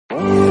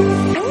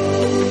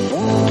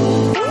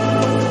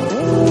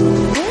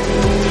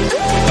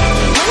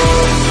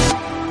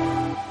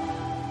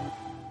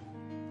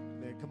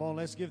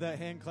let's give that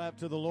hand clap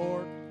to the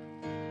Lord.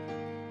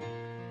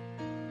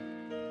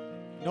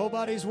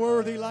 Nobody's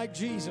worthy like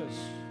Jesus.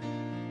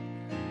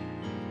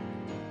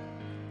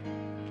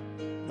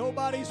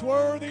 Nobody's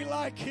worthy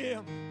like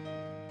Him.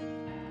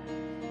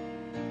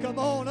 Come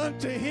on,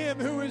 unto Him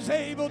who is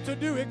able to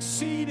do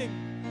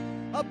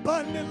exceeding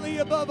abundantly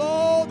above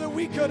all that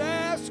we could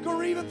ask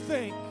or even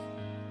think.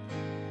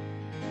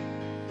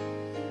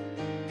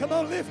 Come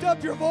on, lift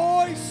up your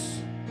voice.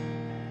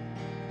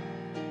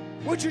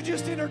 Would you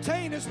just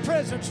entertain His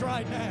presence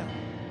right now?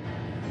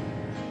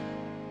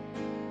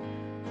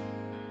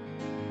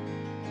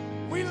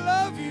 We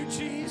love you,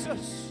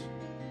 Jesus.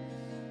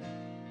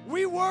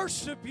 We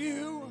worship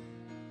you.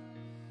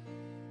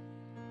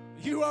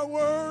 You are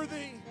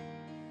worthy.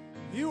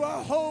 You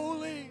are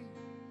holy.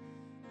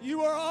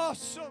 You are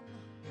awesome.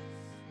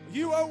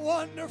 You are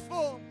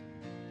wonderful.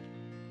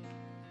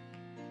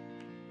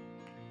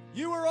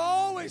 You are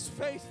always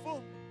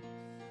faithful,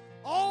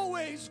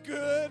 always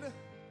good.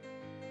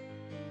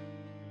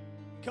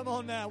 Come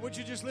on now, would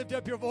you just lift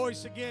up your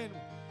voice again?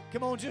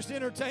 Come on, just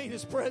entertain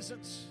His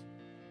presence.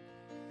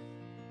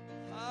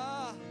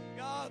 Ah,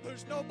 God,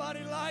 there's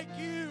nobody like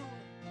you.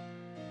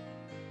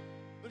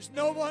 There's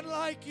no one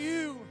like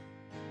you.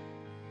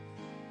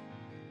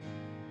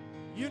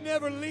 You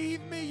never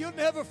leave me. You'll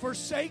never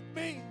forsake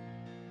me.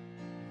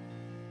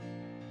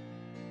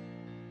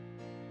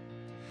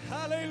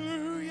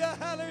 Hallelujah,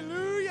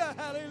 hallelujah,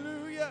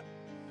 hallelujah.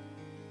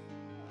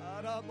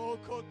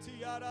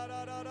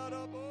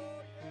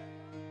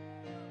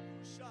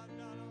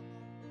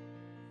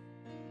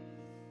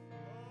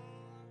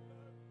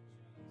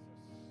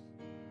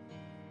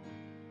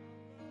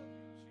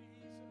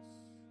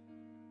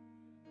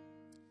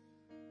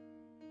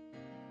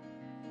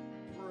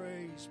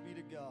 Praise be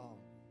to God.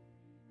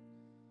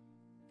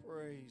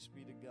 Praise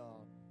be to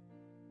God.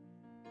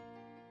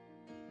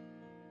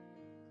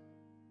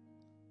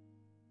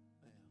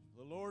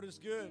 The Lord is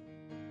good.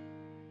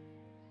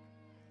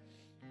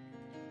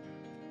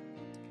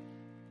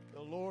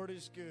 The Lord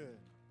is good.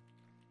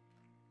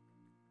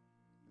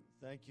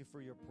 Thank you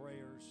for your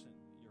prayers and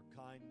your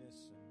kindness.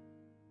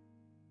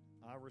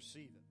 And I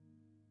receive it.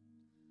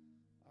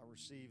 I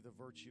receive the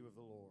virtue of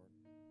the Lord.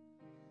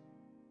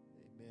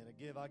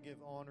 Amen. I give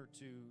honor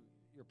to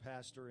your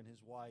pastor and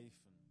his wife.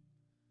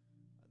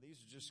 And these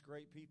are just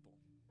great people.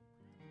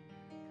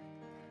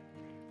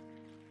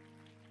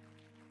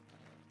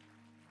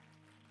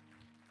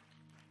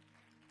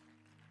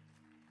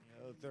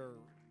 They're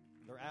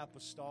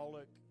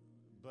apostolic,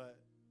 but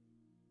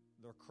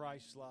they're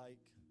Christ-like.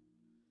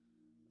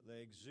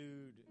 They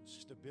exude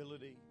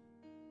stability.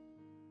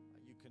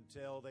 You can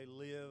tell they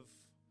live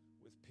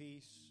with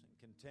peace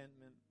and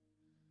contentment.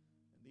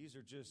 And these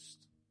are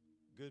just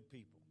good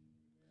people.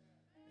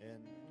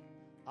 And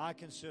I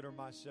consider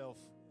myself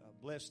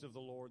blessed of the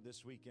Lord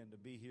this weekend to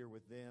be here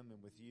with them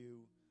and with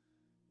you,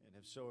 and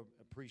have so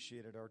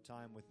appreciated our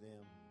time with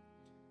them.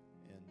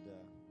 And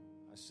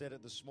I said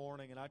it this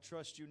morning, and I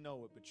trust you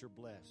know it, but you're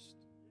blessed.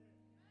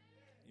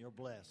 You're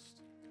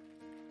blessed.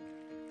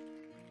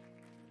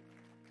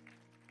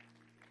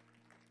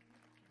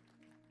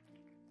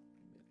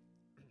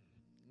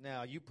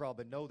 Now, you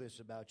probably know this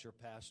about your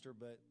pastor,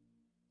 but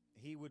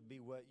he would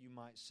be what you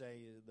might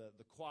say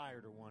the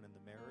quieter one in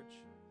the marriage.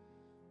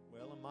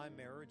 Well, in my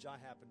marriage, I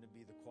happen to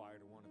be the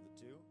quieter one of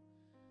the two.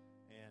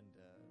 And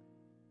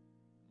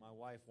my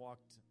wife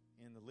walked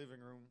in the living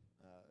room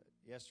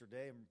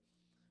yesterday, and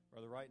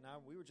Brother Wright and I,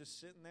 we were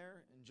just sitting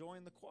there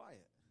enjoying the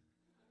quiet.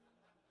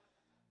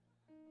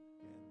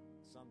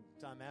 And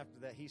sometime after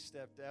that, he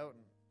stepped out,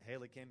 and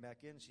Haley came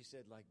back in, and she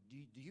said, like,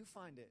 do you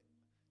find it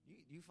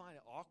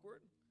awkward?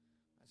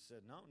 I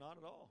said, no, not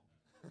at all.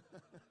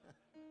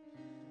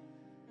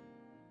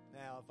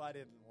 Now, if I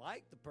didn't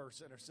like the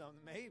person or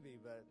something, maybe,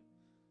 but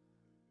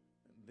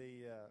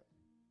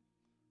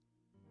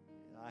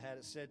I had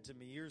it said to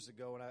me years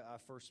ago when I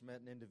first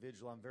met an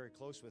individual I'm very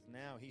close with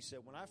now. He said,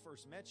 when I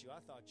first met you, I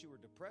thought you were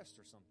depressed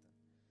or something.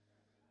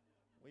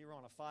 We were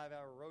on a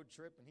 5-hour road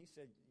trip, and he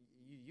said,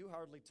 you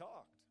hardly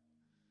talked.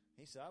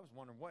 He said, I was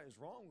wondering what is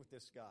wrong with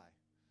this guy.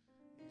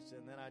 He said,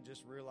 and then I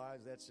just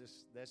realized that's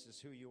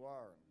just who you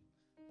are.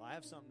 If I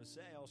have something to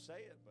say, I'll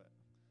say it, but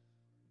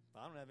if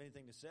I don't have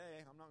anything to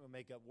say, I'm not going to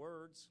make up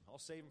words. I'll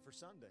save them for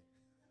Sunday.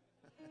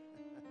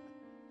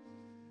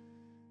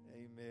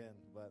 Amen.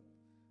 But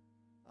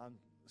I'm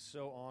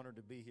so honored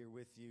to be here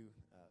with you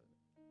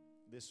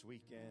this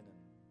weekend, and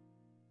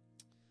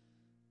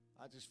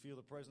I just feel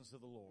the presence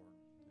of the Lord.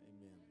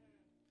 Amen.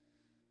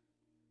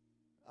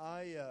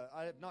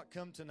 I have not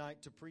come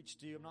tonight to preach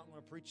to you. I'm not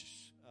going to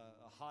preach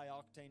a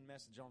high-octane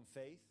message on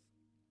faith.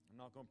 I'm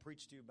not going to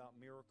preach to you about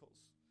miracles.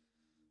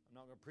 I'm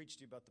not going to preach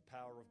to you about the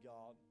power of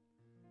God.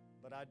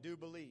 But I do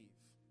believe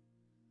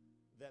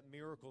that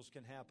miracles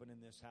can happen in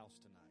this house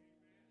tonight.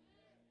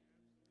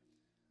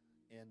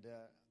 And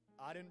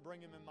I didn't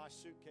bring him in my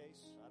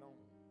suitcase.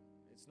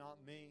 It's not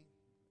me.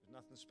 There's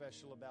nothing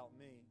special about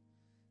me.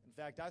 In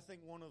fact, I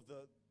think one of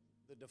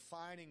the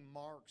defining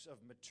marks of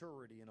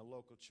maturity in a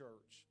local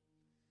church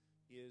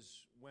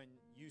is when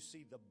you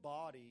see the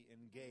body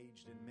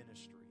engaged in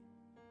ministry.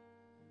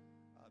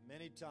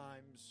 Many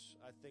times,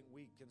 I think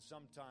we can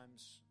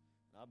sometimes,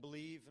 I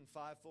believe in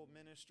fivefold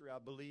ministry, I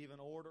believe in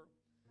order.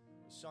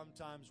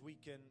 Sometimes we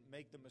can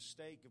make the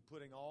mistake of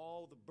putting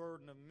all the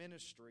burden of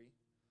ministry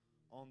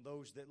on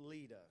those that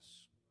lead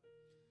us.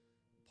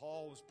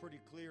 Paul was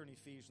pretty clear in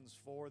Ephesians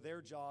 4,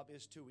 their job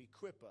is to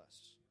equip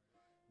us,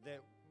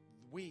 that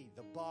we,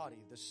 the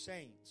body, the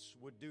saints,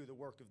 would do the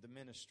work of the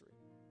ministry.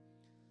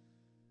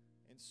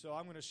 And so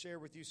I'm going to share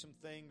with you some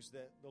things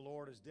that the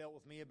Lord has dealt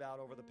with me about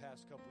over the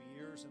past couple of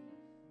years, and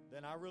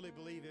then I really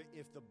believe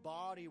if the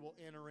body will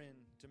enter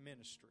into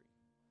ministry,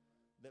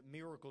 that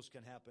miracles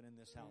can happen in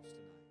this house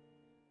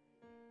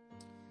tonight.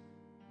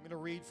 I'm going to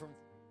read from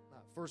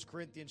 1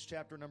 Corinthians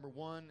chapter number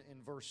 1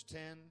 in verse 10.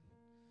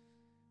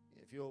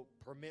 If you'll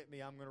permit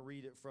me, I'm going to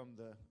read it from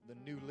the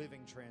New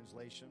Living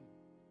Translation.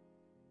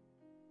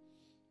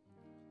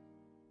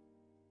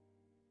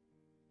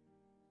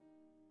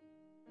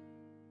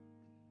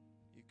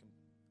 You can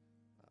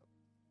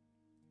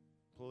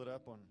pull it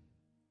up on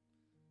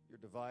your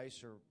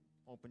device or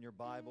open your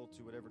Bible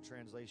to whatever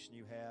translation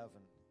you have,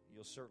 and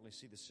you'll certainly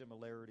see the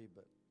similarity.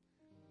 But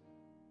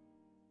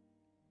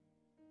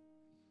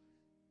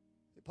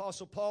the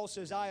Apostle Paul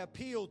says, I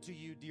appeal to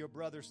you, dear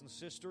brothers and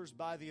sisters,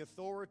 by the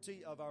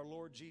authority of our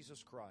Lord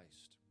Jesus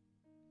Christ,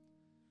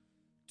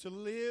 to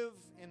live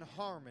in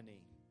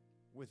harmony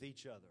with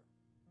each other.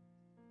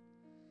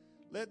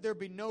 Let there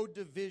be no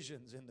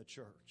divisions in the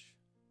church.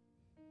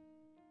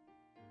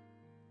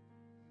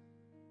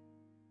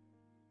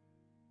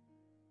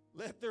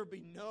 Let there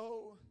be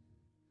no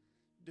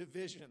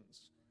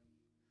divisions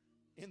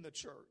in the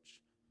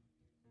church.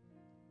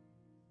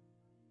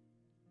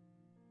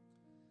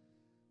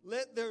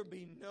 Let there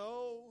be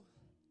no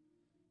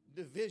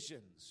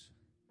divisions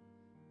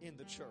in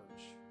the church.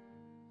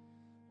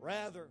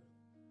 Rather,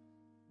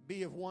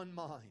 be of one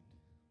mind,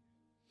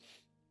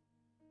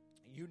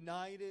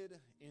 united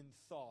in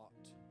thought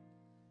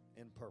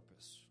and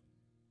purpose.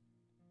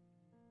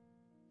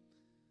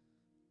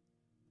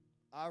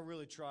 I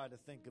really tried to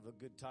think of a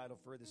good title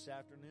for this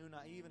afternoon.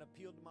 I even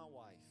appealed to my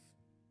wife,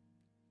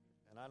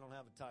 and I don't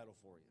have a title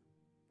for you.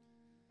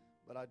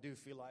 But I do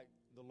feel like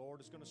the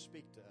Lord is going to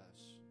speak to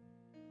us.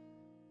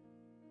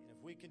 And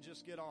if we can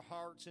just get our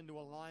hearts into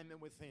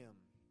alignment with Him,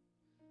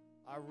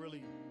 I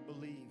really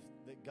believe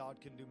that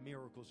God can do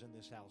miracles in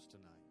this house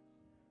tonight.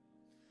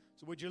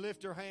 So would you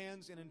lift your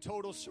hands and in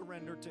total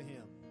surrender to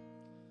Him?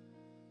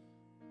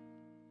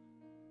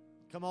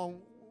 Come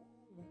on.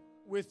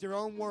 With your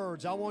own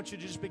words, I want you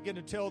to just begin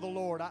to tell the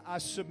Lord, I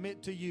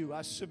submit to you.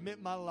 I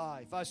submit my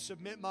life. I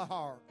submit my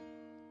heart.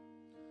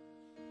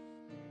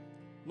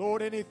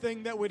 Lord,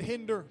 anything that would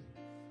hinder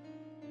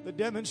the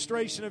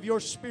demonstration of your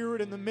Spirit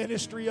and the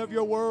ministry of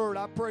your word,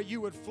 I pray you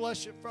would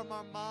flush it from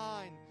our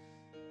mind,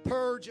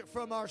 purge it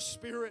from our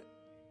spirit.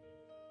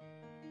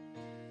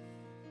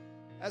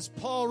 As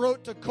Paul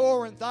wrote to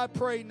Corinth, I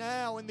pray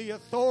now in the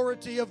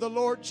authority of the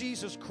Lord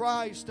Jesus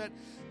Christ that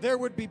there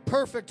would be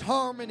perfect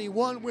harmony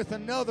one with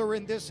another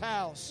in this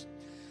house.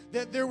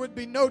 That there would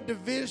be no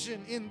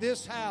division in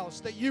this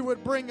house. That you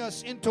would bring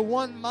us into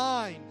one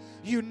mind,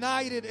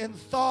 united in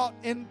thought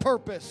and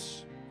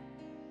purpose.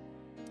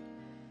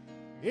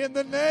 In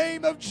the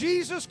name of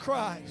Jesus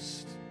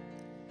Christ.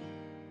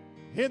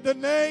 In the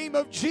name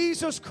of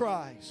Jesus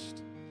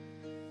Christ.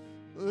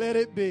 Let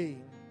it be.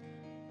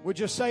 Would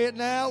you say it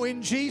now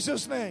in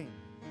Jesus' name?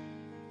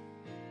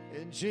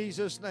 In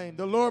Jesus' name.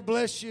 The Lord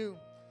bless you.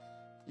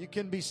 You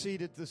can be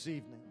seated this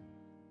evening.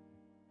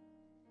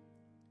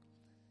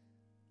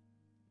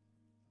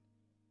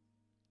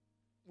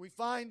 We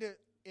find it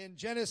in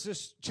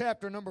Genesis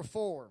chapter number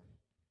 4.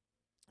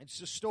 It's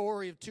the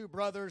story of two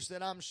brothers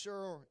that I'm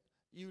sure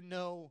you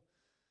know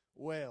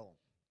well.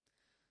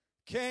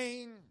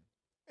 Cain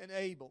and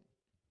Abel.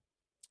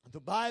 The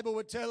Bible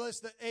would tell us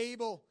that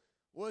Abel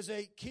was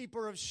a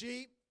keeper of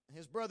sheep.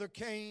 His brother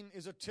Cain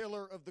is a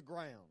tiller of the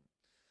ground.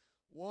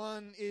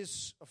 One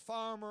is a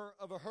farmer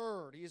of a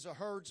herd. He is a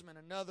herdsman.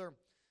 Another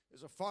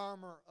is a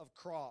farmer of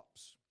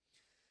crops.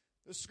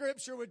 The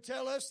scripture would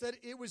tell us that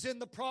it was in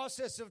the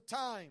process of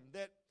time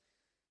that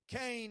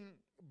Cain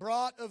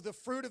brought of the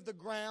fruit of the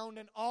ground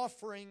an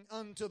offering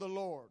unto the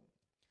Lord.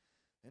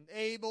 And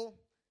Abel,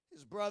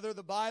 his brother,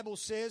 the Bible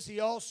says, he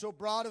also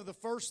brought of the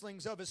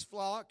firstlings of his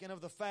flock and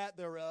of the fat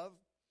thereof.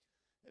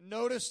 And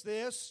notice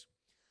this,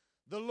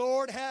 the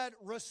Lord had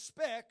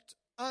respect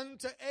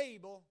unto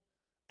Abel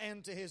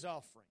and to his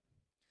offering.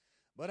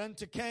 But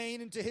unto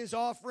Cain and to his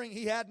offering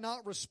he had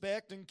not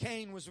respect, and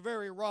Cain was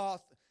very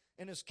wroth,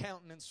 and his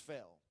countenance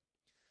fell.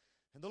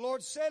 And the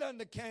Lord said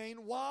unto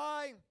Cain,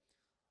 why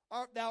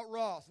art thou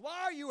wroth? Why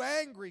are you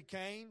angry,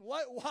 Cain?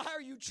 Why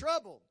are you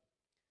troubled?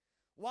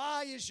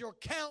 Why is your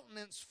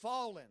countenance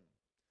fallen?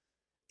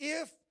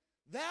 If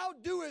thou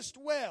doest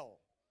well,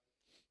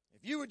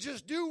 if you would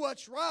just do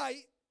what's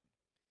right,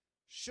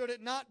 should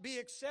it not be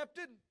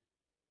accepted?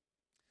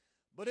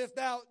 But if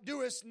thou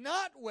doest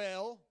not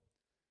well,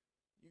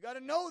 you got to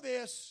know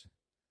this,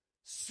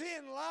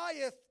 sin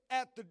lieth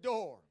at the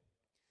door.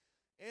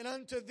 and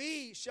unto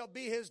thee shall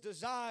be his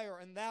desire,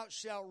 and thou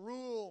shalt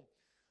rule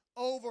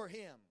over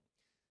him.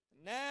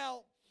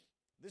 Now,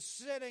 the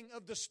setting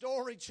of the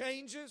story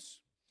changes.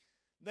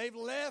 They've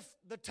left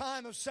the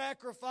time of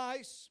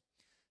sacrifice.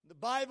 The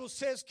Bible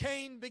says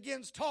Cain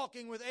begins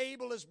talking with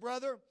Abel, his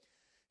brother.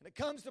 And it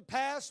comes to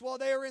pass while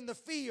they are in the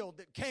field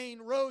that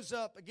Cain rose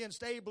up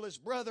against Abel, his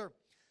brother,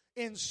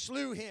 and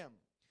slew him.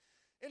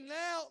 And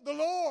now the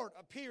Lord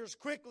appears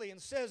quickly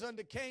and says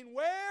unto Cain,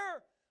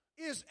 where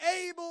is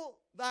Abel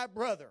thy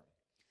brother?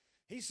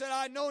 He said,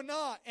 I know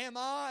not. Am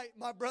I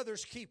my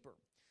brother's keeper?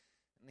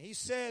 And he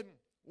said,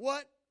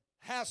 what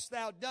hast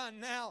thou done?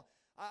 Now,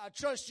 I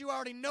trust you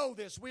already know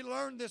this. We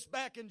learned this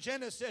back in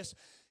Genesis.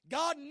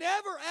 God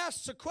never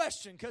asks a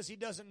question because he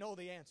doesn't know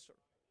the answer.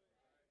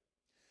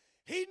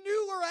 He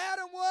knew where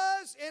Adam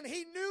was, and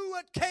he knew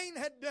what Cain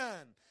had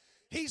done.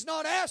 He's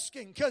not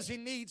asking because he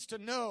needs to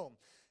know.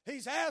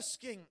 He's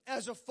asking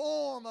as a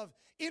form of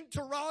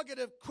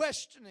interrogative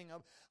questioning,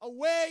 a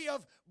way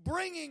of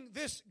bringing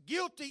this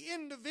guilty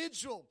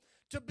individual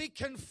to be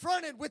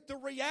confronted with the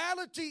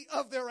reality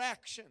of their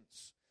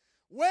actions.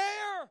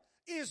 Where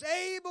is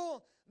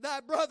Abel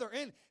thy brother?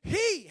 And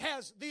he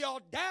has the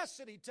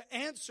audacity to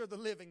answer the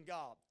living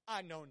God.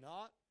 I know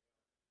not.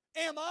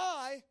 Am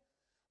I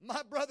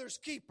my brother's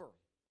keeper?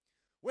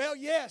 Well,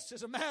 yes,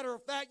 as a matter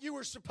of fact, you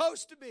were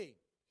supposed to be.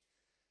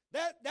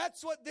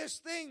 That's what this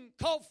thing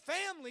called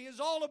family is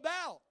all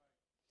about.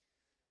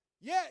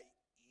 Yeah,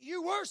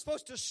 you were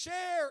supposed to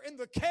share in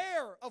the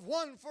care of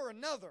one for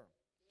another.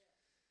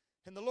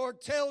 And the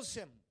Lord tells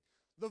him,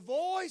 the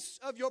voice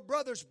of your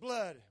brother's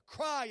blood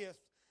crieth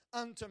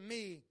unto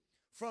me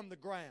from the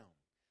ground.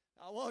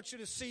 I want you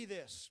to see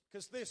this,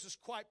 because this is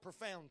quite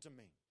profound to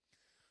me.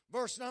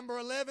 Verse number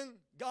 11,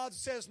 God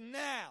says,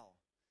 now,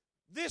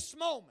 this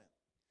moment,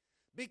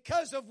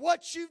 because of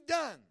what you've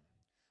done,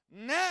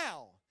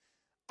 now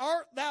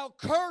art thou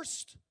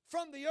cursed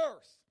from the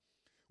earth,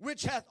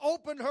 which hath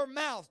opened her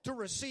mouth to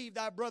receive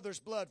thy brother's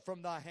blood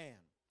from thy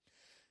hand.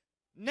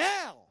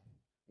 Now,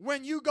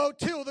 when you go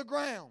till the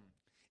ground,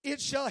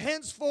 it shall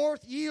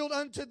henceforth yield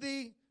unto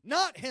thee,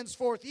 not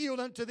henceforth yield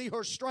unto thee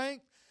her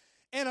strength,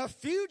 and a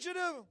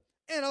fugitive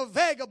and a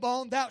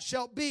vagabond thou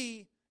shalt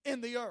be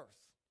in the earth.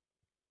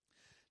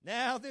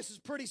 Now, this is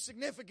pretty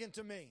significant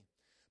to me,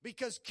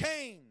 because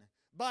Cain,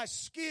 by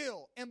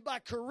skill and by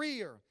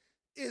career,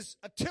 is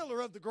a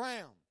tiller of the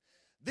ground.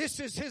 This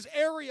is his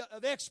area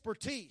of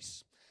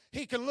expertise.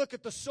 He can look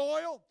at the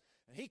soil,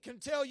 and he can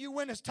tell you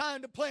when it's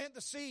time to plant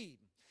the seed.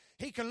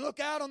 He can look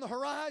out on the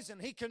horizon.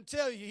 He can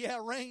tell you, yeah,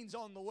 rain's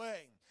on the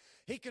way.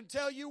 He can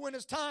tell you when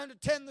it's time to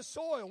tend the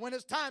soil, when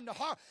it's time to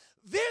harvest.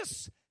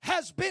 This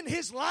has been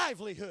his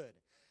livelihood.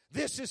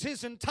 This is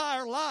his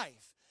entire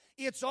life.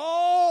 It's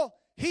all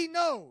he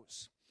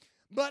knows.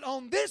 But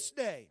on this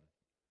day,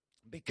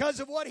 because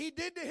of what he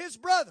did to his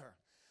brother,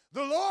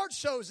 the Lord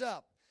shows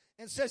up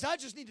and says, I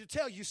just need to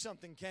tell you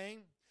something,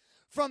 Cain.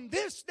 From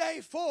this day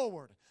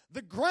forward,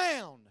 the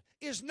ground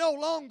is no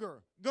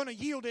longer going to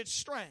yield its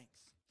strength.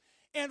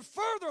 And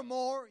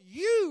furthermore,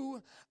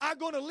 you are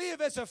going to live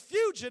as a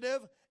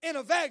fugitive and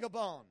a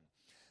vagabond.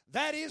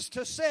 That is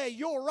to say,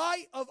 your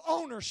right of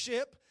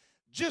ownership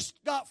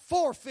just got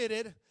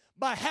forfeited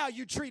by how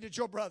you treated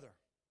your brother.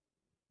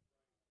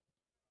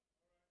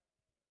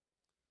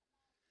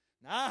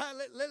 Now,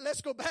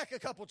 let's go back a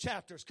couple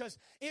chapters, because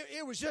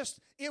it was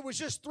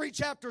just 3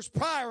 chapters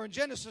prior in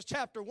Genesis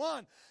chapter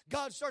 1.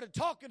 God started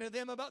talking to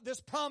them about this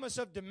promise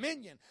of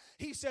dominion.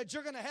 He said,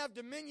 you're going to have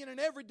dominion in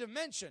every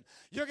dimension.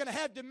 You're going to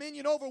have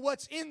dominion over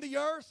what's in the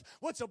earth,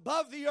 what's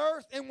above the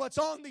earth, and what's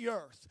on the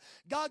earth.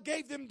 God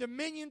gave them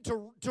dominion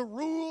to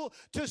rule,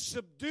 to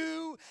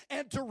subdue,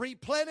 and to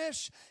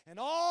replenish. And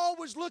all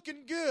was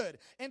looking good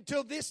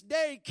until this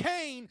day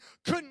Cain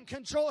couldn't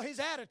control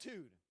his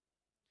attitude.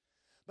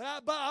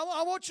 But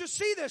I want you to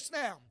see this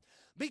now,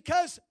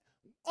 because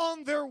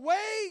on their way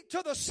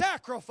to the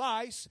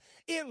sacrifice,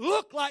 it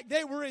looked like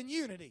they were in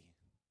unity.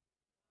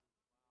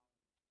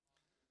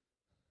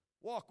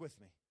 Walk with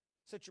me.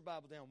 Set your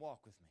Bible down,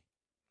 walk with me.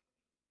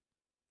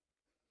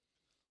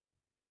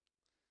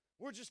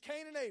 We're just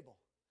Cain and Abel.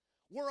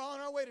 We're on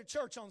our way to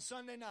church on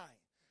Sunday night.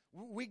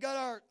 We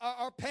got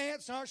our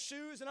pants and our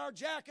shoes and our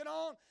jacket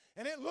on,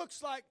 and it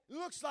looks like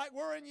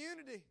we're in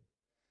unity.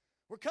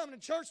 We're coming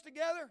to church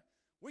together.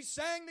 We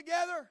sang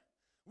together.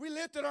 We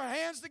lifted our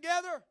hands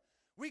together.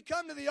 We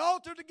come to the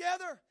altar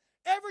together.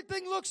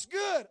 Everything looks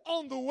good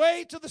on the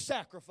way to the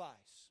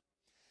sacrifice.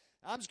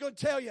 I'm just going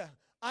to tell you,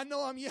 I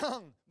know I'm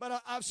young,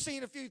 but I've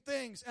seen a few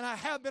things, and I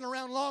have been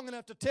around long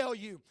enough to tell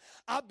you.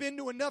 I've been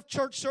to enough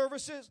church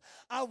services,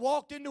 I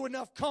walked into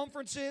enough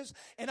conferences,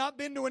 and I've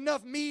been to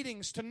enough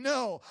meetings to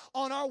know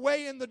on our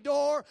way in the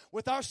door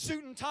with our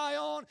suit and tie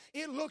on,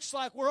 it looks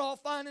like we're all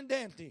fine and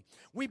dandy.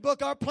 We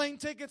book our plane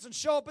tickets and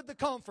show up at the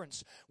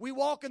conference. We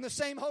walk in the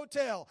same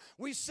hotel.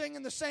 We sing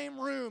in the same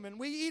room, and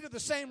we eat at the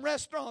same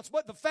restaurants.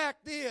 But the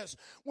fact is,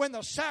 when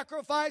the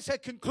sacrifice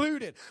had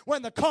concluded,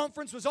 when the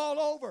conference was all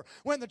over,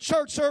 when the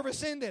church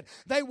service intended.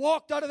 They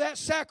walked out of that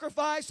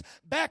sacrifice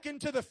back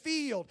into the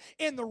field,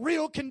 and the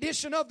real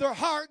condition of their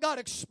heart got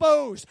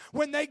exposed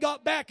when they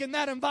got back in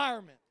that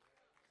environment.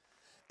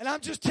 And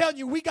I'm just telling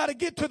you, we got to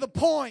get to the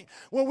point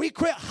where we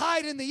quit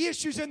hiding the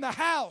issues in the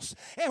house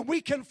and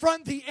we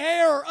confront the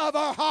error of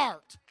our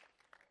heart.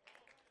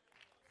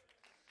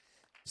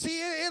 See,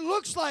 it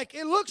looks like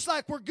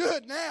we're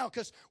good now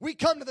because we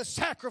come to the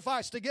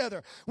sacrifice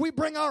together. We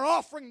bring our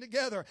offering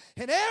together,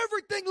 and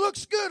everything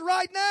looks good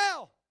right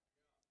now.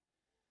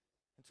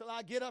 Until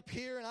I get up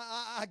here and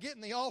I get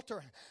in the altar,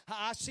 and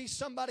I see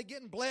somebody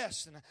getting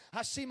blessed, and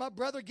I see my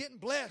brother getting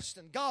blessed,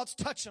 and God's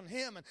touching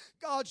him, and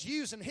God's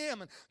using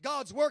him, and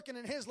God's working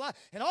in his life.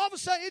 And all of a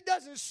sudden, it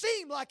doesn't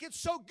seem like it's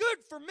so good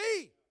for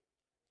me.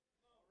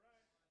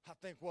 I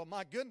think, well,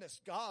 my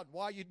goodness, God,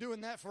 why are you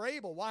doing that for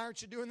Abel? Why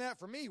aren't you doing that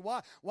for me?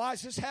 Why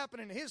is this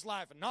happening in his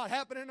life and not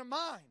happening in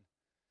mine?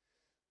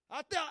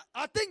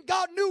 I think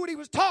God knew what he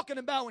was talking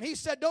about when he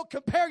said, don't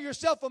compare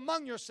yourself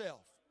among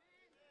yourself.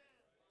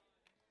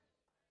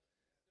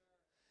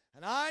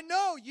 And I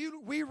know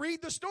we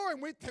read the story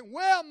and we think,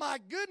 well, my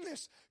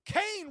goodness,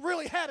 Cain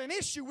really had an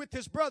issue with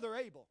his brother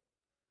Abel.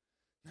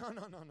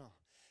 No.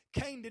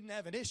 Cain didn't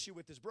have an issue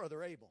with his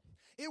brother Abel.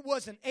 It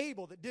wasn't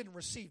Abel that didn't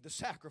receive the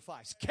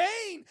sacrifice.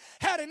 Cain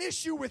had an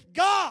issue with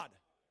God.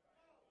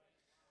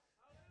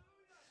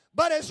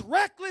 But as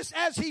reckless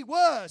as he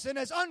was and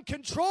as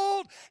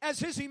uncontrolled as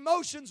his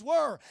emotions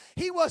were,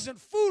 he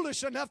wasn't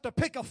foolish enough to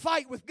pick a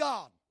fight with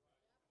God.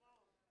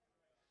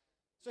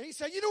 So he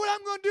said, you know what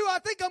I'm going to do? I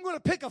think I'm going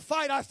to pick a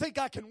fight I think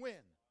I can win.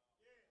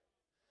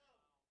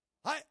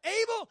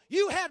 Abel,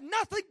 you had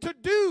nothing to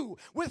do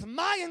with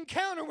my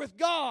encounter with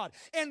God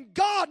and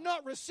God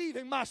not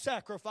receiving my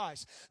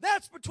sacrifice.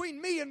 That's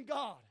between me and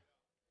God.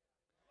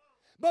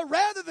 But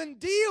rather than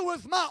deal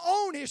with my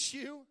own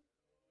issue,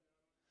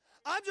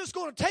 I'm just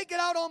going to take it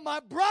out on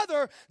my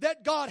brother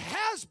that God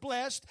has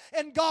blessed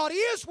and God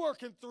is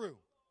working through.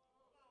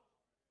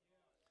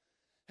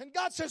 And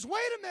God says, wait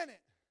a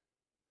minute.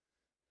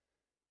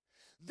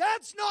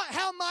 That's not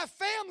how my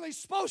family's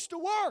supposed to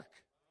work.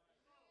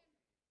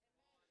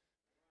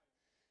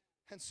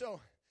 And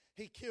so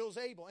he kills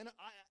Abel. And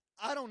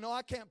I don't know,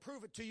 I can't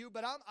prove it to you,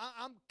 but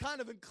I'm kind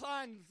of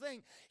inclined to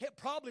think it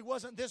probably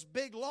wasn't this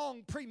big,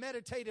 long,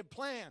 premeditated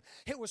plan.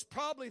 It was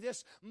probably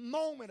this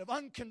moment of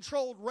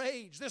uncontrolled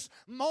rage, this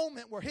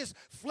moment where his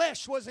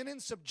flesh wasn't in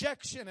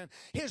subjection and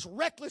his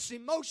reckless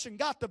emotion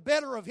got the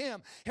better of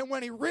him. And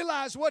when he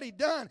realized what he'd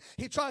done,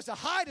 he tries to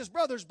hide his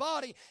brother's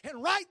body,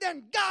 and right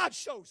then God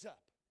shows up.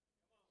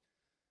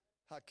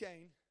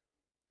 Cain,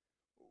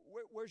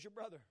 where's your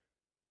brother?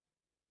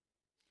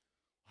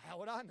 How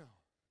would I know?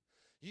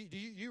 Do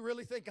you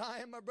really think I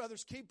am my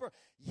brother's keeper?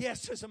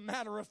 Yes, as a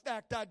matter of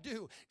fact, I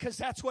do. Because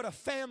that's what a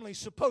family's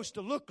supposed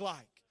to look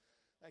like.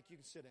 Thank you. You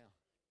can sit down.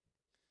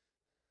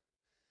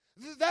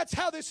 That's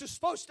how this is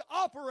supposed to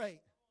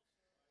operate.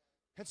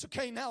 And so,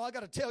 Cain, now I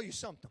got to tell you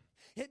something.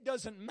 It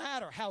doesn't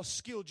matter how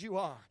skilled you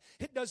are.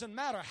 It doesn't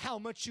matter how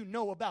much you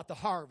know about the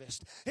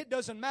harvest. It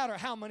doesn't matter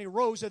how many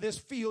rows of this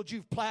field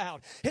you've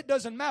plowed. It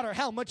doesn't matter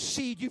how much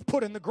seed you've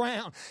put in the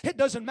ground. It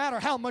doesn't matter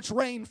how much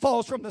rain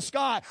falls from the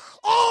sky.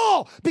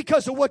 All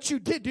because of what you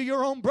did to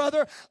your own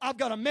brother. I've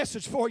got a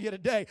message for you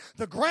today.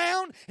 The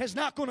ground is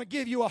not going to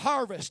give you a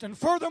harvest. And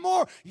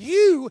furthermore,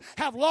 you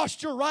have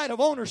lost your right of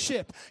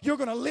ownership. You're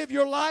going to live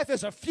your life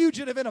as a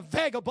fugitive and a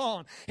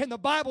vagabond. And the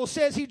Bible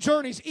says he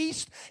journeys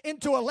east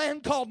into a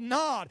land called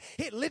Nod.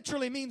 It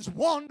literally means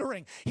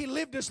wandering. He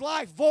lived his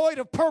life void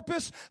of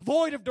purpose,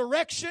 void of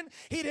direction.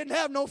 He didn't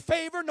have no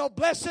favor, no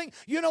blessing.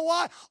 You know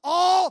why?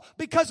 All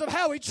because of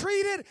how he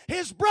treated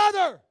his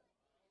brother.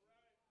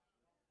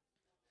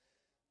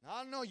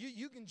 I don't know,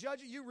 you can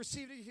judge it, you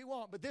receive it if you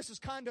want, but this is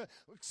kind of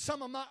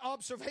some of my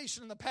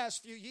observation in the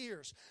past few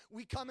years.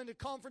 We come into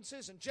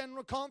conferences and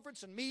general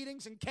conference and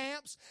meetings and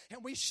camps,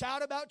 and we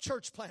shout about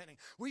church planting.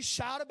 We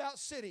shout about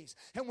cities,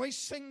 and we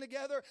sing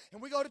together,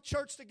 and we go to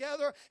church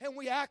together, and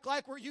we act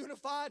like we're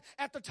unified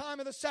at the time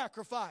of the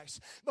sacrifice.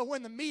 But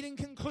when the meeting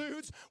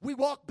concludes, we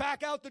walk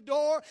back out the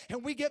door,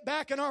 and we get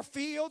back in our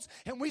fields,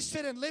 and we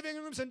sit in living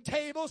rooms and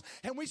tables,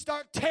 and we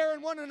start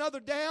tearing one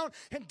another down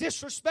and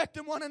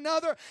disrespecting one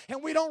another,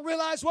 and we don't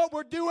realize what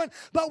we're doing,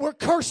 but we're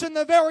cursing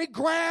the very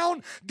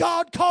ground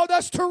God called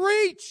us to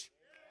reach.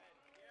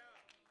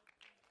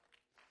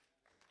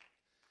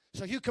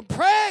 So you can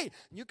pray,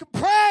 and you can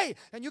pray,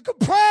 and you can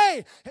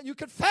pray, and you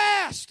can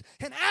fast,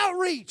 and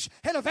outreach,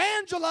 and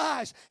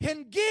evangelize,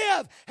 and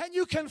give, and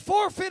you can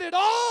forfeit it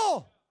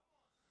all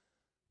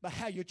by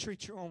how you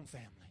treat your own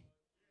family.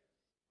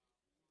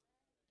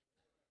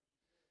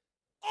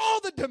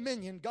 All the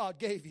dominion God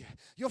gave you,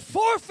 you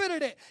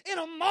forfeited it in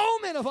a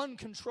moment of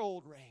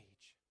uncontrolled rage.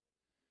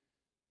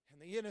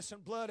 The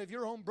innocent blood of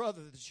your own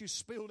brother that you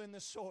spilled in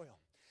this soil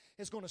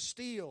is going to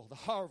steal the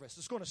harvest.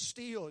 It's going to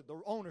steal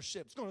the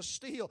ownership. It's going to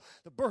steal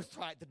the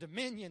birthright, the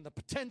dominion, the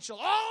potential.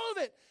 All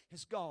of it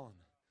is gone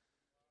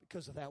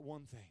because of that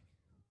one thing.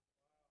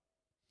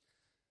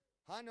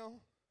 I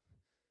know.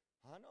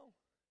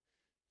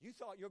 You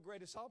thought your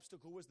greatest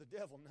obstacle was the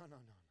devil.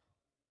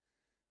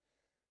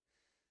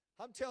 No.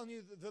 I'm telling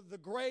you, the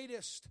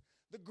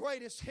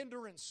greatest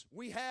hindrance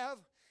we have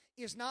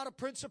is not a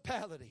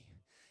principality.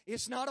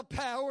 It's not a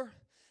power.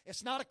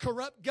 It's not a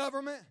corrupt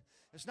government.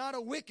 It's not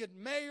a wicked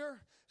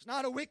mayor. It's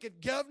not a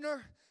wicked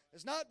governor.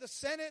 It's not the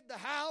Senate, the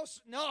House.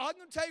 No, I'm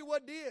going to tell you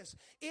what it is.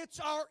 It's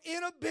our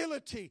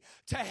inability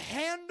to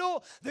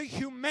handle the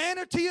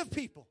humanity of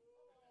people.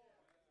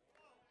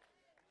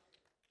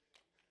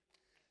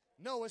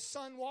 Noah's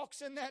son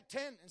walks in that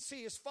tent and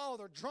sees his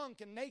father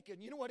drunk and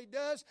naked. You know what he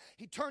does?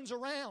 He turns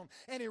around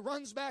and he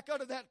runs back out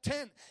of that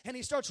tent and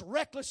he starts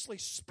recklessly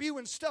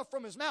spewing stuff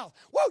from his mouth.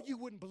 Whoa, you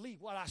wouldn't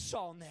believe what I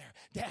saw in there.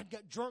 Dad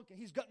got drunk and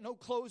he's got no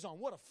clothes on.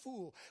 What a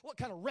fool. What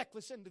kind of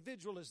reckless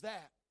individual is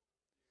that?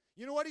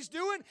 You know what he's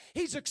doing?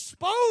 He's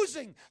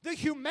exposing the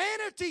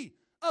humanity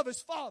of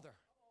his father.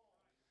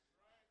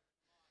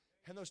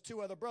 And those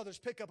two other brothers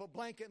pick up a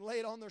blanket and lay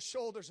it on their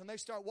shoulders and they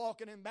start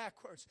walking in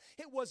backwards.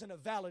 It wasn't a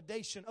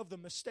validation of the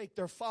mistake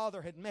their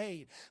father had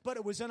made, but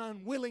it was an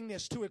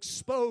unwillingness to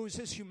expose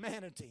his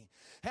humanity.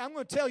 Hey, I'm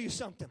going to tell you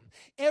something.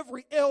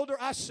 Every elder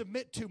I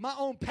submit to, my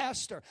own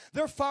pastor,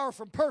 they're far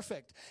from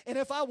perfect. And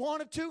if I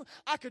wanted to,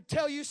 I could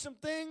tell you some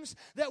things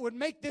that would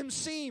make them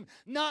seem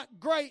not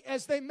great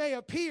as they may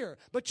appear.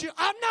 But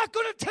I'm not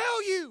going to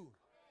tell you.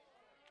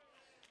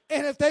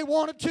 And if they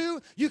wanted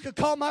to, you could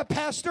call my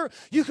pastor,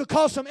 you could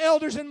call some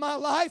elders in my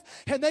life,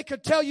 and they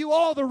could tell you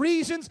all the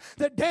reasons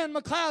that Dan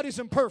McLeod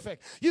isn't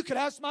perfect. You could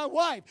ask my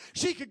wife.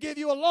 She could give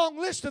you a long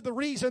list of the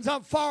reasons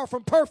I'm far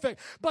from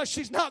perfect, but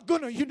she's not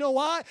going to. You know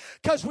why?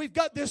 Because we've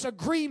got this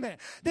agreement,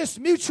 this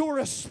mutual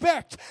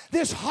respect,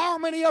 this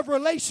harmony of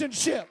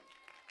relationship.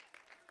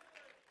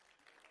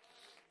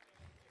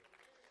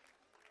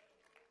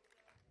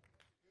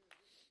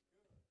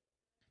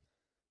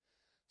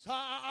 So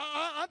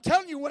I'm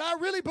telling you what I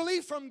really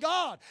believe from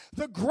God.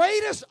 The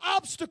greatest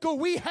obstacle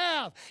we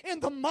have in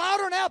the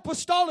modern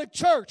apostolic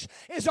church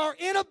is our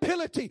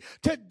inability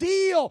to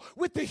deal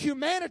with the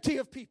humanity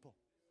of people.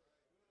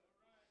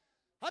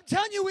 I'm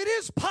telling you, it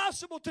is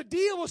possible to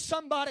deal with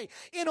somebody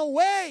in a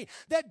way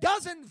that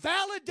doesn't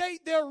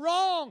validate their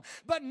wrong,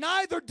 but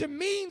neither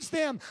demeans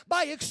them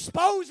by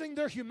exposing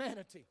their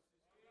humanity.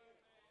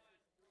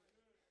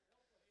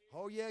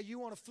 Oh, yeah, you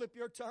want to flip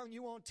your tongue,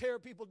 you want to tear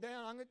people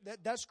down,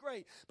 that's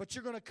great. But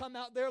you're going to come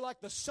out there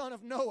like the son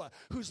of Noah,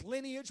 whose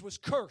lineage was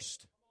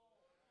cursed.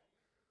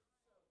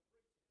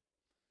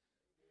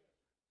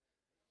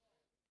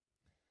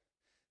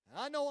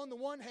 I know on the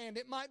one hand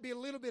it might be a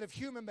little bit of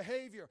human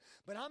behavior,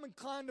 but I'm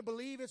inclined to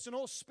believe it's an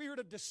old spirit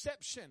of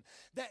deception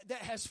that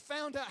has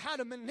found out how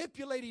to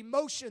manipulate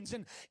emotions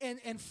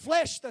and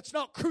flesh that's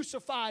not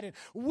crucified and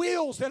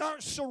wills that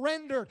aren't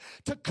surrendered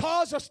to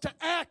cause us to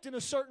act in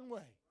a certain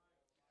way.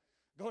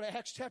 Go to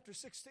Acts chapter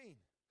 16.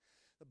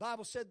 The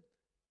Bible said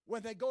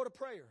when they go to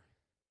prayer,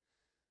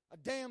 a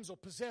damsel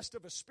possessed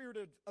of a spirit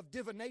of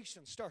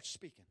divination starts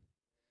speaking.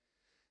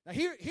 Now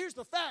here's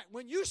the fact.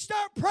 When you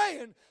start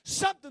praying,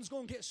 something's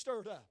going to get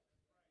stirred up.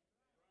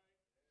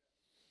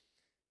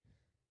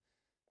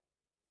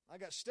 I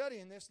got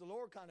studying this. The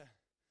Lord kind of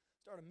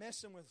started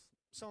messing with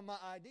some of my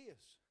ideas.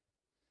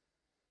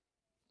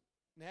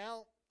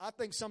 Now, I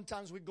think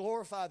sometimes we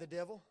glorify the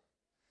devil.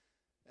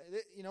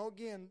 You know,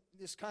 again,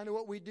 it's kind of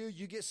what we do.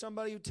 You get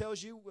somebody who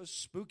tells you a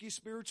spooky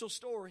spiritual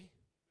story.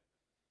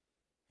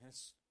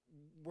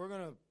 We're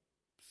going to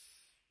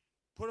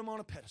put them on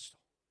a pedestal.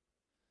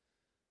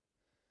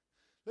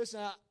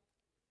 Listen,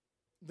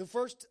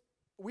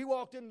 we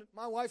walked in,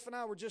 my wife and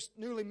I were just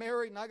newly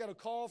married, and I got a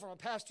call from a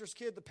pastor's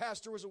kid. The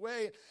pastor was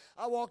away.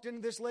 I walked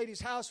into this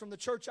lady's house from the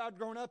church I'd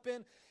grown up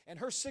in, and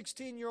her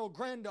 16-year-old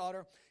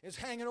granddaughter is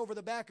hanging over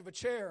the back of a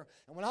chair.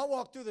 And when I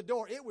walked through the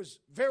door, it was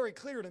very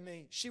clear to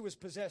me she was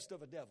possessed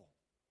of a devil.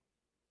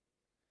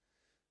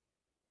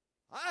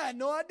 I had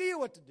no idea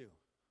what to do.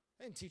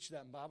 I didn't teach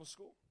that in Bible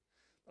school.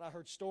 But I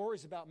heard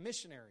stories about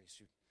missionaries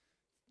who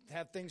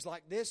have things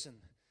like this, and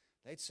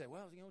they'd say,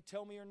 well,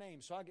 tell me your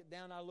name. So I get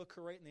down, I look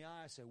her right in the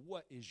eye, I say,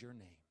 what is your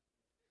name?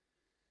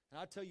 And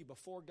I tell you,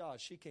 before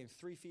God, she came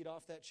 3 feet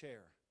off that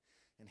chair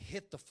and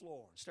hit the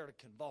floor and started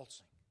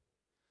convulsing.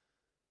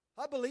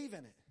 I believe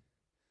in it.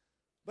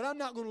 But I'm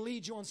not going to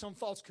lead you on some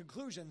false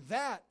conclusion.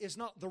 That is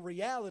not the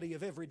reality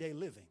of everyday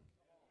living.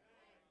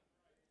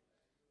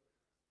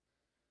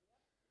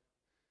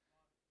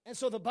 And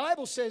so the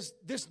Bible says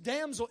this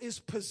damsel is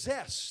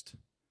possessed.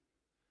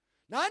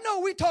 Now, I know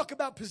we talk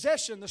about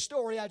possession. The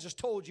story I just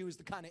told you is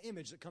the kind of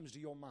image that comes to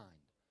your mind.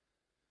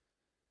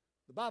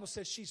 The Bible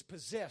says she's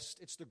possessed.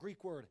 It's the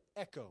Greek word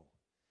echo.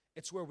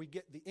 It's where we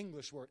get the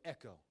English word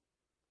echo.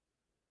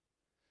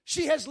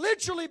 She has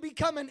literally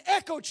become an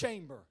echo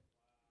chamber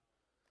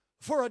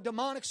for a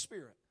demonic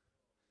spirit.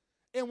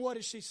 And what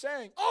is she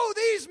saying? Oh,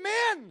 these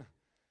men,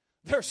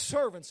 they're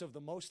servants of the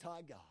Most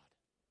High God.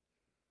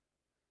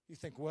 You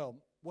think, well,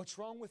 what's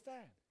wrong with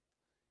that?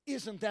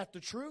 Isn't that the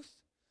truth?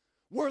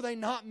 Were they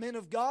not men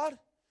of God?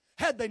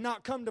 Had they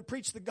not come to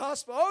preach the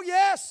gospel? Oh,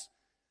 yes.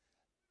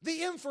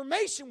 The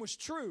information was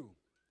true,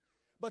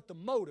 but the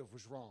motive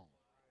was wrong.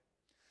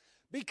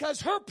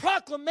 Because her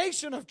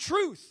proclamation of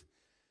truth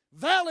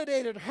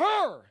validated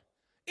her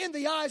in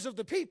the eyes of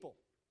the people.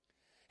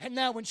 And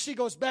now when she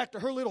goes back to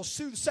her little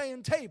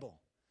soothsaying table,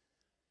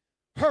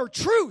 her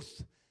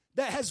truth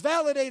that has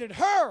validated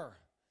her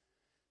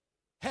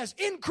has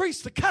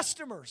increased the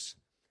customers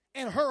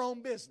and her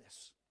own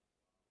business.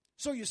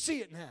 So you see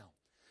it now.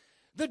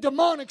 The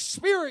demonic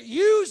spirit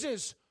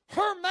uses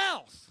her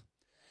mouth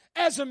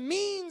as a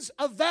means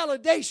of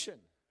validation,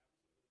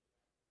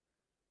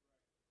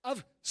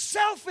 of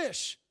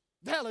selfish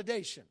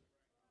validation.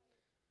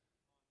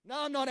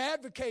 Now, I'm not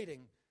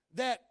advocating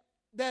that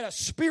a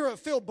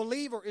spirit-filled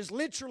believer is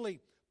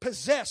literally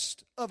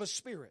possessed of a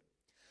spirit.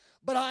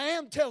 But I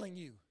am telling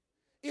you,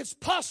 it's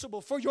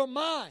possible for your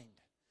mind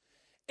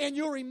and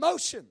your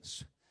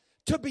emotions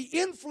to be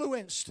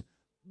influenced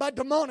by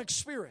demonic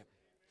spirit,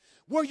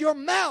 where your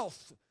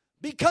mouth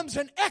becomes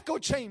an echo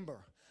chamber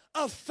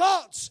of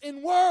thoughts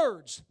and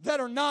words that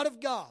are not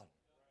of God.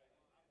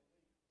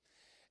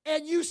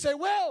 And you say,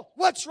 well,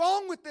 what's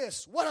wrong with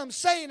this? What I'm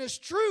saying is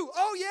true.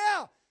 Oh,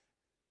 yeah.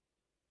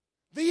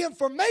 The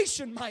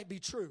information might be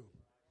true,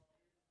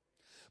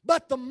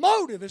 but the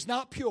motive is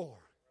not pure.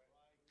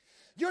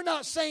 You're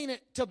not saying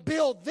it to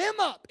build them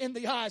up in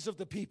the eyes of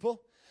the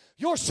people.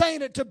 You're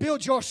saying it to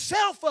build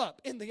yourself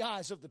up in the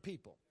eyes of the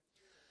people.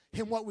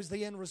 And what was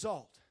the end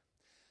result?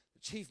 The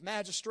chief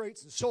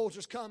magistrates and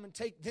soldiers come and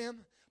take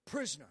them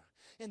prisoner.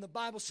 And the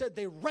Bible said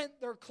they rent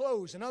their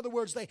clothes. In other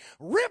words, they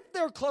rip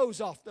their clothes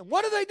off them.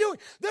 What are they doing?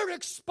 They're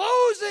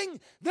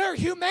exposing their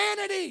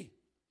humanity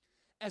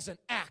as an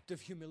act of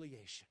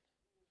humiliation.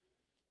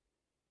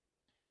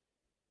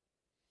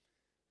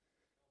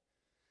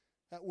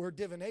 That word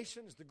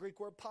divination is the Greek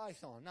word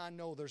python. Now, I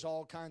know there's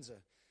all kinds of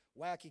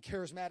wacky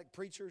charismatic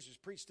preachers who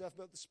preach stuff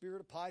about the spirit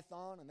of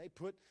python, and they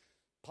put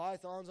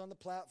pythons on the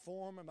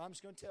platform, and I'm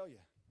just going to tell you,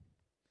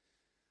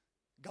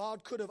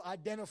 God could have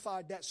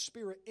identified that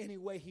spirit any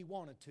way He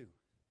wanted to.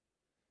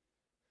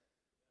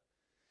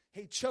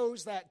 He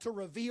chose that to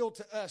reveal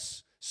to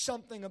us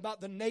something about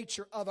the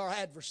nature of our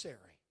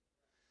adversary.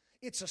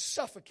 It's a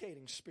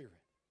suffocating spirit.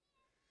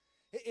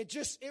 It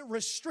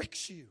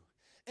restricts you.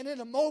 And it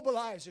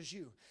immobilizes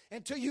you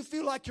until you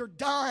feel like you're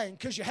dying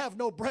because you have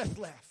no breath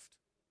left.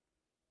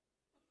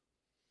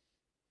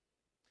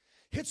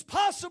 It's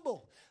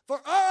possible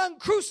for our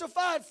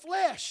uncrucified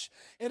flesh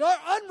and our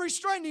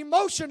unrestrained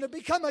emotion to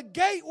become a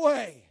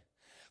gateway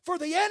for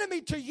the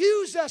enemy to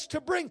use us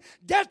to bring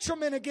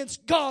detriment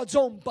against God's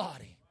own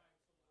body.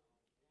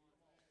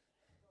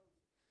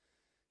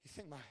 You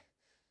think,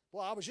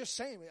 I was just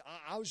saying,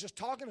 I was just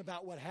talking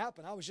about what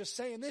happened. I was just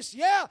saying this,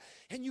 yeah,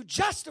 and you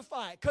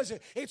justify it because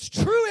it's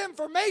true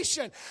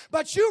information.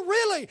 But you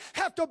really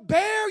have to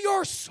bare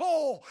your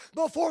soul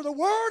before the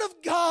Word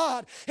of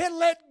God and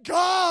let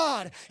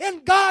God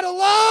and God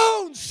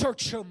alone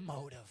search your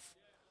motive.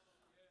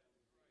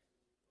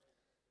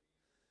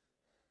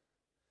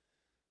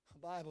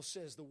 The Bible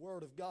says the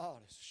Word of God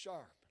is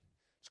sharp,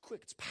 it's quick,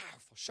 it's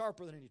powerful,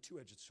 sharper than any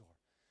two-edged sword,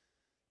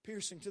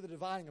 piercing to the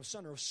dividing of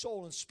asunder of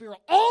soul and spirit.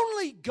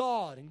 Only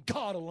God and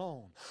God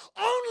alone.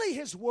 Only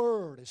His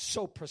Word is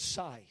so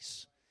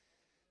precise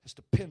as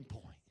to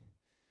pinpoint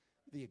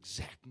the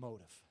exact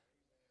motive.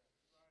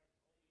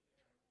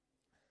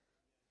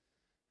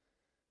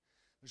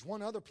 There's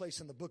one other place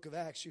in the book of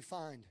Acts you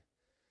find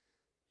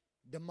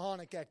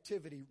demonic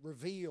activity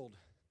revealed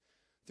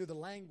through the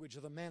language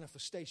of the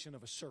manifestation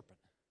of a serpent.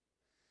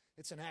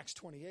 It's in Acts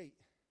 28.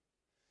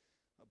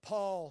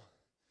 Paul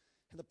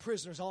and the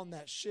prisoners on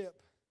that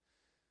ship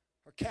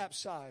are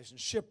capsized and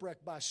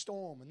shipwrecked by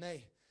storm, and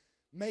they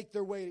make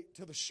their way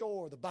to the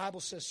shore. The Bible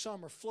says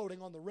some are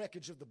floating on the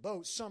wreckage of the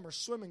boat, some are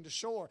swimming to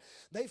shore.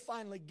 They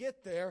finally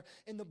get there,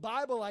 and the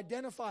Bible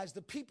identifies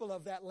the people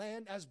of that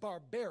land as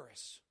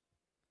barbarous.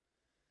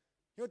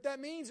 You know what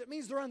that means? It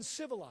means they're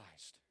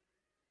uncivilized.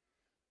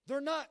 They're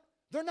not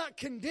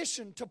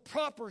conditioned to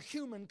proper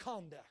human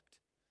conduct.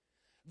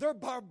 They're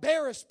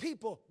barbarous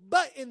people.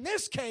 But in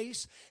this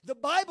case, the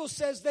Bible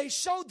says they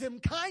showed them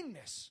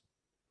kindness.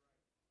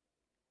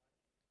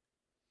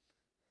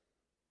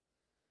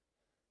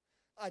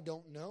 I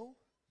don't know,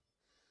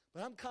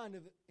 but I'm kind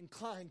of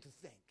inclined to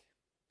think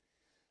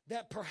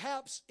that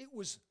perhaps it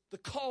was the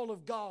call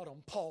of God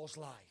on Paul's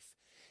life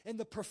and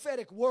the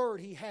prophetic word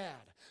he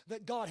had,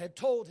 that God had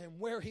told him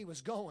where he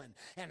was going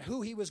and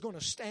who he was going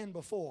to stand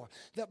before,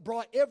 that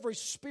brought every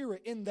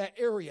spirit in that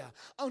area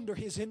under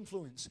his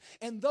influence.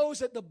 And those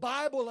that the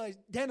Bible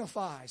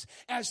identifies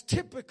as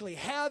typically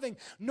having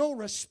no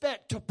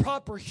respect to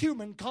proper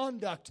human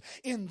conduct,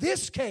 in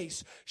this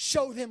case,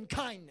 show them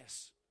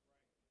kindness.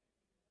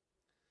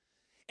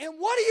 And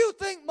what do you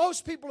think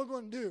most people are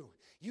going to do?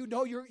 You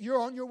know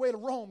you're on your way to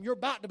Rome. You're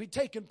about to be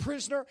taken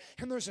prisoner,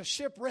 and there's a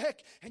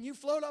shipwreck, and you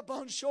float up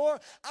on shore.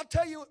 I'll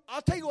tell you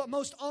what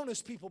most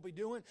honest people be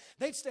doing.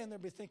 They'd stand there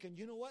and be thinking,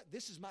 you know what?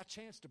 This is my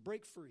chance to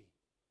break free.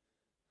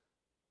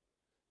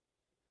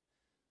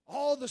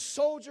 All the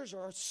soldiers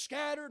are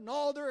scattered and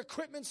all their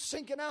equipment's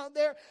sinking out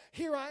there.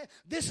 Here I am.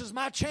 This is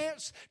my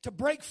chance to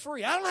break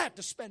free. I don't have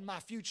to spend my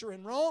future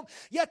in Rome.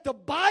 Yet the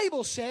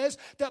Bible says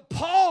that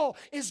Paul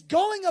is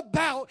going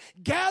about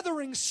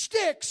gathering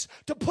sticks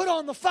to put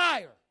on the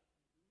fire.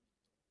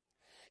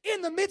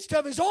 in the midst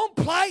of his own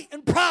plight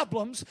and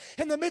problems,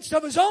 in the midst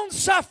of his own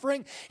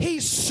suffering,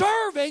 he's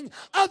serving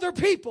other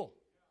people.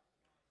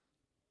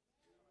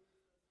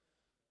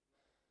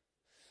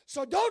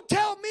 So don't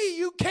tell me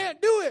you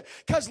can't do it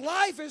because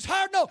life is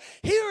hard. No,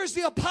 here is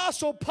the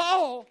Apostle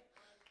Paul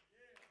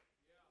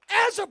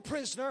as a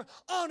prisoner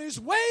on his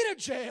way to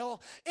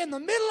jail in the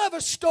middle of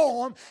a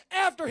storm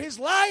after his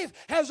life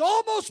has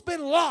almost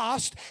been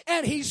lost,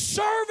 and he's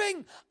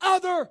serving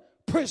other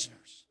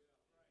prisoners.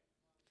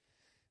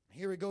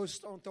 Here he goes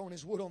throwing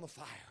his wood on the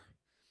fire.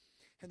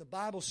 And the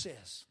Bible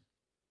says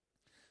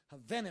a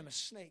venomous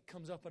snake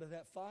comes up out of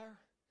that fire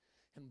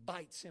and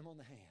bites him on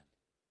the hand.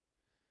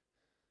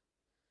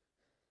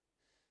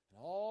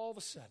 And all of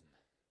a sudden,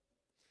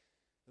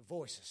 the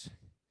voices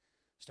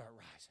start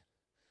rising.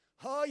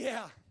 Oh,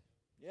 yeah,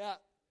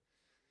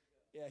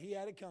 he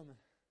had it coming.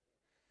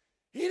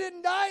 He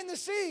didn't die in the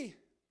sea.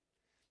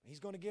 He's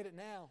going to get it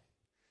now.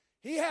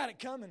 He had it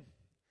coming.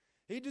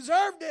 He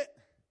deserved it.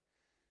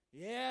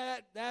 Yeah,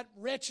 that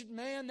wretched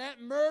man,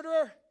 that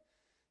murderer.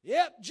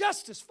 Yep,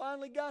 justice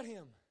finally got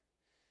him.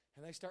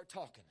 And they start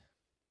talking.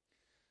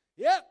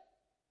 Yep,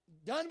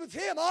 done with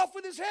him, off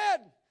with his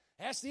head.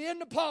 That's the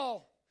end of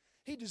Paul.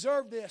 He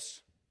deserved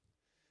this.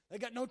 They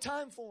got no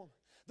time for him.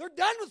 They're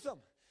done with him.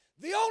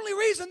 The only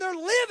reason they're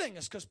living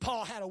is because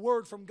Paul had a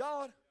word from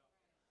God.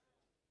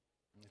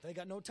 They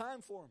got no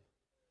time for him.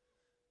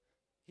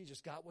 He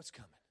just got what's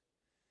coming.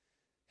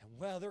 And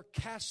while they're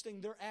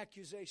casting their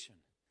accusation,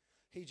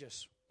 he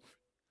just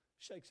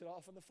shakes it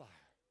off in the fire.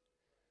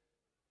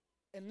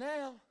 And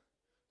now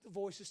the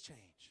voices change.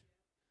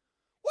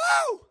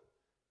 Whoa!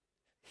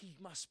 He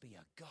must be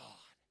a God.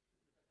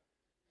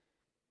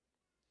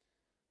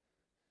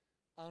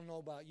 I don't know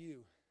about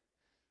you.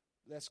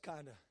 That's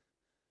kind of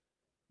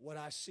what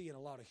I see in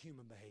a lot of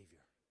human behavior.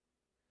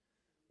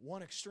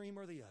 One extreme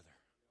or the other.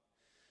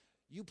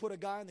 You put a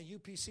guy in the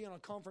UPC on a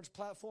conference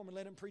platform and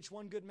let him preach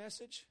one good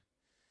message,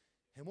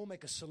 and we'll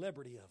make a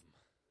celebrity of him.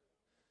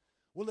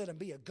 We'll let him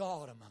be a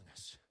God among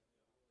us.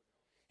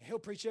 And he'll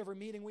preach every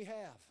meeting we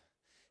have.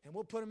 And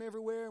we'll put him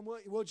everywhere, and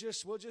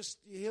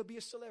he'll be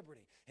a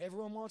celebrity.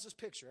 Everyone wants his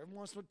picture. Everyone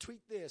wants to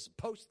tweet this,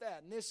 post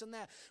that, and this and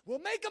that. We'll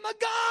make him a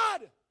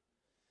God.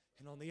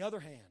 And on the other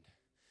hand,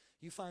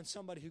 you find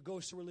somebody who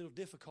goes through a little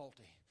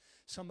difficulty,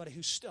 somebody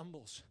who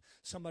stumbles,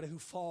 somebody who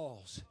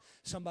falls,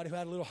 somebody who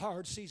had a little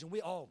hard season.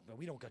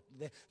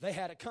 They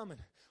had it coming.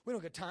 We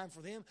don't get time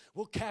for them.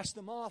 We'll cast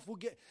them off.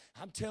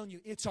 I'm telling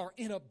you, it's our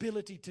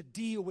inability to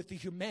deal with the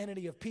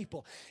humanity of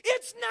people.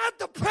 It's not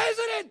the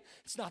president.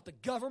 It's not the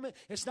government.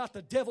 It's not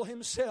the devil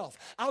himself.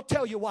 I'll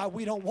tell you why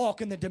we don't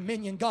walk in the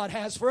dominion God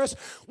has for us.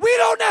 We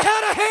don't know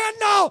how to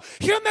handle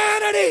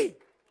humanity.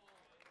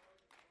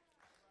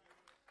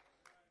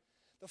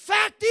 The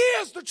fact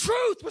is, the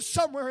truth was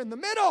somewhere in the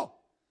middle.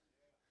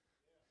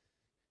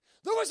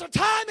 There was a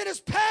time in his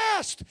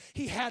past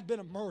he had been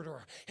a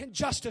murderer and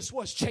justice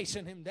was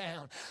chasing him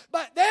down.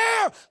 But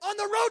there on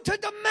the road to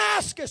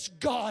Damascus,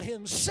 God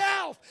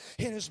himself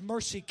in his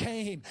mercy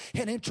came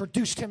and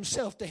introduced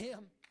himself to him.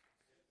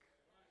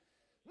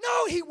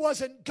 No, he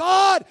wasn't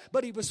God,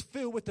 but he was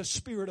filled with the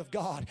Spirit of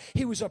God.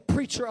 He was a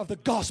preacher of the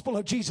gospel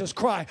of Jesus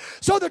Christ.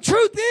 So the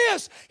truth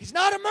is, he's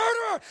not a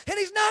murderer and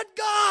he's not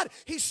God.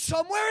 He's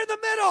somewhere in the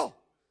middle.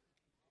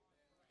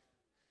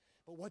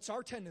 But what's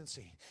our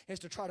tendency is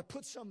to try to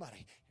put somebody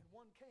in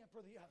one camp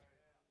or the other.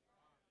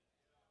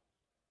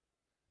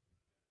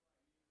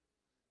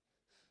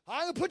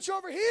 I'm going to put you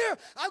over here.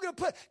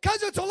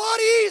 Because it's a lot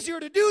easier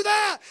to do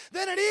that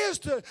than it is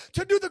to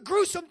do the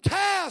gruesome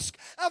task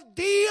of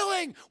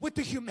dealing with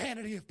the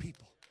humanity of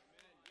people.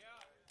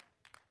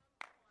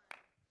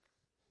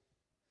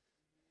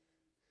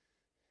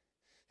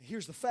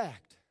 Here's the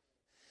fact.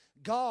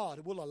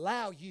 God will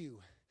allow you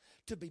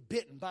to be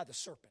bitten by the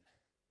serpent.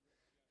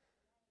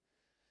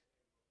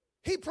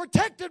 He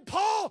protected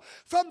Paul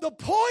from the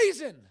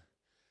poison,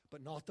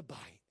 but not the bite.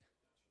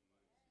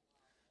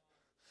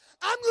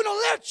 I'm going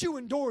to let you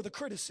endure the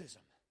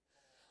criticism.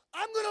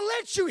 I'm going to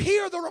let you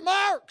hear the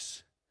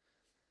remarks.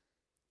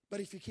 But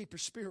if you keep your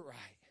spirit right,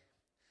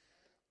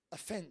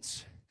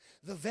 offense,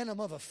 the venom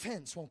of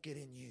offense won't get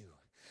in you.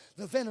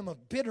 The venom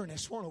of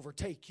bitterness won't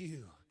overtake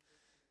you.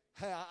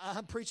 Hey,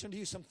 I'm preaching to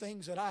you some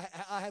things that I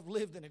have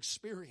lived and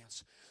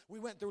experienced. We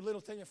went through a little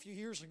thing a few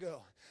years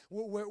ago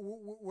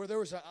where there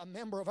was a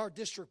member of our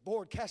district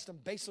board cast a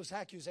baseless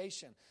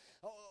accusation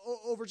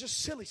over just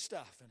silly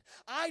stuff. And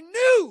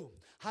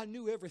I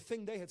knew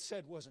everything they had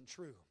said wasn't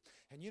true.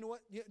 And you know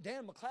what?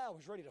 Dan McLeod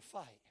was ready to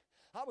fight.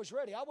 I was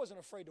ready. I wasn't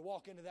afraid to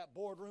walk into that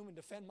boardroom and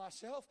defend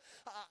myself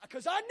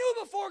because I knew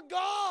before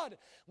God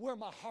where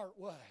my heart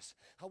was.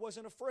 I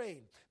wasn't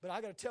afraid. But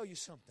I got to tell you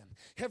something.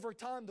 Every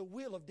time the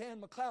will of Dan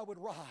McLeod would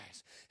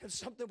rise and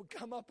something would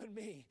come up in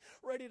me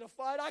ready to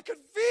fight, I could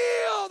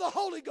feel the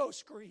Holy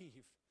Ghost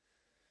grieve.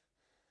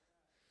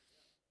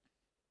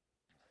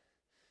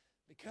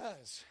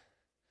 Because,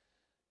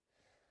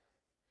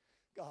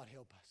 God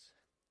help us,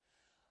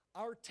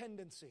 our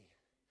tendency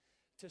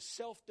to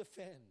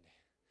self-defend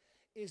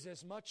is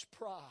as much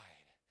pride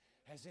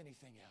as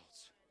anything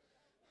else.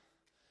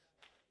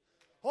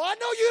 Oh, I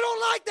know you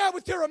don't like that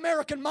with your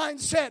American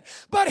mindset.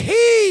 But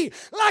he,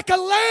 like a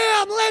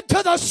lamb led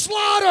to the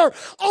slaughter,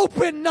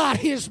 opened not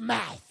his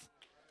mouth.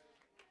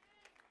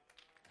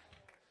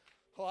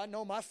 Oh, I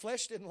know my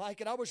flesh didn't like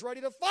it. I was ready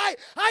to fight.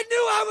 I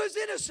knew I was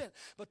innocent.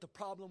 But the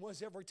problem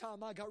was every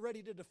time I got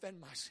ready to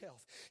defend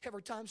myself,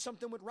 every time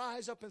something would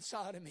rise up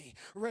inside of me,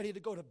 ready to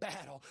go to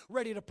battle,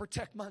 ready to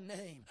protect my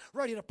name,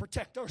 ready to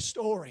protect our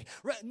story.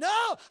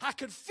 No, I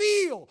could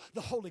feel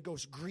the Holy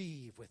Ghost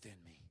grieve within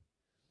me.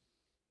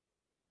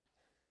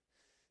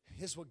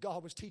 Here's what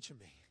God was teaching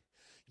me.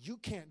 You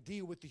can't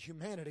deal with the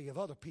humanity of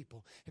other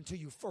people until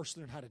you first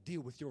learn how to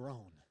deal with your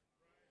own.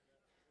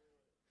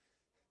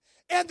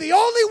 And the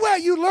only way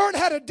you learn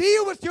how to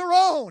deal with your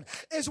own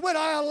is when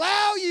I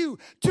allow you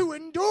to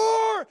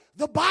endure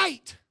the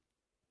bite.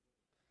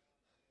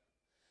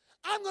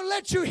 I'm going to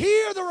let you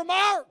hear the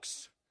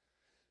remarks.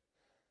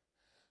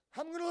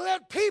 I'm going to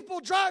let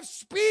people drive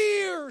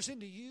spears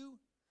into you.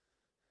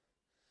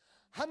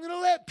 I'm going to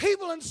let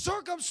people in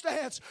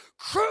circumstance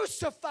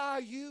crucify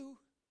you.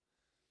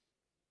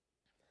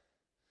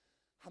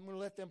 I'm going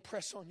to let them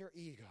press on your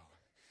ego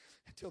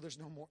until there's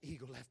no more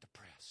ego left to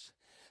press.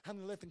 I'm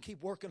going to let them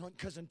keep working on,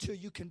 because until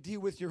you can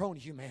deal with your own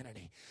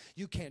humanity,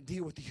 you can't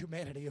deal with the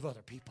humanity of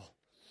other people.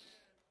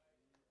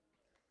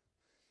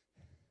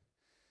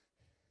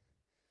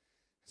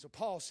 So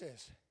Paul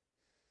says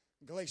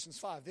in Galatians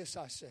 5, this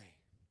I say,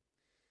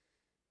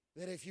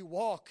 that if you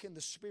walk in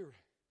the Spirit,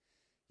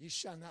 you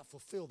shall not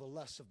fulfill the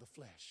lusts of the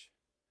flesh.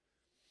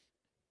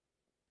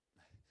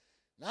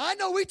 Now I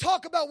know we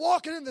talk about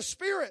walking in the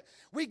Spirit.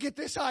 We get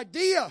this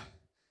idea.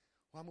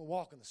 Well, I'm going to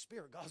walk in the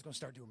Spirit. God's going to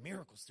start doing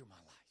miracles through my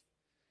life.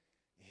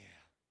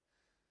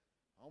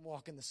 I'm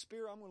walking the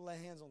Spirit. I'm going to lay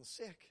hands on the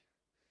sick.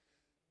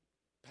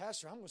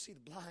 Pastor, I'm going to see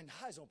the blind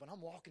eyes open. I'm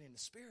walking in the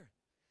Spirit.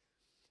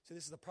 See,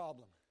 this is the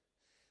problem.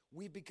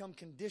 We become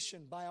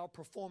conditioned by our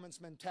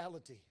performance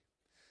mentality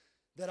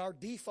that our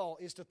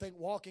default is to think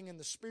walking in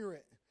the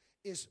Spirit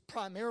is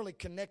primarily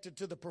connected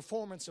to the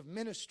performance of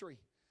ministry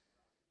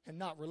and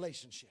not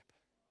relationship.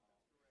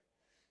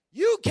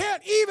 You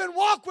can't even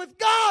walk with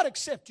God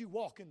except you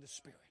walk in the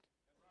Spirit.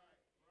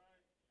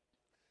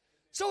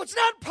 So it's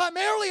not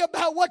primarily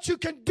about what you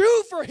can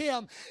do for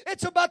Him.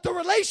 It's about the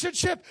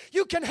relationship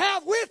you can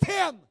have with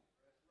Him.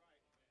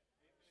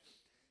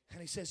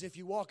 And he says, if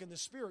you walk in the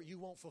Spirit, you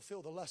won't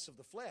fulfill the lusts of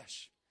the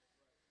flesh.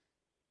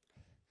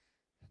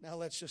 Now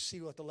let's just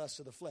see what the lusts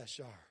of the flesh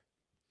are.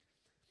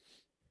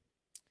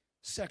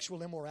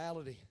 Sexual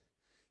immorality,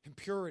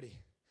 impurity,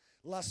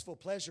 lustful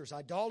pleasures,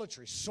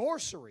 idolatry,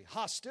 sorcery,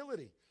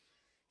 hostility.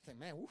 You think,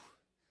 man,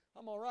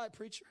 I'm all right,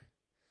 preacher.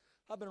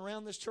 I've been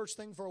around this church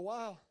thing for a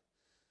while.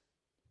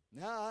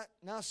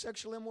 Now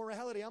sexual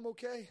immorality, I'm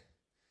okay.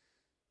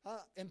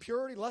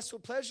 Impurity, lustful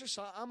pleasures,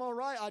 I'm all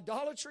right.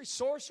 Idolatry,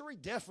 sorcery,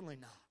 definitely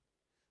not.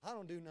 I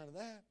don't do none of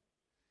that.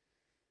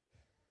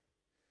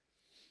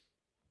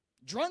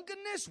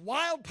 Drunkenness,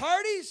 wild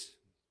parties.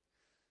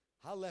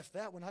 I left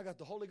that when I got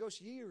the Holy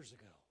Ghost years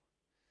ago.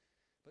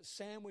 But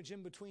sandwich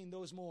in between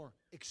those more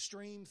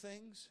extreme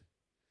things,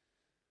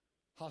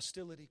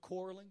 hostility,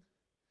 quarreling,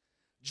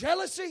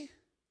 jealousy,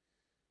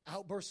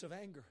 outbursts of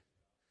anger,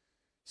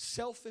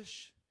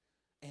 selfish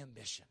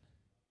ambition,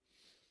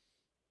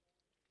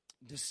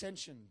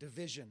 dissension,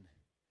 division,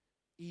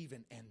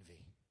 even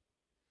envy.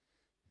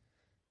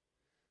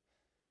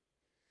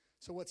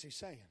 So what's he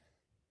saying?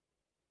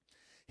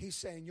 He's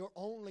saying your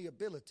only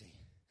ability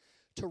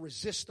to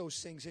resist those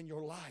things in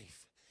your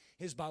life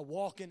is by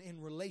walking in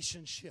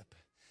relationship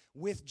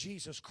with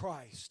Jesus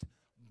Christ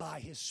by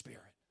His Spirit.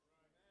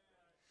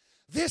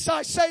 This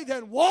I say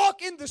then,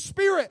 walk in the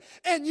Spirit,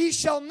 and ye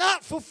shall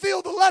not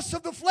fulfill the lusts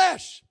of the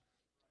flesh.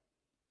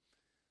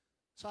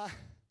 So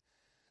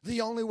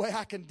the only way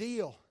I can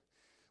deal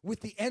with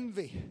the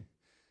envy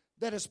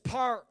that is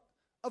part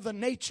of the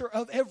nature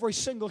of every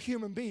single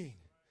human being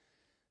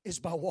is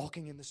by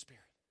walking in the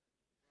Spirit.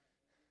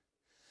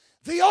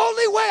 The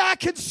only way I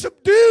can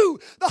subdue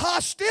the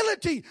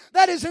hostility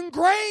that is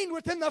ingrained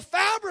within the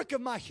fabric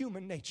of my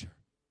human nature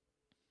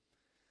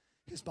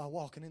is by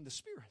walking in the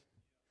Spirit.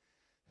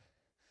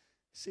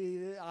 See,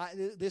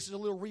 this is a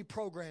little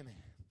reprogramming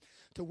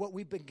to what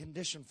we've been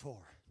conditioned for.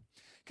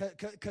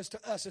 Because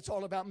to us, it's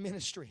all about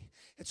ministry.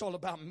 It's all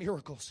about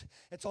miracles.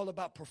 It's all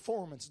about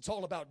performance. It's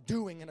all about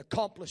doing and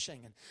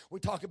accomplishing. And we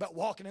talk about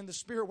walking in the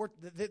Spirit.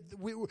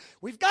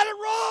 We've got it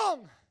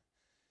wrong.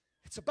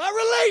 It's about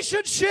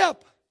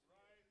relationship.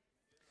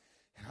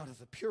 And out of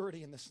the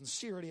purity and the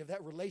sincerity of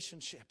that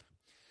relationship,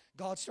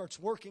 God starts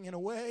working in a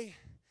way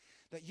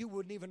that you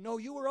wouldn't even know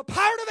you were a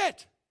part of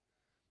it.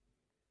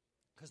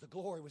 Because the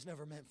glory was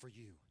never meant for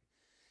you.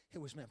 It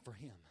was meant for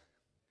Him.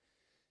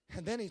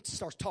 And then he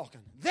starts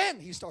talking. Then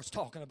he starts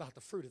talking about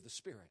the fruit of the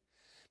Spirit.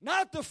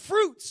 Not the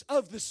fruits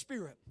of the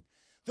Spirit.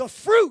 The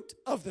fruit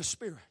of the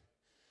Spirit.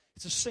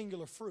 It's a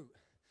singular fruit.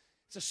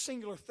 It's a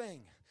singular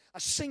thing. A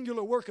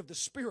singular work of the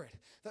Spirit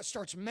that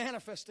starts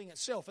manifesting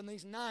itself in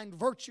these 9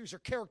 virtues or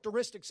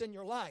characteristics in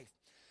your life.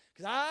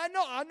 Because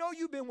I know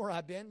you've been where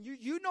I've been.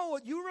 You know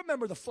what? You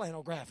remember the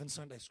flannel graph in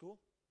Sunday school.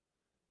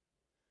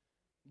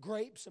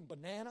 grapes and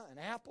banana and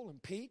apple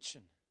and peach.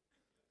 And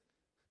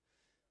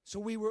so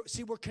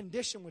we're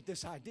conditioned with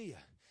this idea.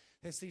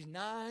 It's these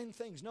 9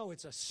 things. No,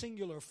 it's a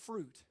singular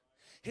fruit.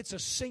 It's a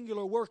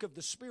singular work of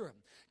the Spirit.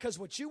 Because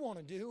what you want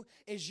to do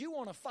is you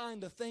want to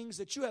find the things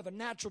that you have a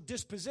natural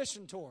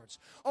disposition towards.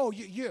 Oh,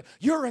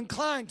 you're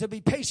inclined to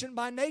be patient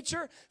by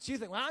nature. So you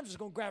think, well, I'm just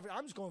going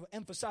to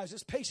emphasize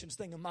this patience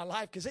thing in my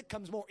life because it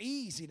comes more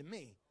easy to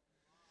me.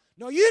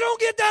 No, you don't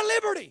get that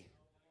liberty.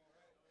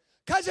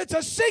 Because it's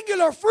a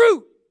singular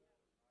fruit.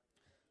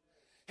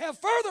 And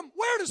further,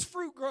 where does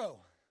fruit grow?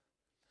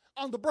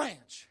 On the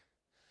branch.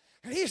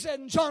 And he said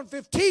in John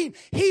 15,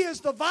 he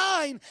is the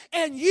vine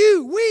and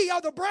we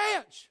are the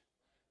branch.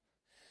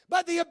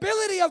 But the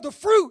ability of the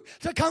fruit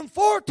to come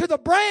forth to the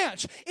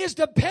branch is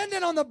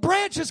dependent on the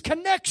branch's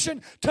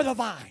connection to the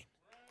vine.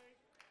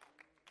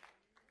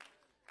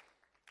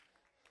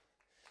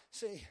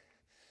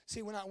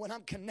 See, when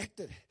I'm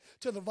connected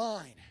to the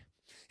vine,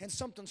 and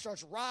something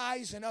starts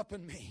rising up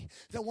in me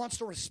that wants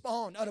to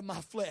respond out of my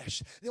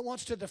flesh, that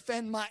wants to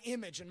defend my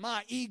image and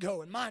my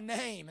ego and my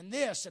name and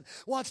this, and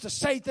wants to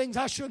say things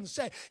I shouldn't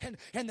say,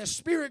 and the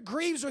Spirit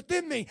grieves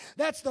within me.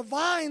 That's the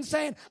vine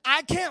saying,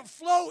 I can't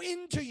flow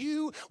into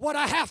you what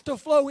I have to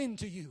flow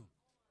into you.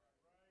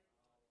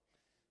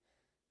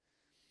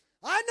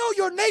 I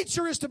know your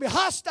nature is to be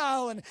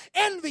hostile and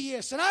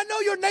envious, and I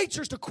know your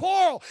nature is to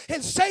quarrel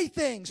and say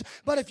things,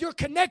 but if you're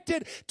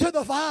connected to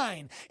the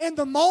vine, in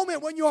the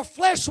moment when your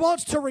flesh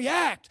wants to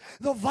react,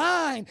 the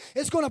vine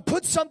is going to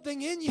put something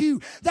in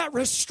you that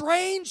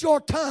restrains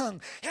your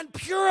tongue and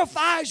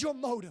purifies your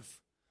motive.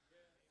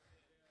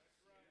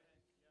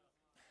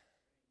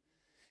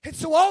 And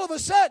so all of a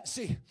sudden,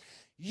 see,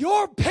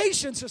 your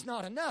patience is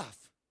not enough.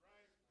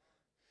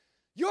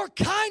 Your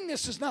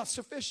kindness is not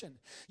sufficient.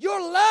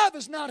 Your love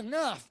is not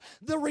enough.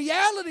 The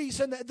realities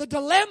and the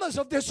dilemmas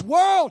of this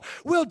world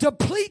will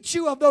deplete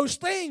you of those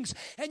things.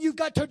 And you've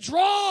got to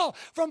draw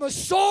from a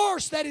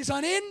source that is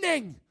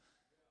unending.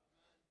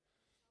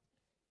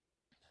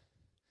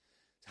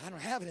 I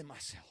don't have it in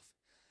myself.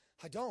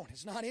 I don't.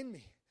 It's not in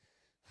me.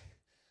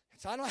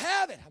 I don't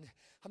have it.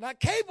 I'm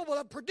not capable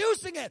of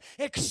producing it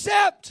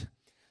except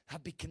I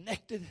be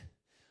connected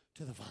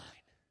to the vine.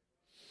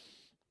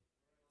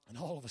 And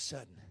all of a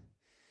sudden,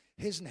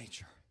 His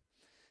nature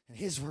and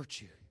His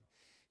virtue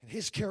and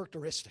His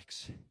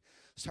characteristics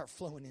start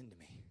flowing into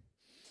me.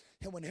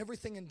 And when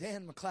everything in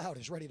Dan McLeod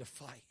is ready to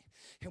fight,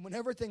 and when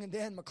everything in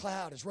Dan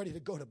McLeod is ready to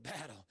go to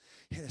battle,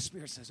 and the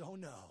Spirit says, oh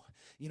no,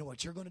 you know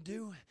what you're going to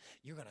do?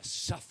 You're going to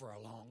suffer a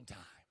long time.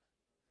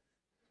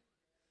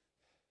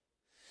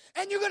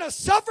 And you're going to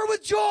suffer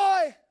with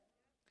joy.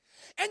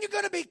 And you're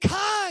going to be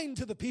kind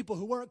to the people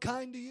who weren't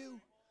kind to you.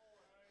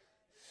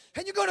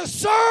 And you're going to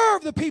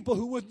serve the people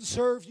who wouldn't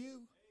serve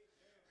you.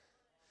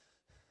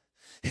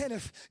 And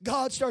if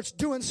God starts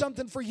doing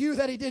something for you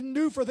that He didn't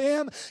do for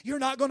them, you're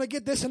not going to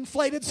get this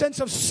inflated sense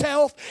of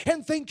self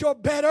and think you're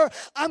better.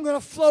 I'm going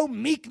to flow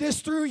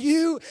meekness through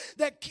you.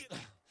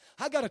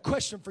 I got a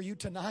question for you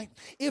tonight.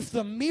 If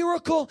the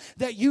miracle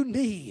that you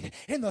need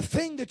and the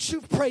thing that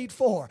you've prayed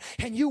for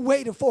and you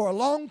waited for a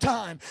long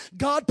time,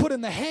 God put in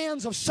the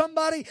hands of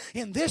somebody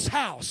in this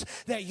house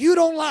that you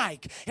don't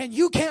like and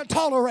you can't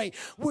tolerate,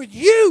 would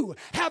you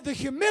have the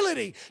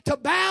humility to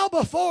bow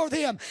before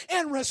them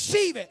and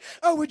receive it?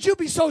 Or would you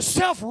be so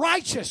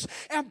self-righteous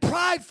and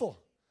prideful?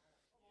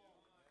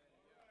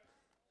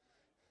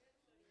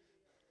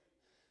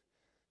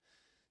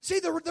 See,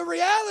 the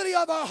reality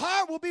of our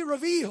heart will be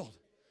revealed.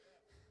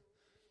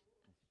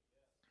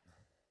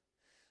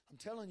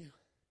 Telling you,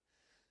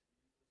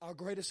 our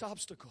greatest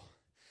obstacle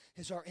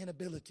is our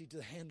inability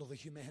to handle the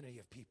humanity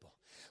of people.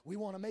 We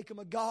want to make them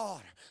a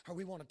god, or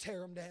we want to tear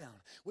them down.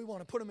 We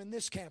want to put them in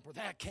this camp or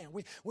that camp.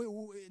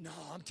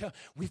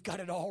 We've got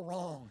it all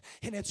wrong.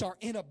 And it's our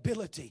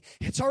inability.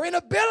 It's our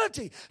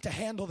inability to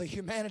handle the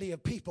humanity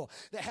of people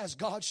that has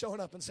God showing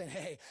up and saying,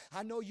 hey,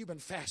 I know you've been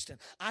fasting.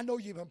 I know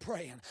you've been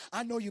praying.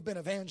 I know you've been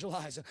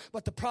evangelizing.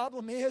 But the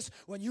problem is,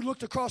 when you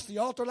looked across the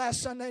altar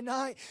last Sunday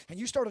night and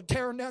you started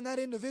tearing down that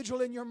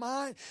individual in your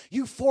mind,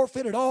 you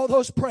forfeited all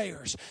those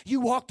prayers.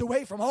 You walked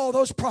away from all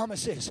those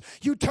promises.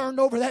 You turned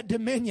over that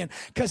dominion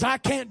because I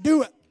can't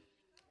do it.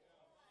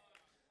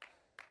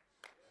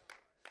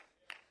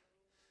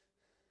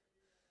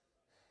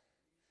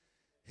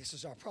 This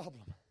is our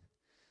problem.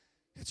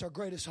 It's our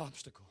greatest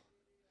obstacle.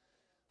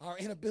 Our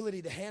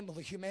inability to handle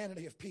the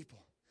humanity of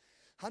people.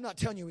 I'm not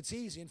telling you it's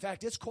easy. In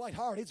fact, it's quite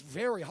hard. It's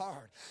very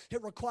hard.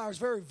 It requires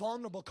very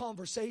vulnerable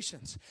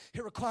conversations.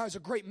 It requires a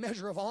great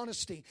measure of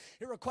honesty.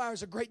 It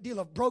requires a great deal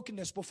of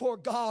brokenness before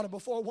God and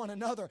before one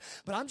another.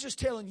 But I'm just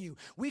telling you,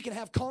 we can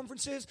have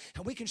conferences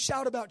and we can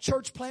shout about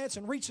church plants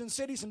and reaching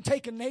cities and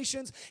taking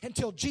nations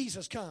until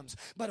Jesus comes.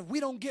 But if we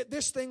don't get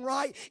this thing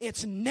right,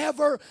 it's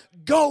never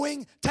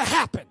going to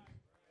happen.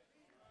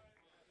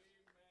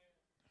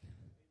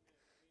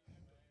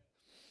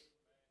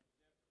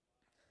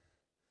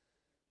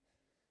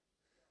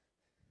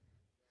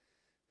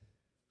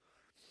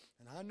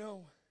 I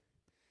know,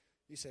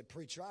 you said,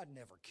 preacher, I'd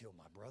never kill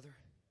my brother.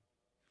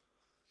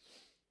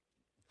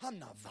 I'm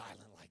not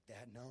violent like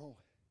that, no.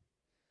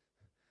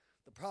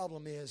 The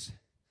problem is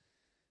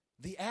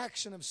the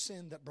action of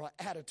sin that brought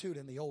attitude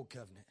in the old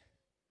covenant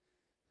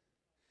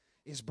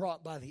is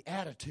brought by the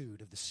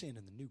attitude of the sin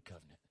in the new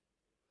covenant.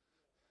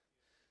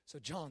 So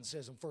John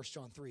says in 1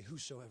 John 3,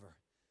 whosoever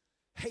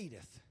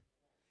hateth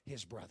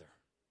his brother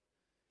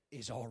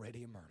is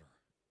already a murderer.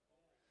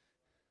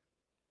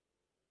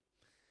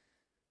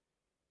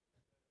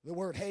 The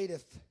word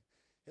hateth,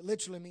 it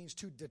literally means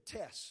to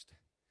detest.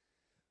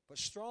 But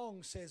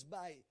Strong says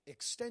by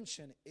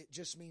extension, it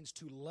just means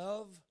to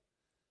love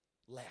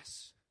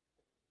less.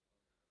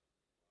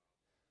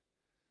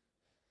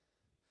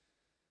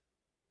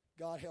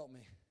 God help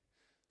me.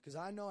 Because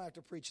I know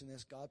after preaching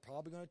this, God's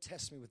probably going to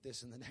test me with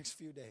this in the next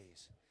few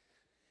days.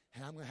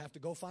 And I'm going to have to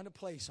go find a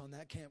place on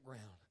that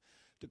campground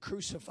to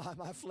crucify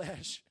my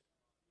flesh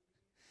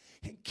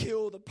and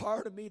kill the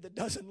part of me that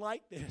doesn't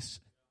like this.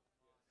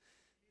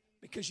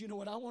 Because you know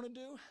what I want to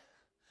do?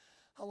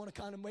 I want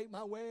to kind of make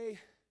my way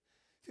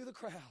through the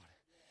crowd.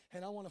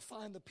 And I want to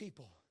find the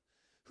people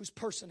whose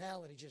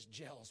personality just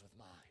gels with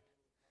mine.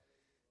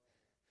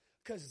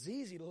 Because it's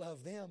easy to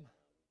love them.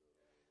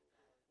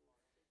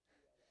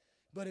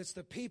 But it's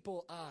the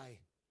people I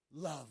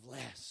love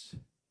less.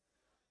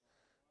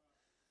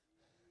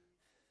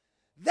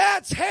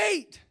 That's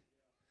hate.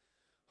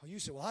 Oh, you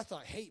say, well, I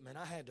thought hate meant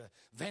I had to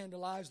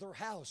vandalize their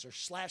house or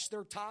slash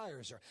their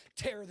tires or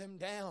tear them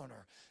down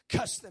or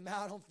cuss them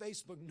out on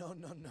Facebook. No.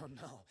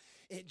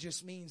 It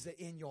just means that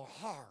in your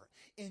heart,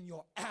 in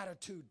your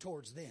attitude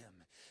towards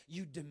them,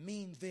 you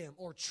demean them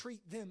or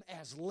treat them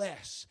as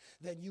less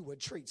than you would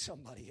treat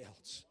somebody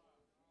else.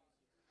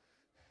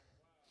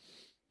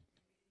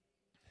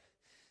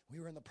 We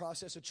were in the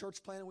process of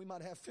church planning. We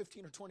might have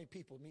 15 or 20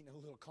 people meeting in a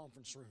little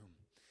conference room.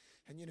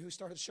 And you know who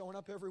started showing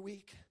up every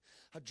week?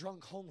 A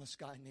drunk homeless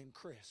guy named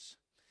Chris.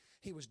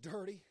 He was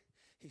dirty.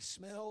 He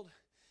smelled.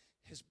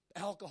 His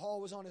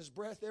alcohol was on his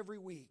breath every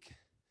week.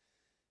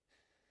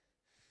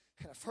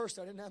 And at first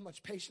I didn't have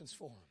much patience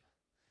for him.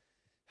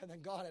 And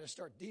then God had to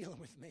start dealing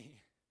with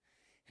me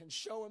and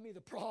showing me the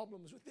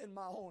problems within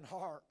my own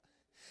heart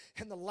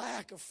and the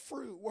lack of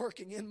fruit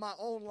working in my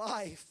own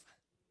life.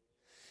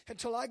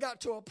 Until I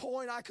got to a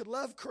point I could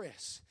love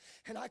Chris.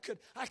 And I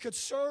could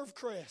serve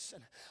Chris.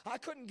 And I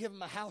couldn't give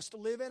him a house to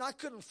live in. I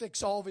couldn't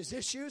fix all of his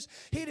issues.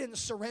 He didn't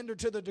surrender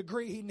to the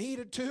degree he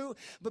needed to.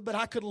 But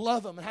I could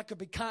love him and I could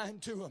be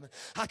kind to him.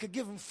 I could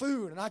give him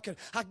food and I could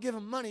give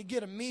him money,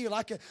 get a meal.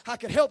 I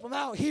could help him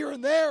out here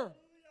and there. It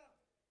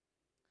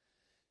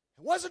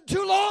wasn't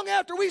too long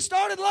after we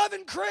started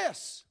loving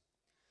Chris.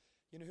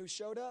 You know who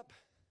showed up?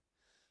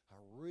 A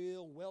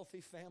real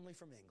wealthy family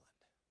from England.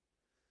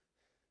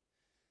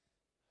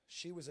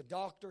 She was a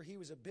doctor, he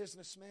was a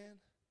businessman.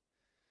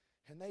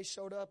 And they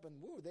showed up and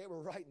they were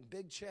writing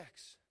big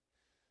checks.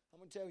 I'm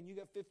going to tell you, when you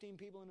got 15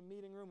 people in a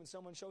meeting room and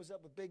someone shows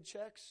up with big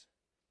checks,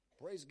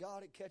 praise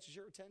God, it catches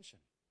your attention.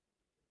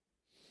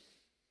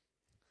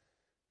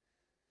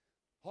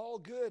 All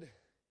good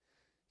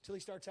until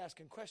he starts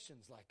asking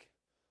questions like,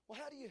 well,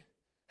 how do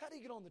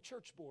you get on the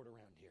church board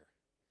around here?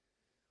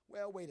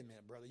 Well, wait a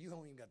minute, brother, you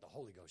haven't even got the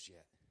Holy Ghost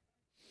yet.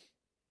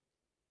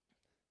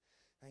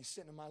 And he's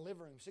sitting in my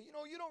living room and said,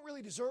 you don't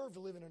really deserve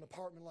to live in an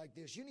apartment like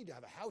this. You need to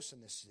have a house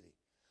in this city.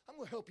 I'm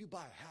going to help you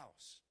buy a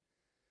house.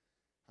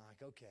 I'm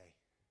like, okay.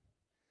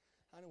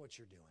 I know what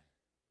you're doing.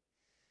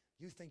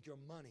 You think your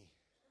money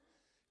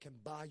can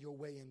buy your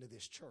way into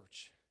this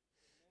church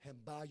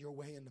and buy your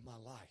way into my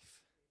life.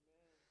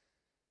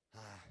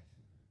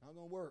 Not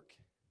going to work.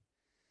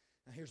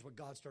 Now here's what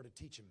God started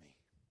teaching me.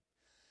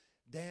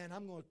 Dan,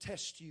 I'm going to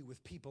test you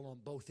with people on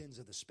both ends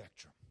of the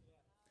spectrum.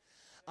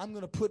 I'm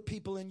going to put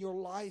people in your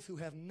life who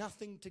have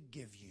nothing to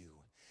give you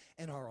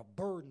and are a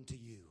burden to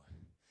you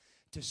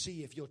to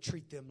see if you'll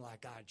treat them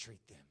like I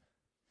treat them.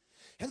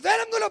 And then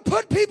I'm going to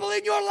put people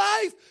in your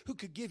life who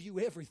could give you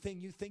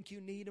everything you think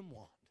you need and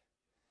want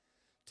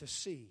to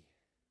see,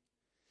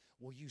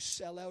 will you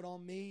sell out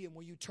on me and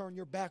will you turn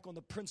your back on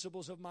the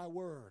principles of my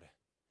word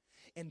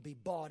and be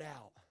bought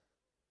out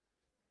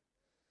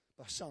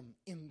by some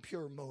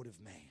impure motive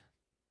man.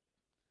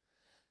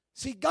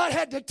 See, God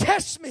had to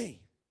test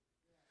me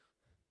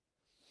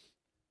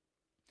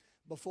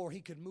before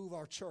he could move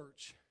our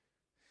church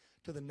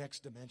to the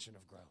next dimension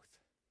of growth.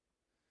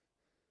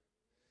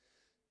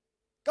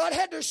 God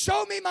had to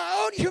show me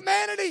my own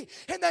humanity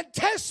and then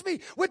test me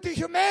with the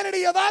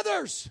humanity of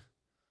others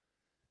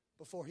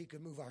before he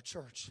could move our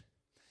church.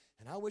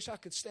 And I wish I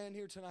could stand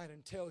here tonight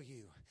and tell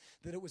you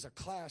that it was a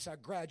class I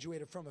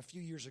graduated from a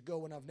few years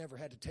ago and I've never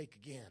had to take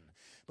again.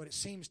 But it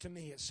seems to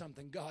me it's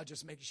something God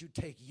just makes you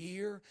take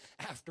year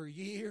after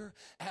year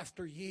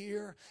after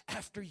year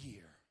after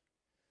year.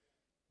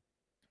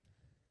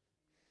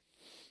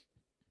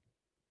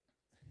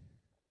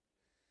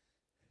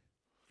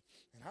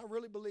 And I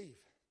really believe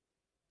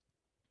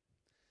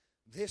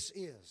this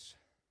is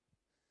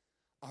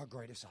our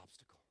greatest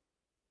obstacle.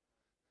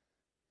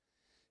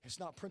 It's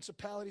not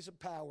principalities and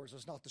powers.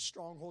 It's not the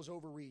strongholds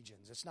over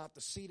regions. It's not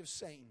the seed of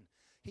Satan.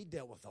 He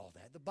dealt with all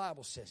that. The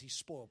Bible says he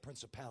spoiled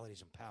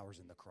principalities and powers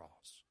in the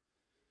cross.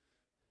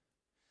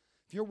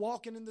 If you're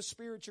walking in the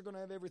Spirit, you're going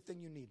to have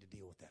everything you need to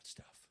deal with that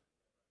stuff.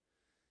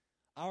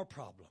 Our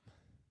problem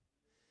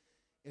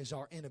is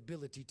our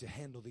inability to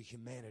handle the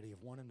humanity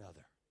of one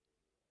another.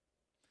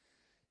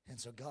 And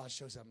so God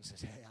shows up and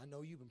says, hey, I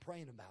know you've been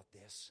praying about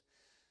this.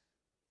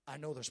 I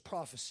know there's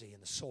prophecy in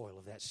the soil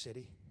of that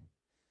city.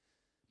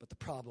 But the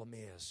problem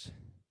is,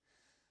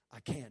 I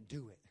can't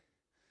do it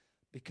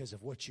because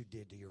of what you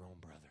did to your own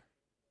brother.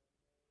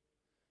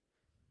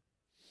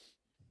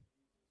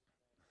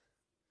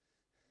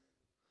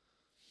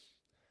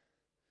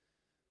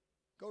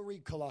 Go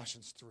read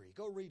Colossians 3.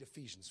 Go read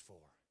Ephesians 4.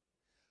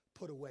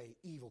 Put away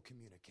evil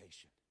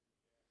communication.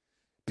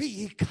 Be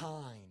ye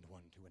kind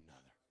one to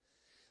another.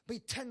 Be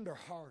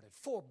tenderhearted,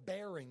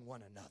 forbearing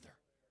one another.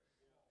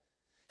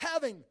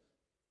 Having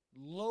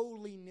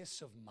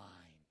lowliness of mind.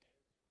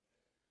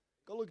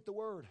 Go look at the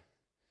word.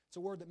 It's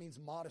a word that means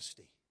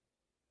modesty.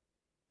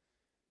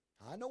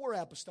 I know we're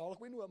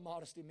apostolic. We know what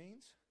modesty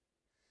means.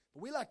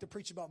 But we like to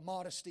preach about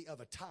modesty of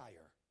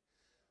attire.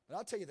 But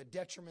I'll tell you the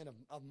detriment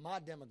of my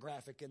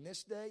demographic in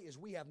this day is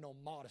we have no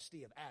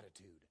modesty of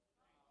attitude.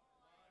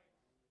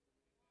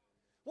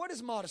 What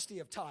is modesty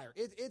of attire?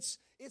 It's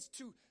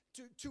to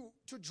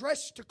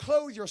dress, to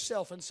clothe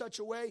yourself in such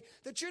a way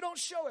that you don't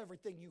show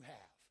everything you have.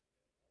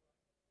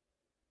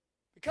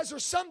 Because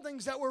there's some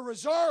things that were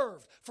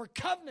reserved for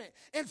covenant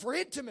and for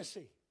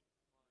intimacy.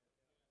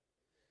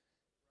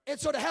 And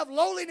so to have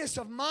lowliness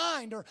of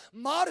mind or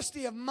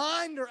modesty of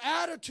mind or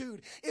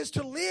attitude is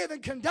to live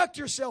and conduct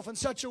yourself in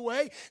such a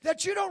way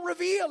that you don't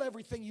reveal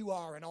everything you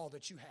are and all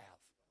that you have.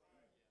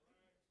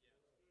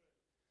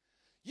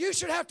 You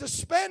should have to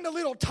spend a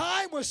little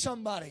time with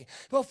somebody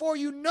before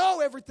you know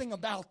everything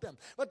about them.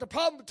 But the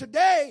problem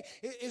today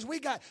is we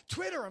got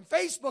Twitter and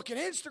Facebook and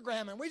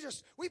Instagram, and we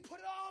put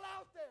it all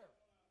out there.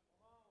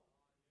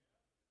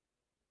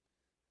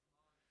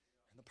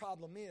 And the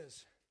problem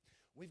is,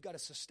 we've got a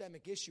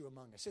systemic issue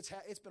among us.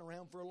 It's been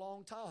around for a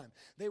long time.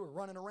 They were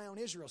running around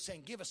Israel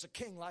saying, give us a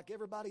king like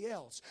everybody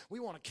else. We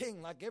want a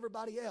king like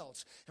everybody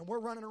else. And we're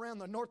running around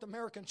the North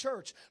American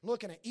church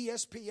looking at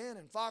ESPN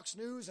and Fox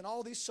News and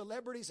all these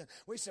celebrities. And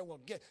we said,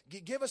 well,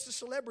 give us a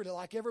celebrity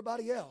like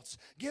everybody else.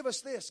 Give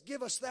us this,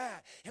 give us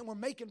that. And we're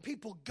making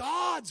people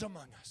gods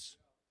among us.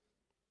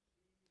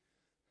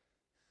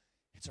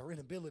 It's our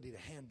inability to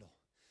handle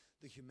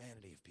the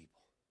humanity of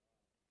people.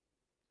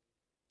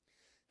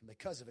 And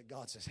because of it,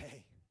 God says,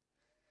 hey,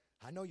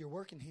 I know you're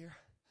working here.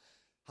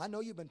 I know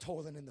you've been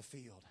toiling in the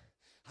field.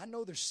 I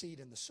know there's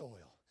seed in the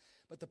soil.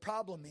 But the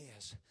problem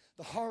is,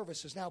 the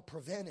harvest is now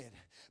prevented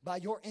by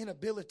your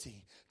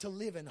inability to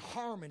live in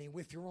harmony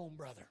with your own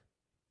brother.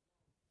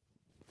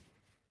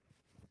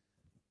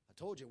 I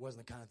told you it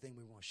wasn't the kind of thing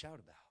we want to shout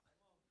about.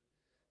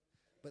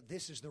 But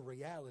this is the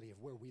reality of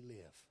where we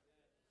live.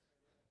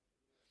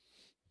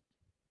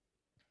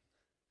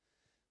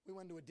 We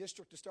went to a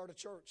district to start a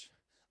church.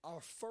 Our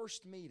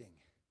first meeting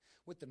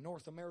with the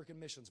North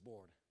American Missions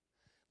Board,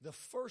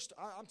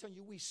 I'm telling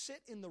you, we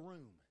sit in the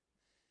room,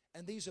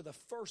 and these are the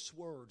first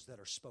words that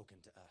are spoken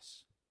to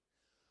us.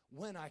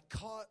 When I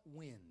caught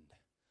wind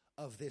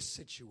of this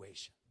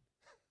situation,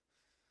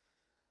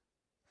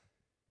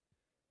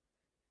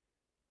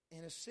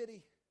 in a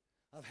city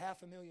of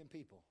 500,000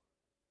 people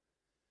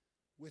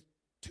with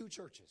 2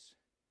 churches,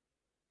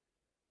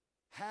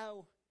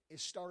 how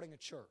is starting a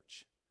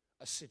church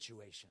a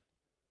situation?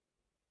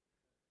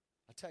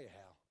 I'll tell you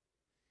how.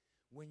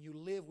 When you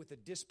live with a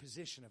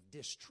disposition of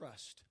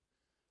distrust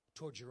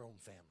towards your own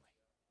family.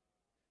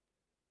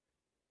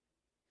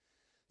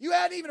 You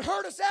hadn't even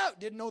heard us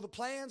out. Didn't know the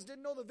plans,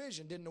 didn't know the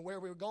vision, didn't know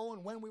where we were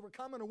going, when we were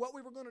coming, or what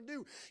we were going to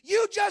do.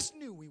 You just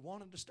knew we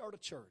wanted to start a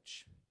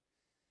church.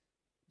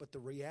 But the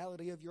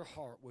reality of your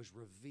heart was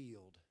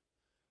revealed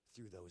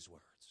through those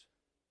words.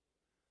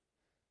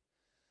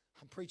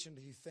 I'm preaching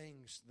to you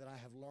things that I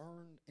have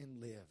learned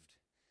and lived.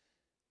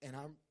 And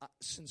I'm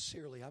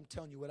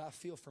telling you what I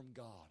feel from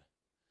God.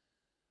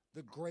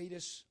 The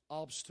greatest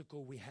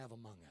obstacle we have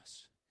among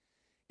us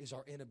is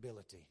our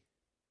inability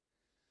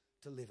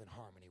to live in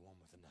harmony one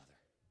with another.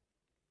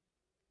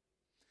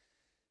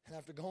 And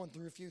after going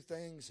through a few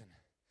things and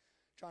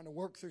trying to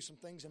work through some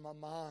things in my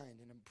mind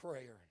and in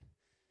prayer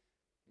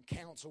and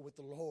counsel with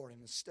the Lord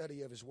and the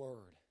study of His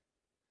Word,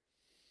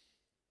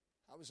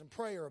 I was in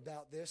prayer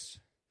about this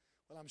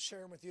when I'm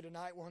sharing with you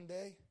tonight one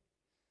day.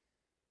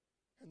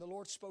 And the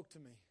Lord spoke to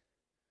me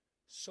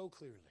so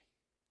clearly.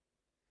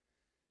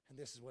 And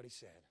this is what He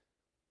said.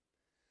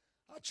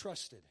 I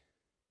trusted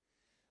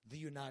the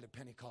United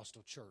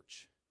Pentecostal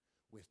Church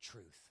with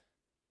truth.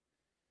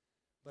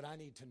 But I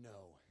need to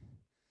know,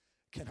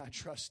 can I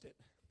trust it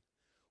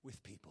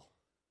with people?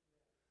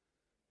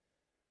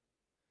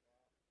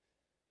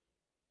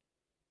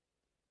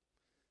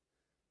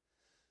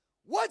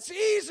 What's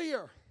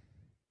easier?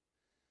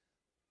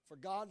 For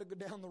God to go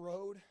down the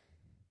road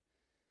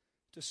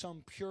to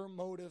some pure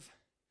motive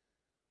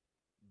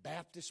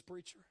Baptist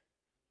preacher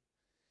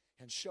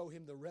and show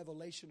him the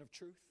revelation of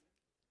truth?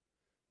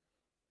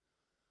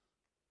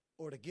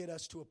 Or to get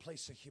us to a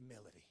place of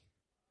humility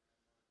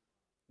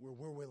where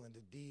we're willing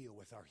to deal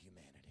with our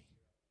humanity?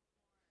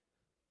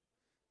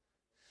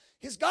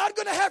 Is God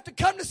going to have to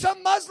come to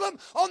some Muslim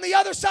on the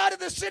other side of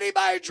the city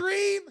by a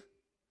dream?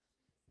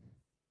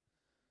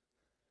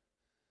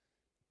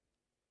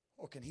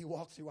 Or can He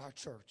walk through our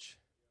church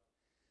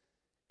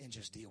and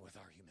just deal with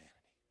our humanity?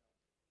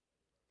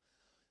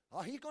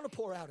 Oh, He's going to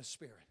pour out His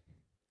Spirit.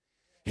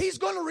 He's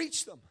going to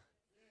reach them.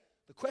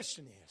 The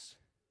question is,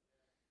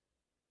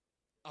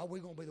 are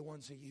we going to be the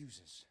ones He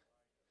uses?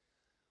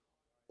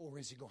 Or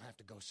is He going to have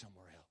to go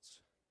somewhere else?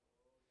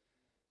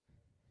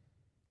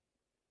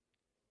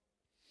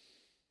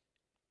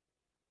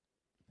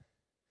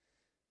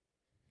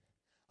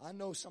 I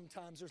know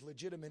sometimes there's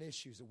legitimate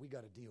issues that we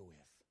got to deal with.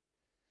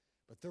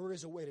 But there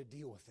is a way to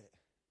deal with it.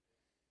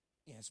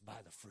 And it's by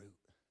the fruit.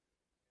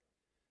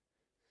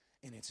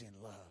 And it's in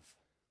love.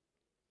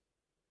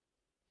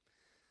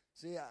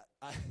 See,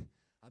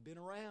 I've been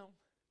around.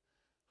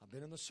 I've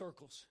been in the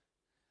circles.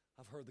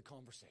 I've heard the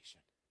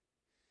conversation.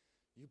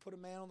 You put a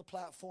man on the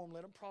platform,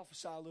 let him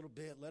prophesy a little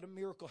bit, let a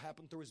miracle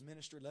happen through his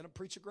ministry, let him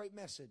preach a great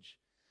message.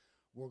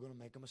 We're going to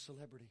make him a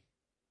celebrity.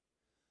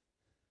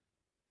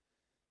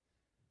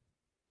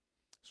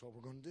 That's what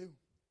we're going to do.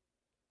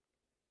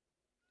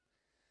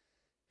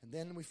 And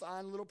then we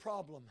find a little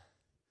problem.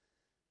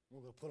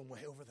 We're going to put him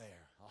way over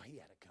there. Oh, he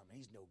had it coming.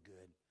 He's no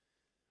good.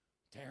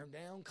 Tear him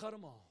down, cut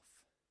him off.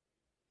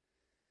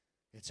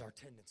 It's our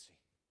tendency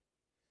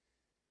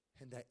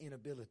and that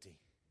inability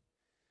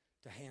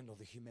to handle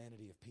the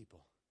humanity of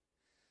people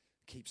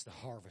keeps the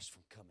harvest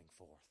from coming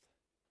forth.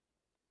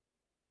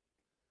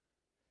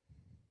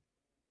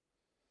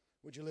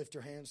 Would you lift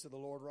your hands to the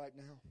Lord right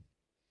now?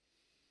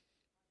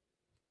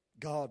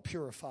 God,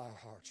 purify our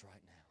hearts right now.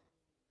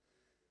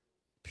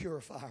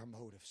 Purify our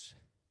motives.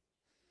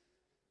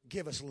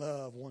 Give us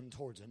love one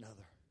towards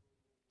another.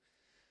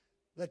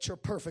 Let your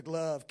perfect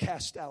love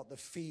cast out the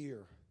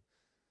fear.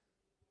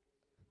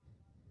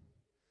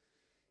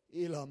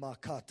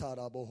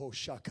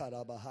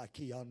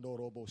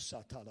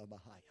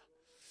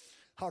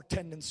 Our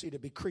tendency to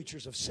be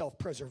creatures of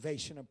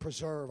self-preservation and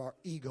preserve our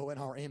ego and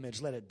our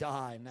image, let it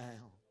die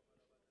now.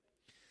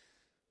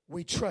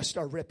 We trust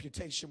our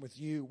reputation with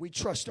you. We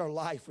trust our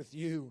life with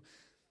you.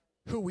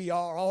 Who we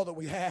are, all that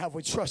we have,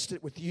 we trust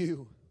it with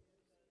you.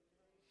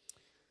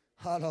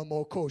 The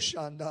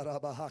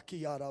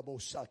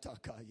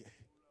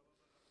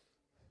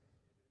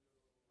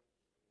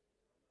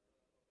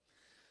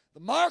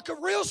mark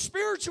of real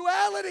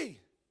spirituality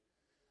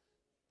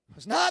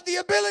is not the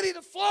ability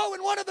to flow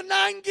in one of the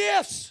 9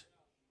 gifts.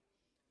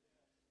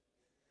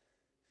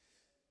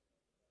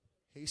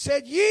 He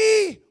said,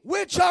 ye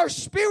which are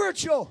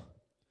spiritual,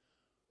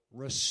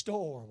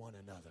 restore one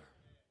another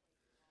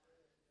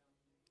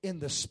in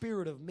the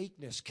spirit of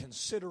meekness,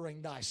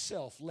 considering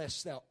thyself,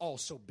 lest thou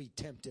also be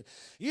tempted.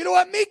 You know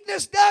what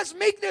meekness does?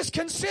 Meekness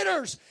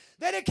considers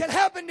that it can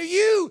happen to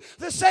you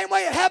the same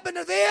way it happened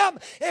to them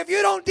if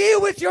you don't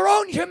deal with your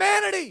own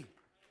humanity.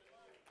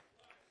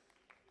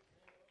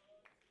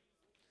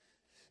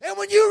 And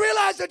when you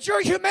realize that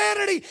your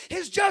humanity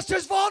is just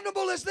as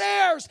vulnerable as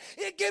theirs,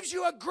 it gives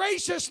you a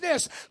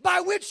graciousness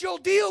by which you'll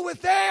deal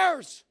with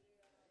theirs.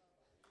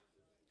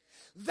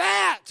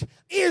 That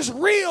is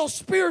real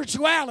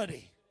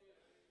spirituality.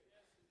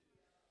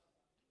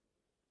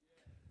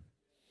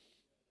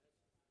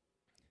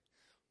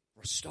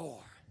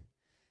 Restore.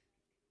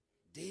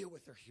 Deal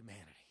with their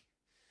humanity.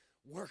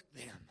 Work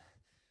them.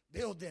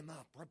 Build them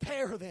up.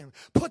 Repair them.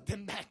 Put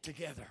them back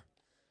together.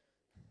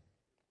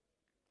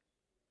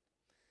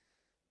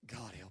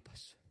 God help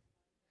us.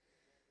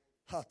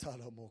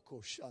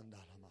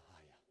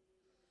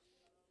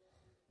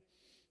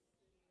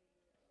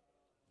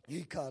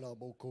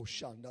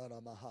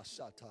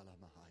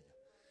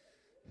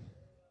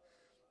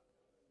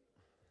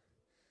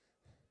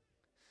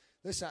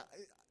 Listen,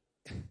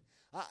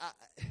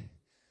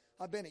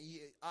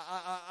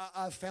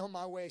 I've found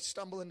my way,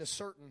 stumble into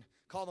certain,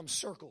 call them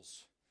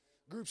circles,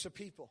 groups of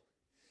people.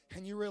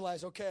 And you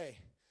realize, okay,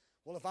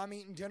 well, if I'm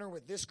eating dinner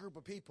with this group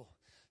of people,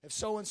 if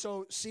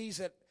so-and-so sees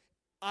that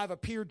I've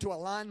appeared to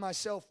align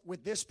myself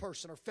with this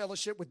person or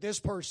fellowship with this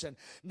person,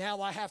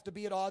 now I have to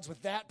be at odds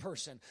with that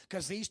person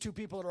because these two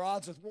people are at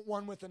odds with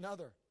one with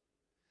another.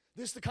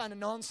 This is the kind of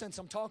nonsense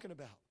I'm talking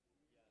about.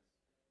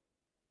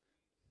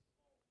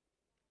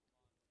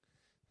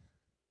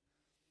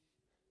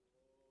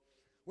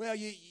 Well,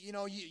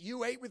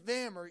 you ate with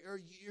them, or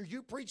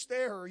you preached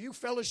there, or you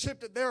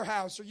fellowshipped at their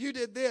house, or you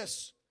did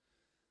this.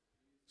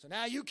 So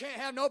now you can't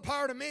have no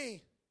part of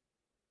me.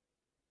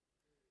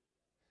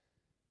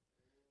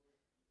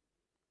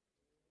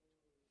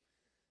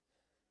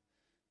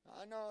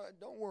 I know,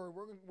 don't worry,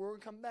 we're going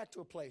to come back to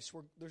a place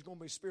where there's going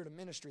to be a spirit of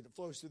ministry that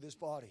flows through this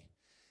body.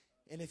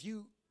 And if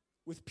you,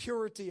 with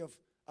purity of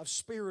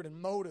spirit and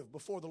motive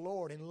before the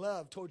Lord, in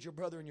love towards your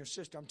brother and your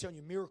sister, I'm telling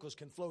you, miracles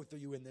can flow through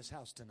you in this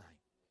house tonight.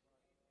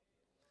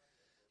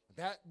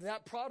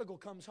 That prodigal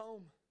comes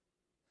home.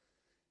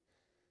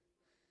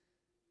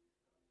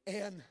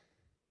 And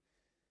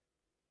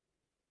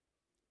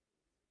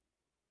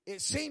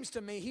it seems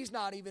to me he's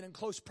not even in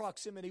close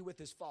proximity with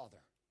his father.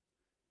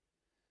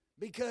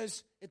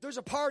 Because if there's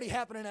a party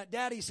happening at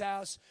Daddy's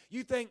house,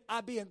 you think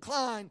I'd be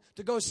inclined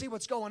to go see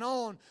what's going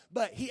on,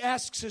 but he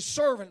asks his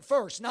servant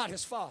first, not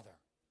his father.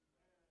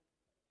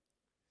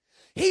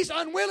 He's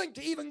unwilling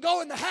to even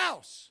go in the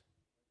house.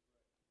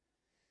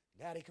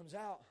 Daddy comes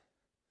out.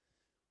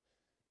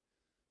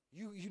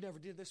 You never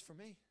did this for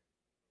me.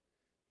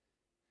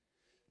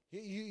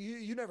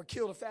 You never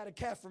killed a fatted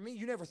calf for me.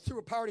 You never threw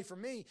a party for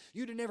me.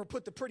 You didn't ever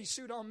put the pretty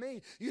suit on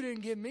me. You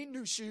didn't give me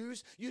new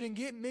shoes. You didn't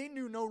give me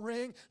no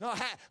ring, no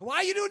hat. Why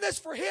are you doing this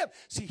for him?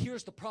 See,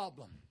 here's the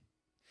problem.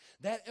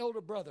 That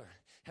elder brother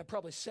had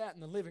probably sat in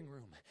the living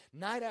room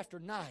night after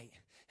night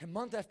and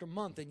month after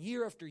month and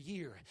year after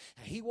year.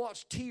 And he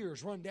watched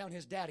tears run down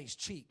his daddy's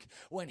cheek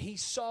when he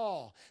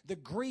saw the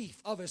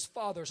grief of his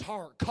father's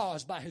heart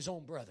caused by his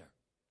own brother.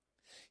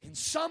 And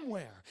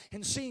somewhere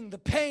in seeing the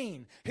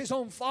pain his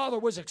own father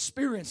was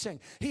experiencing,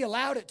 he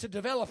allowed it to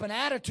develop an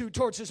attitude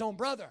towards his own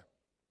brother.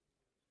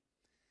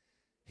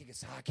 He could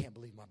say, I can't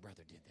believe my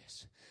brother did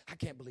this. I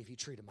can't believe he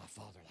treated my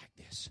father like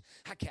this.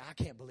 I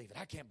can't believe it.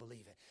 I can't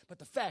believe it. But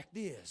the fact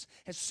is,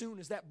 as soon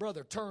as that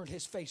brother turned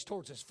his face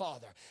towards his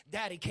father,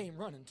 Daddy came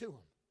running to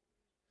him.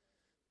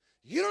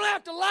 You don't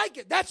have to like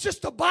it. That's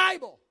just the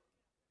Bible.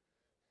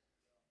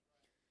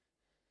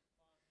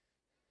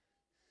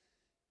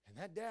 And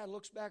that dad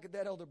looks back at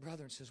that elder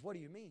brother and says, what do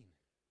you mean?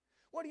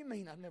 What do you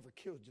mean I've never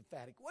killed you,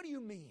 fatty? What do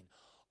you mean?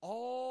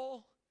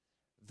 All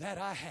that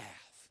I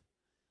have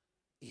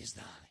is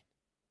thine.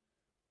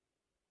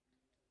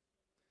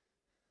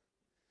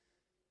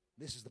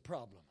 This is the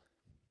problem.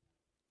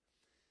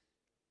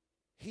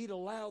 He'd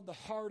allowed the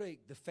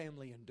heartache the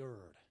family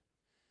endured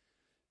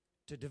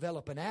to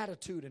develop an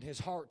attitude in his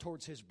heart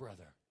towards his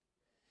brother.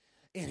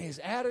 And his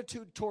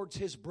attitude towards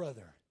his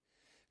brother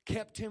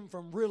kept him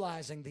from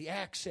realizing the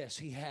access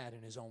he had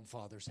in his own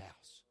father's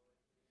house.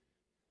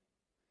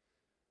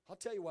 I'll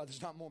tell you why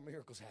there's not more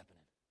miracles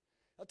happening.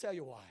 I'll tell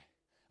you why.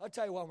 I'll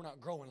tell you why we're not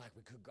growing like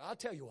we could. I'll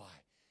tell you why.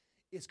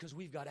 It's because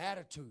we've got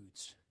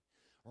attitudes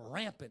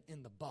rampant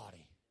in the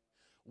body,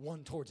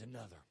 one towards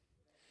another.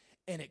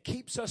 And it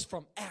keeps us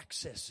from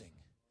accessing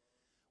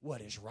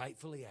what is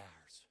rightfully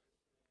ours.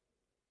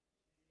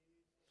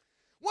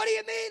 What do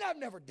you mean I've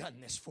never done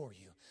this for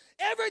you?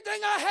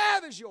 Everything I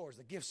have is yours.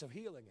 The gifts of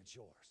healing, it's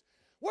yours.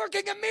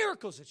 Working in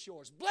miracles, it's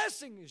yours.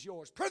 Blessing is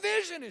yours.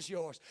 Provision is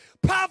yours.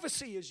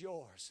 Prophecy is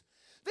yours.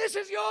 This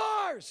is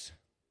yours.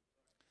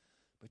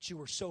 But you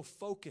were so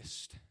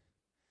focused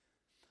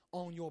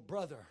on your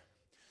brother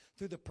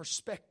through the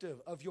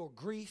perspective of your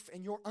grief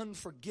and your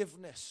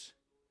unforgiveness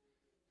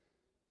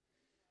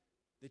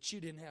that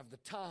you didn't have the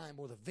time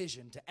or the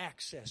vision to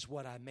access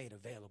what I made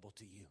available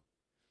to you.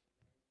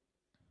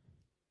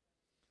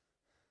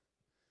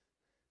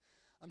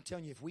 I'm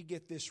telling you, if we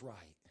get this right,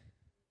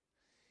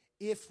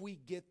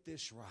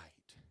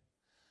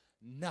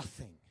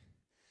 nothing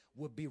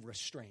would be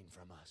restrained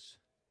from us.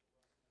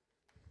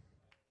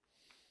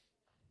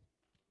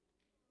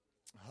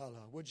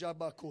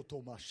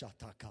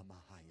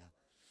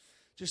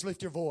 Just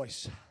lift your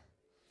voice.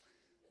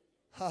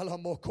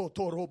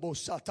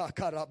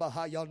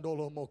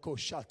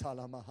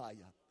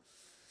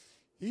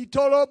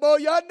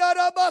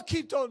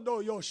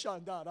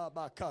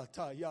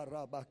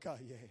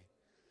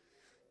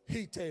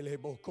 Hitele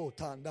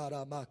bokota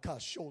ndara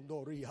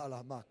makashondori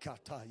hala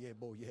makata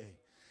yeboye.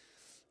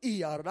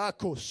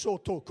 Iarako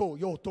sotoko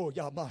yoto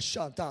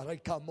yamashanta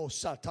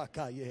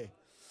rekamosatakaye.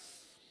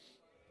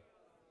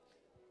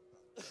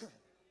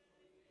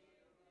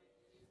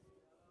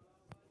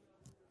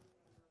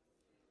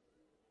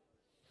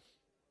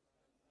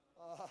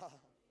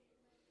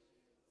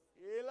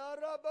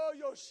 Ilarabo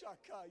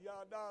yoshaka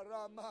yana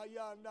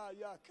ramayana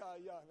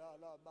yakayana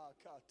la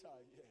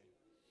makataye.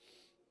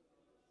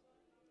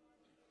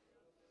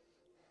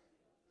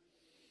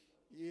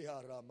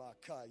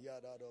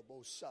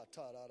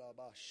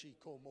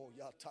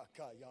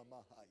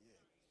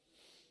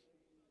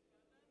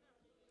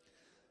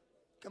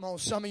 Come on,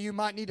 some of you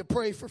might need to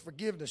pray for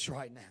forgiveness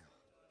right now.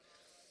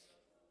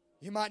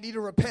 You might need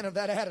to repent of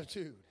that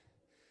attitude,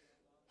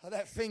 of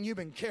that thing you've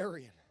been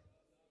carrying.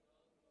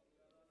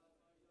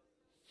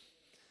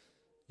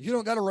 You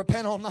don't got to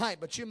repent all night,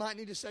 but you might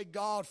need to say,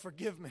 God,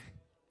 forgive me.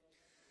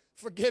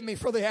 Forgive me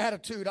for the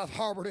attitude I've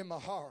harbored in my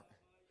heart.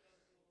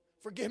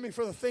 Forgive me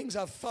for the things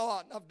I've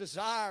thought, I've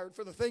desired,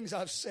 for the things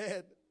I've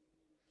said.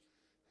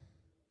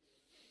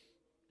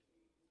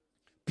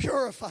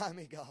 Purify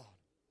me, God.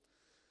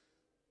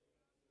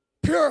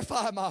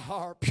 Purify my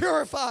heart.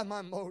 Purify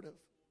my motive.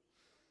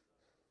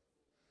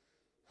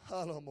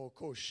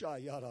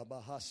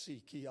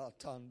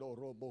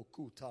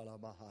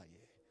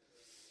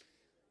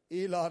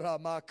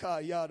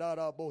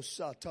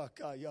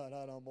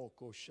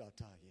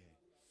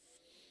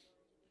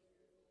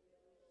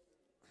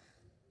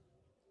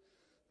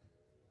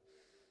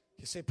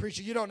 You say,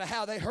 preacher, you don't know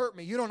how they hurt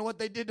me. You don't know what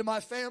they did to my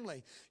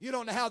family. You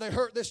don't know how they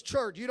hurt this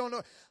church. You don't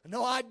know.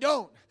 No, I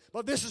don't.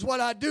 But this is what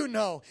I do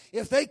know.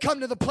 If they come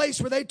to the place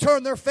where they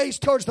turn their face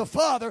towards the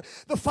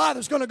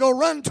Father's going to go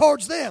run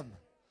towards them.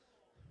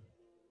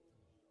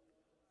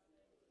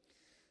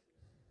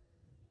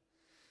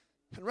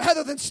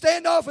 Rather than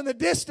stand off in the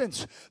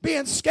distance,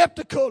 being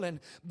skeptical and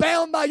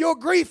bound by your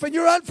grief and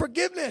your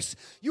unforgiveness,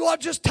 you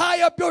ought to just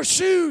tie up your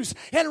shoes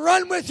and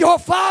run with your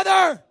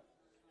Father.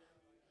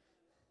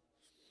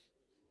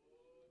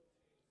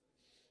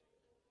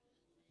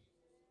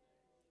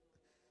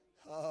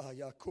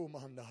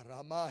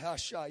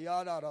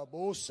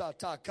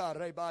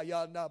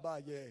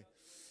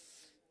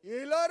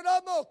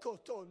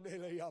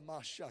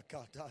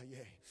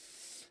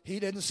 He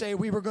didn't say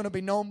we were going to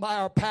be known by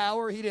our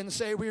power. He didn't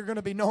say we were going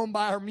to be known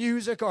by our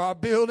music or our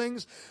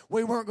buildings.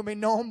 We weren't going to be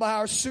known by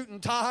our suit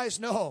and ties.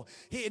 No.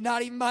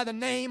 Not even by the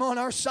name on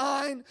our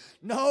sign.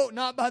 No,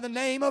 not by the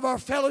name of our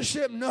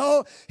fellowship.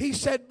 No. He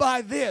said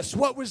by this.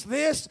 What was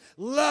this?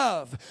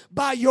 Love.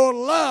 By your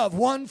love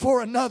one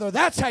for another.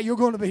 That's how you're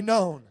going to be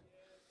known.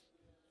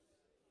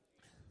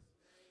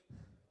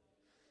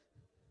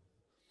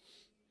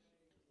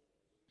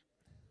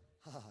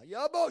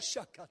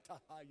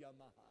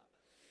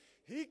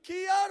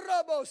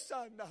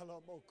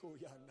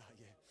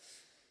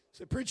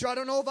 Say, preacher, I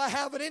don't know if I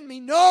have it in me.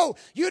 No,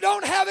 you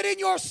don't have it in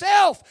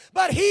yourself,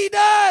 but He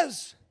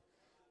does.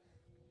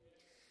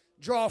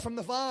 Draw from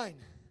the vine.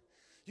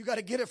 You got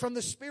to get it from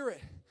the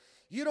Spirit.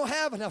 You don't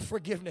have enough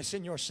forgiveness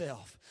in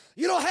yourself.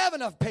 You don't have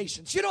enough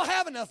patience. You don't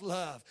have enough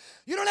love.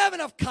 You don't have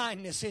enough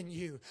kindness in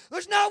you.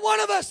 There's not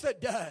one of us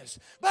that does,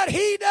 but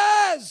He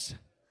does.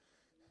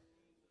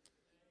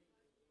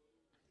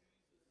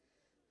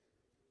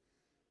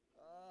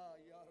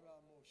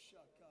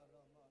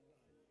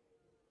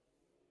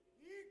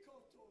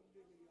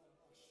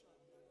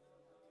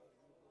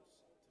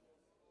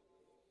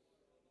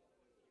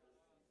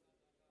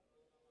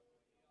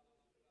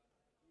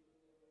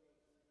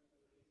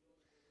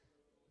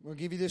 I'm going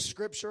to give you this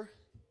scripture.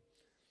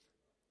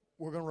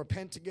 We're going to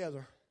repent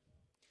together.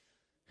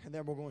 And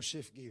then we're going to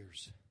shift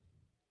gears.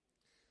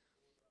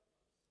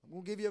 I'm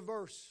going to give you a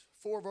verse,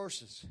 4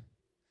 verses,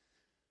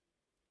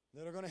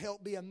 that are going to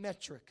help be a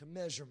metric, a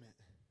measurement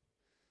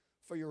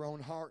for your own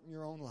heart and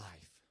your own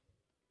life.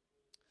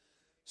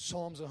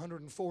 Psalms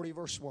 140,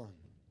 verse 1.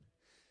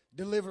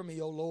 Deliver me,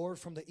 O Lord,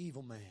 from the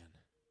evil man.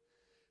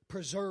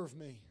 Preserve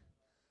me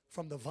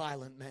from the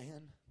violent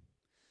man,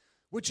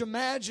 which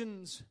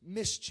imagines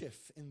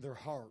mischief in their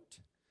heart.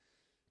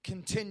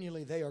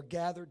 Continually they are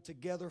gathered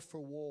together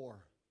for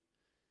war.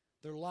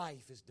 Their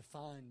life is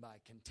defined by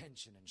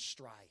contention and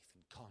strife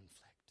and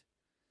conflict.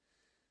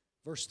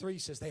 Verse 3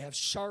 says, they have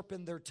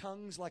sharpened their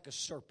tongues like a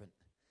serpent.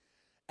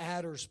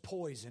 Adder's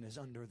poison is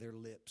under their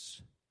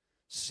lips.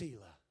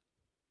 Selah.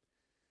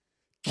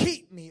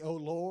 Keep me, O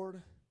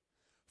Lord,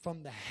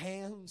 from the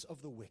hands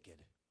of the wicked.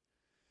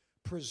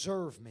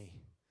 Preserve me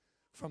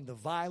from the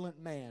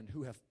violent man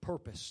who have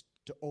purposed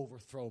to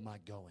overthrow my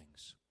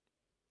goings.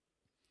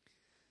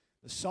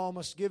 The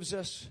psalmist gives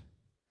us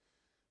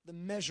the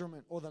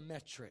measurement or the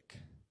metric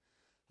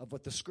of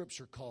what the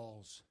Scripture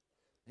calls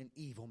an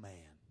evil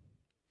man.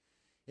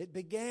 It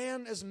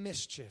began as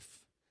mischief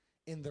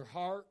in their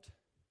heart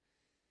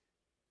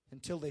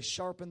until they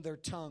sharpened their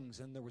tongues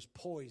and there was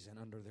poison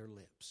under their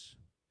lips.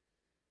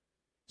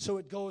 So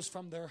it goes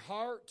from their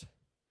heart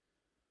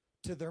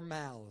to their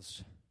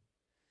mouths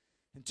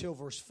until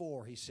verse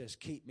 4, he says,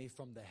 keep me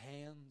from the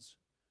hands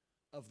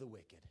of the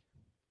wicked.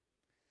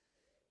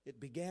 It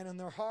began in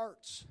their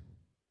hearts.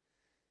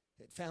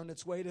 It found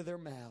its way to their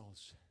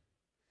mouths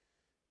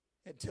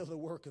until the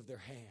work of their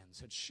hands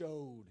had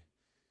showed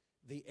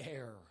the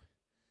error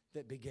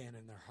that began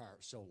in their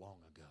heart so long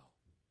ago.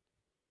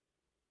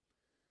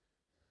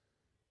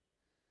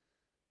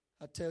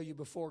 I tell you,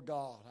 before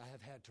God, I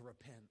have had to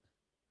repent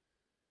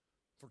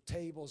for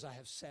tables I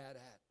have sat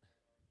at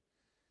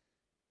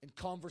and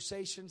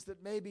conversations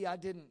that maybe I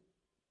didn't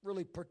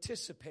really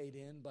participate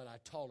in, but I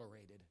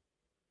tolerated.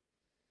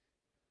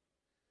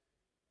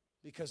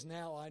 Because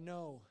now I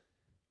know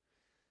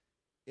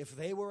if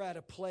they were at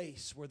a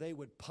place where they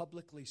would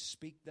publicly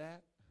speak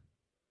that,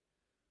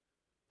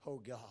 oh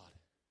God,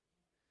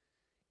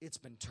 it's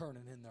been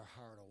turning in their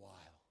heart a while.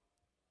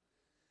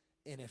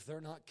 And if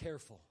they're not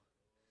careful,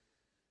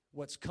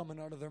 what's coming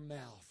out of their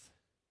mouth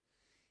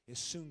is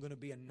soon going to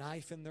be a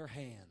knife in their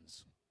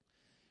hands,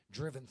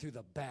 driven through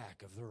the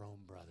back of their own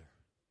brother.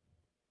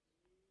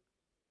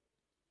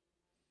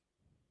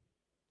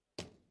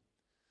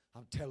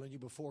 I'm telling you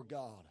before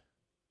God,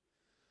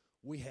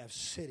 we have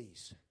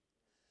cities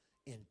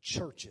and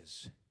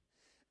churches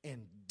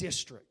and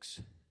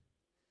districts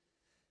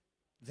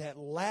that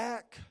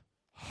lack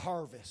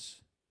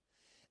harvest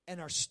and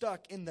are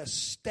stuck in the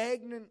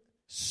stagnant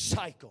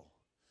cycle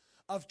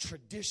of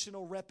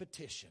traditional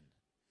repetition.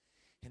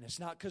 And it's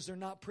not because they're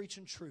not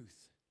preaching truth.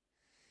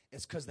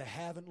 It's because they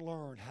haven't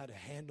learned how to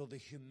handle the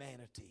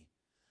humanity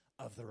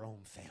of their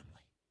own family.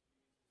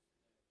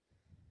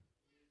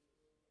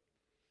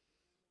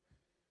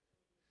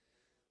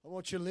 I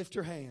want you to lift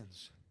your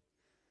hands.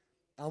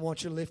 I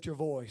want you to lift your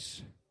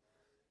voice.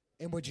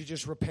 And would you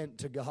just repent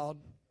to God?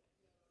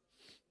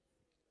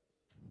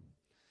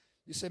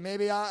 You say,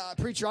 maybe,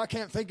 preacher, I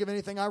can't think of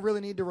anything I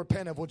really need to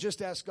repent of. Well,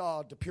 just ask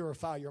God to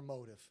purify your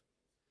motive.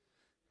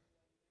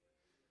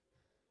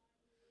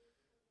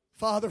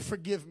 Father,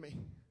 forgive me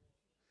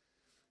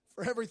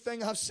for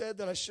everything I've said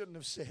that I shouldn't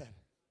have said.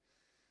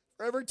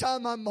 For every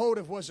time my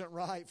motive wasn't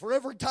right. For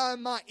every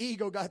time my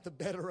ego got the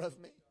better of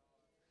me.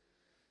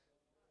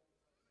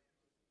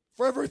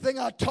 For everything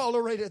I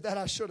tolerated that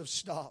I should have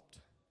stopped.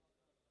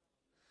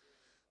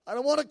 I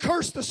don't want to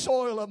curse the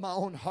soil of my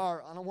own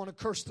heart. I don't want to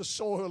curse the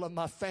soil of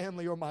my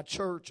family or my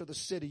church or the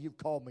city you've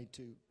called me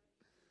to.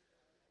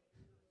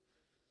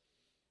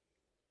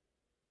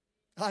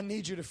 I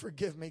need you to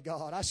forgive me,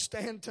 God. I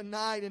stand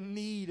tonight in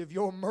need of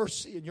your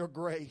mercy and your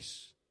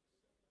grace.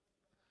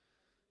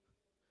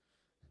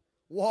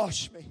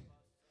 Wash me.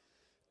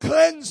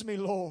 Cleanse me,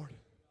 Lord.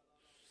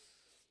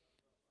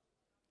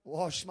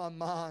 Wash my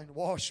mind.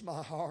 Wash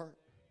my heart.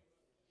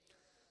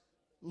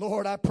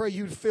 Lord, I pray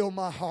you'd fill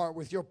my heart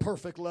with your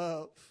perfect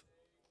love.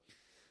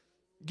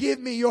 Give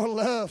me your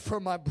love for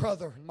my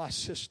brother and my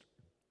sister.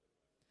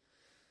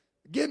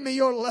 Give me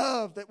your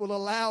love that will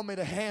allow me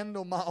to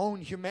handle my own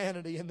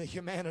humanity and the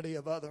humanity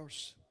of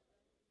others.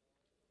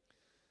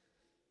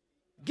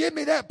 Give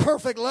me that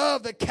perfect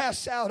love that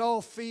casts out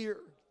all fear.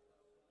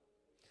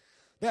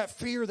 That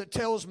fear that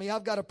tells me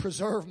I've got to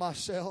preserve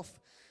myself.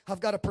 I've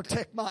got to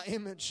protect my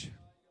image.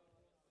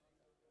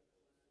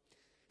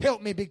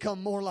 Help me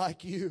become more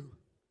like you.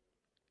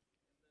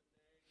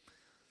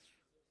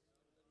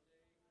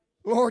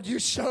 Lord, you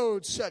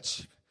showed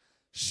such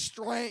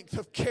strength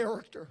of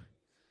character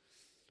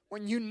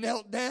when you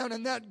knelt down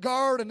in that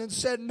garden and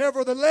said,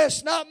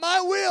 nevertheless, not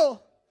my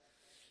will.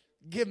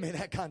 Give me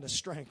that kind of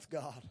strength,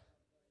 God,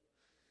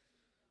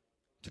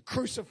 to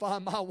crucify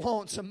my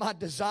wants and my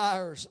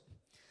desires,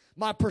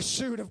 my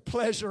pursuit of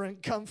pleasure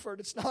and comfort.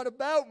 It's not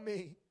about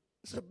me.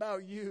 It's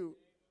about you.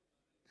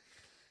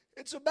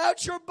 It's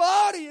about your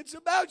body. It's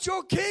about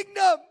your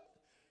kingdom.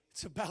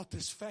 It's about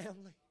this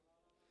family.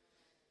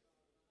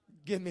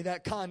 Give me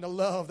that kind of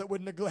love that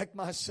would neglect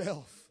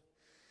myself,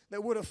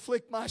 that would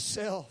afflict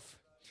myself,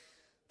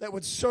 that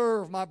would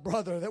serve my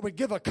brother, that would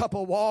give a cup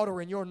of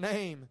water in your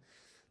name,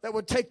 that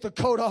would take the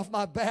coat off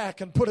my back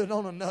and put it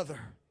on another.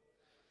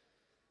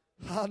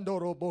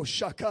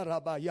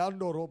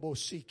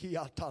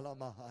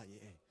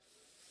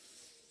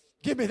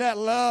 Give me that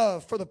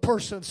love for the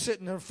person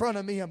sitting in front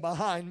of me and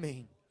behind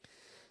me.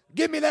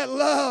 Give me that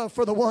love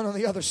for the one on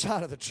the other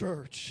side of the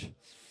church.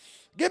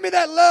 Give me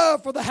that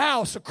love for the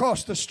house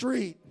across the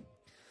street.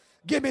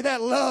 Give me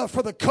that love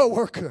for the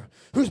coworker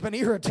who's been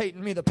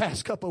irritating me the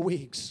past couple of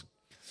weeks.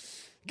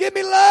 Give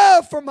me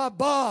love for my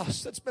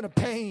boss that's been a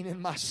pain in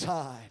my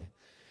side.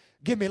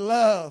 Give me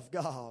love,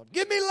 God.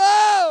 Give me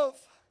love.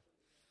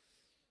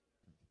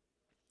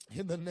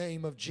 In the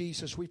name of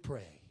Jesus we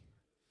pray.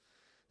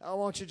 I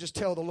want you to just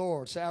tell the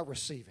Lord, say, I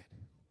receive it.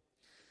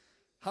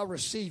 I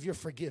receive your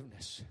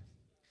forgiveness.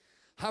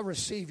 I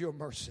receive your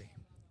mercy.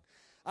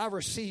 I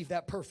receive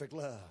that perfect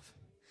love.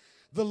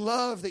 The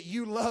love that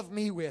you love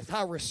me with,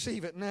 I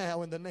receive it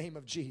now in the name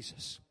of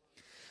Jesus.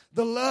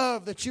 The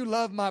love that you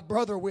love my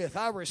brother with,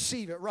 I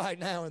receive it right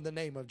now in the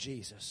name of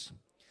Jesus.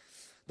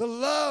 The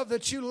love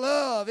that you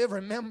love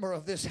every member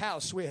of this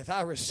house with,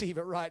 I receive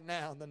it right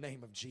now in the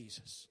name of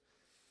Jesus.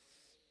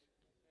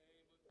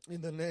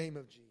 In the name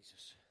of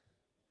Jesus.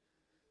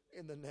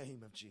 In the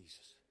name of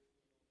Jesus.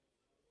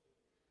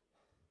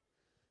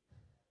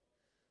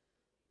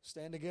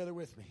 Stand together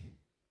with me.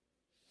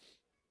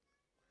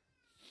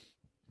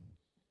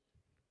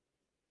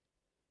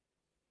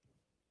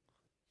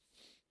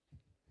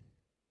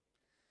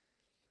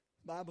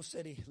 The Bible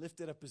said he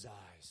lifted up his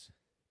eyes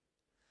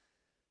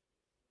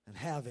and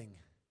having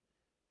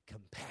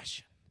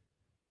compassion.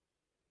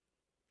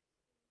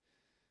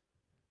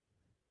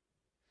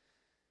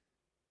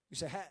 You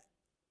say,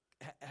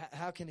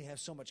 how can he have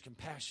so much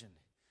compassion?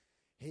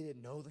 He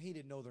didn't know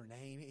their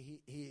name.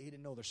 He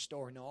didn't know their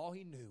story. No, all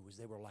he knew was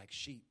they were like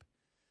sheep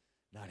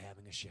not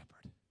having a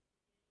shepherd.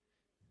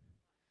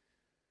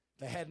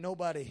 They had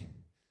nobody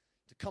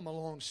to come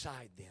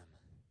alongside them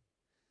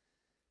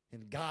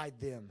and guide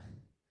them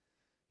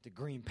to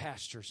green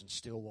pastures and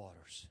still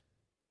waters.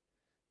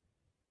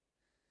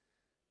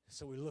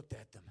 So we looked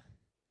at them,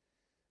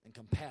 and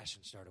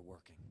compassion started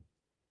working.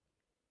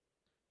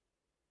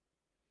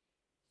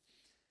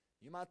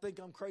 You might think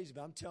I'm crazy,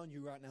 but I'm telling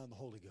you right now in the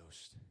Holy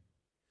Ghost,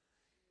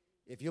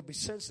 if you'll be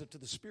sensitive to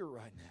the Spirit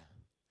right now,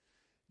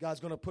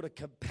 God's going to put a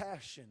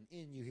compassion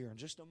in you here in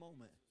just a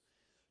moment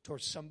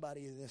towards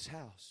somebody in this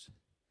house.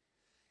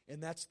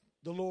 And that's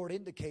the Lord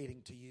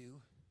indicating to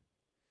you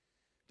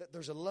that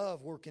there's a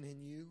love working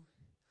in you.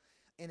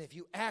 And if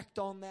you act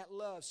on that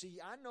love, see,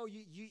 I know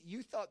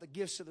you thought the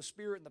gifts of the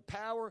Spirit and the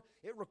power,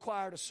 it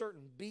required a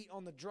certain beat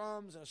on the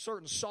drums and a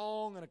certain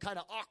song and a kind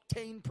of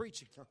octane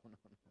preaching.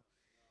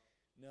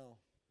 No.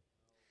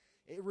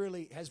 It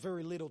really has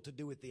very little to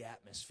do with the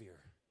atmosphere.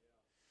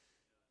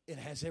 It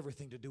has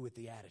everything to do with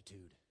the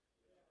attitude.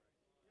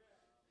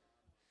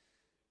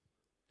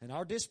 And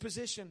our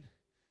disposition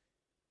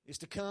is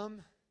to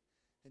come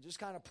and just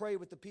kind of pray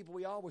with the people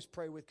we always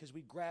pray with, because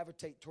we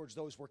gravitate towards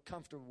those we're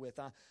comfortable with.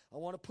 I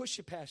want to push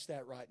you past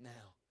that right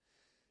now.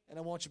 And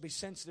I want you to be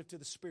sensitive to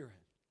the Spirit.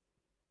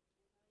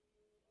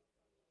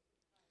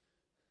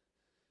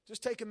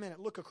 Just take a minute.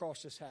 Look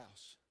across this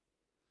house.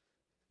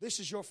 This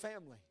is your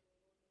family.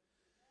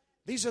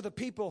 These are the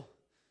people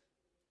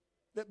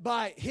that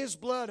by His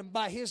blood and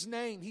by His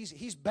name,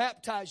 He's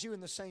baptized you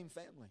in the same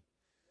family.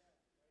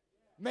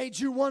 Made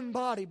you one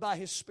body by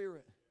His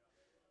Spirit.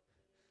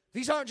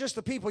 These aren't just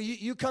the people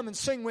you come and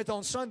sing with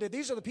on Sunday.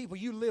 These are the people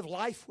you live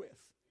life with.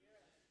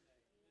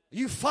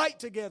 You fight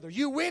together.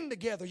 You win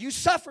together. You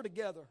suffer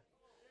together.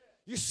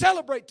 You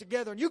celebrate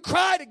together. And you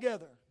cry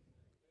together.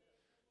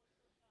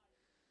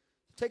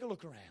 Take a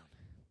look around.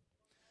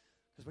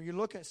 Because when you're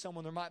looking at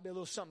someone, there might be a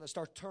little something that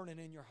starts turning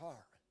in your heart.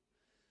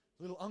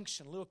 A little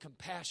unction, a little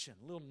compassion,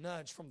 a little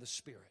nudge from the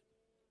Spirit.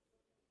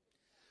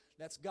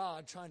 That's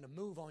God trying to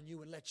move on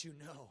you and let you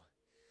know.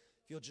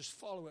 If you'll just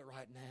follow it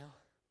right now,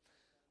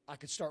 I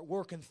could start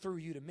working through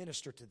you to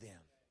minister to them.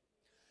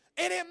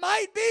 And it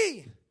might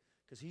be,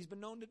 because He's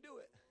been known to do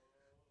it,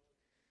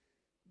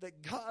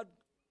 that God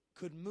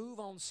could move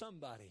on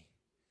somebody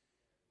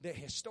that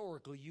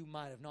historically you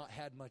might have not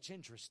had much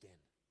interest in.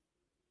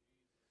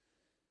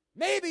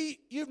 Maybe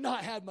you've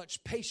not had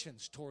much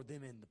patience toward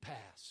them in the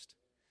past.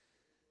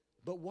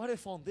 But what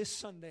if on this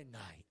Sunday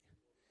night,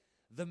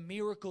 the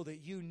miracle that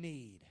you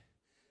need,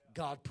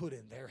 God put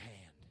in their hand?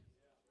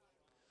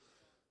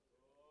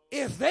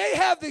 If they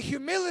have the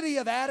humility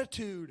of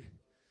attitude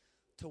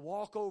to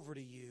walk over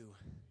to you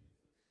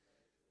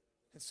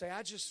and say,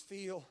 I just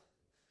feel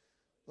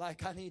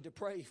like I need to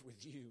pray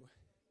with you,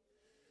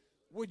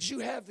 would you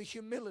have the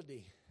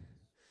humility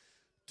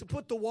to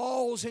put the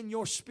walls in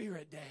your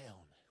spirit down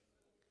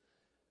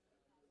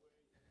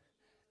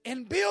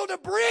and build a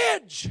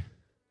bridge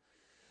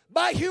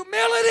by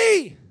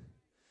humility?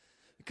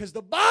 Because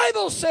the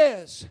Bible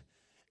says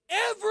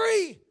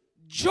every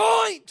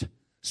joint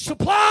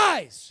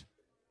supplies.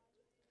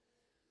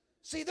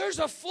 See, there's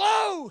a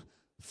flow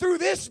through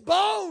this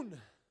bone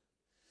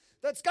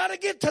that's got to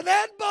get to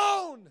that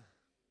bone.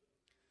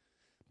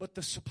 But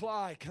the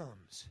supply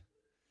comes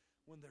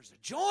when there's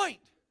a joint.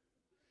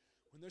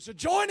 When there's a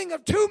joining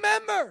of two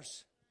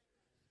members,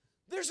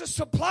 there's a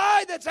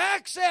supply that's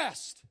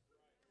accessed.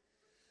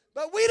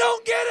 But we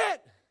don't get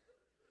it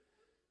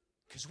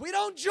because we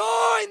don't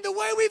join the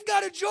way we've got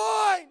to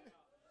join.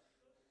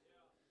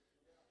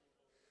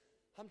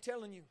 I'm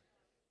telling you,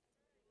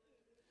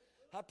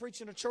 I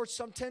preached in a church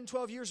some 10,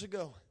 12 years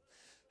ago.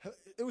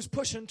 It was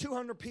pushing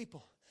 200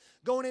 people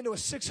going into a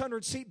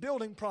 600-seat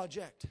building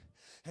project.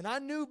 And I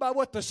knew by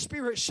what the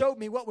Spirit showed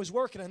me what was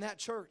working in that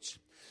church.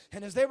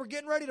 And as they were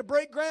getting ready to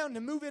break ground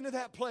and move into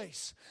that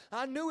place,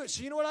 I knew it.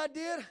 So you know what I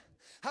did?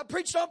 I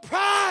preached on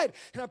pride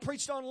and I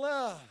preached on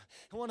love.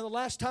 And one of the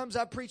last times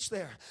I preached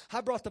there,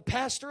 I brought the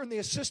pastor and the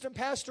assistant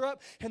pastor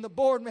up and the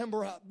board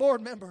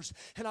members.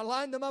 And I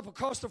lined them up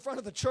across the front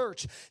of the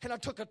church. And I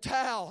took a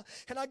towel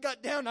and I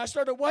got down and I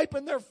started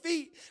wiping their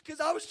feet because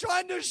I was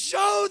trying to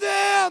show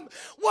them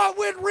what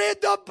would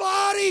rid the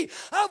body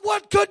of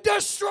what could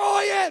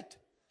destroy it.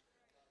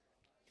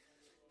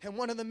 And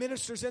one of the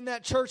ministers in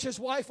that church, his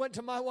wife went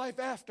to my wife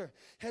after.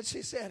 And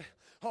she said,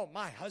 oh,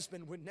 my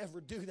husband would never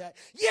do that.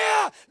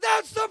 Yeah,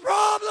 that's the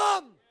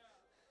problem.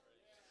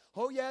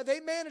 Oh, yeah, they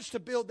managed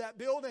to build that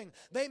building.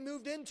 They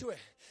moved into it.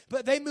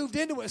 But they moved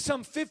into it with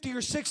some 50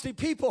 or 60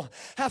 people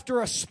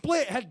after a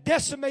split had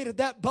decimated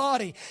that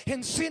body.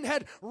 And sin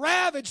had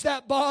ravaged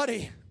that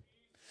body.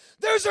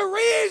 There's a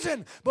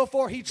reason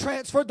before He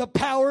transferred the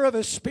power of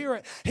His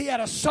Spirit. He had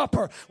a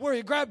supper where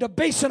He grabbed a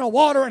basin of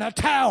water and a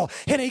towel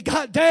and He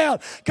got down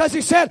because He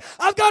said,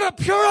 I've got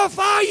to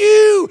purify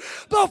you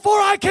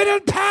before I can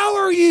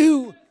empower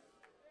you.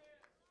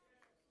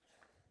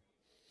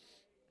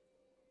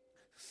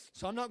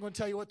 So I'm not going to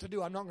tell you what to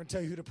do. I'm not going to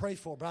tell you who to pray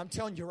for. But I'm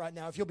telling you right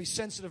now, if you'll be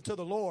sensitive to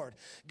the Lord,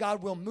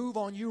 God will move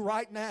on you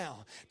right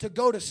now to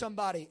go to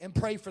somebody and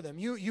pray for them.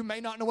 You may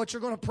not know what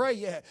you're going to pray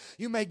yet.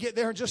 You may get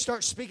there and just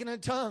start speaking in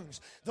tongues.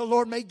 The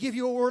Lord may give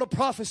you a word of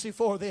prophecy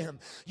for them.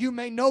 You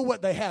may know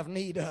what they have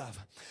need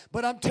of.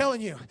 But I'm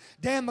telling you,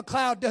 Dan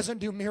McLeod doesn't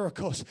do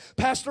miracles.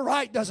 Pastor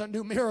Wright doesn't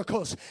do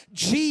miracles.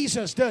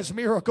 Jesus does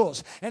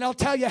miracles. And I'll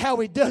tell you how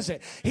He does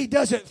it. He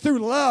does it through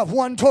love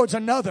one towards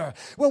another.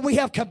 When we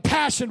have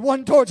compassion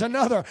one towards another.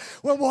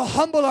 When we'll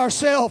humble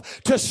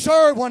ourselves to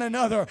serve one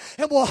another.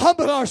 And we'll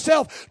humble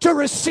ourselves to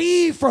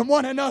receive from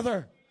one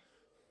another.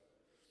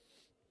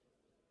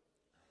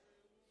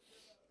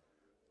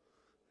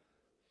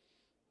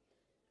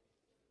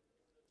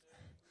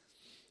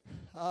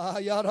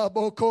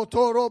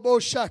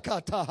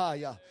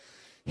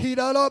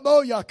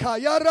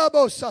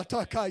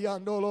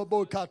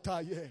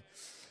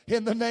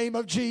 In the name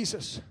of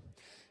Jesus.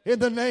 In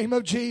the name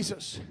of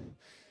Jesus.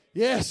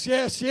 Yes,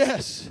 yes,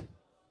 yes.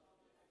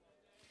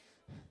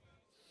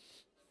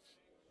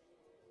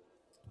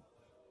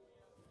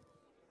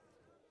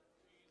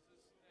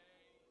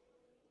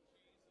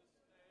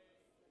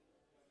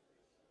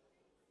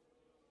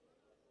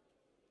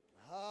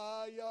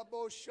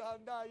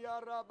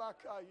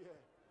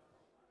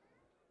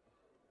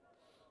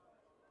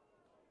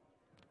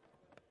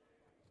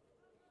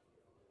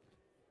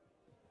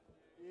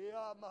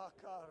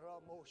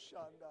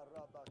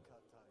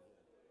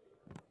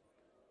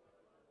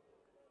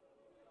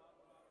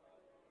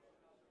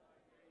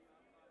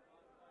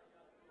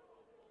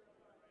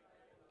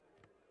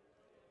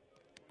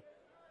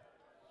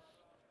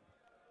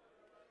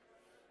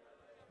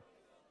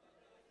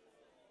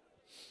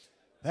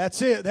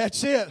 That's it.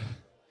 That's it.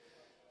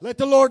 Let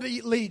the Lord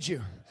lead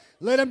you.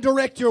 Let Him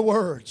direct your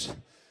words.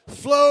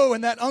 Flow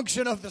in that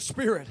unction of the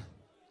Spirit.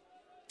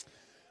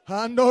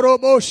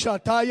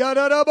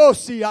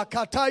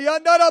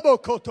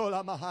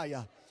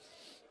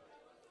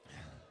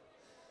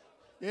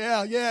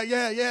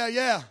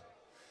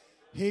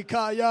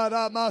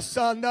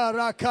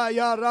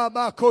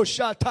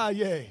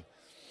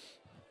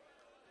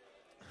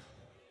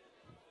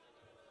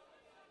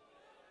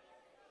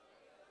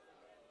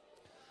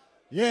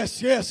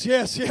 Yeah.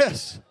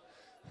 Yes.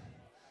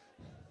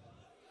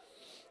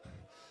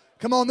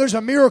 Come on, there's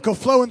a miracle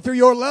flowing through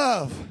your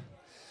love.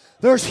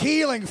 There's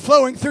healing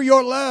flowing through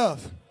your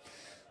love.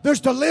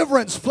 There's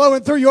deliverance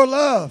flowing through your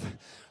love.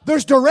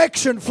 There's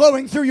direction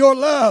flowing through your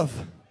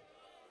love.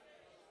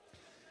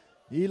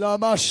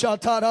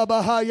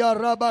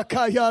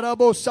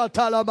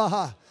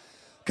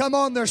 Come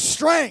on, there's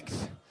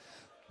strength.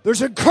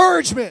 There's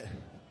encouragement.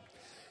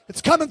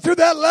 It's coming through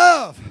that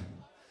love.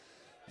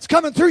 It's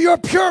coming through your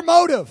pure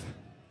motive.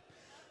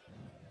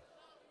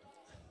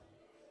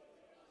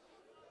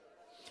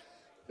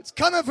 It's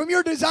coming from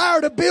your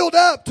desire to build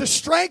up, to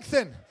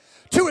strengthen,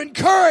 to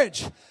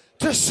encourage,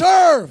 to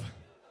serve.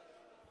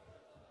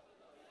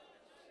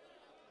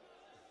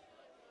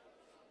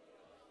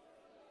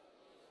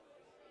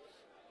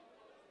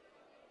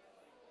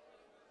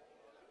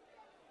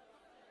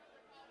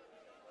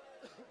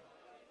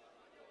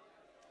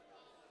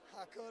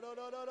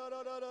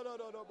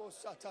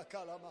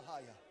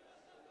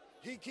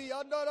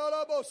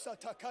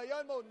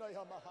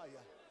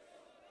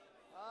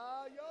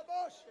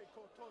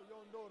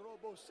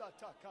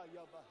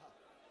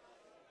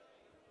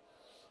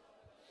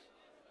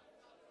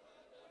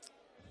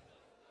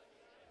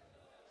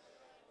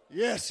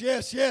 Yes,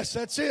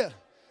 that's it.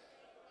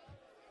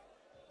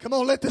 Come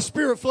on, let the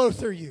Spirit flow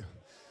through you.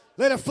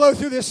 Let it flow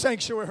through this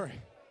sanctuary.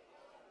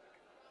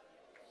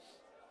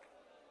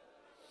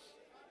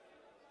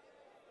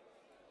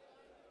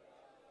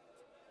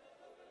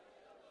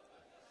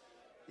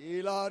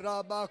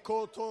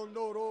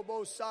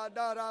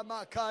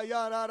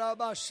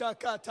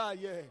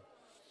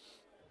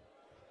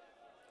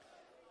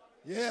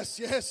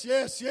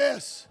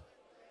 Yes.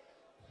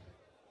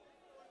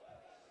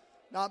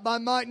 Not by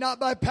might, not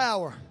by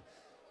power.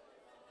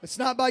 It's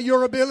not by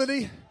your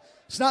ability.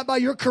 It's not by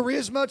your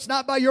charisma. It's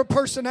not by your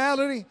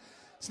personality.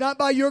 It's not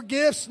by your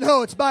gifts.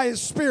 No, it's by His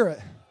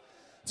Spirit.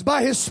 It's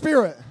by His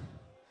Spirit.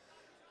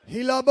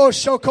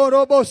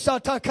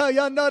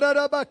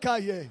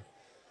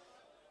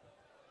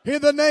 In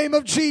the name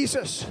of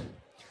Jesus.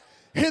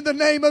 In the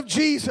name of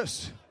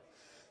Jesus.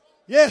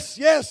 Yes.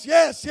 Yes.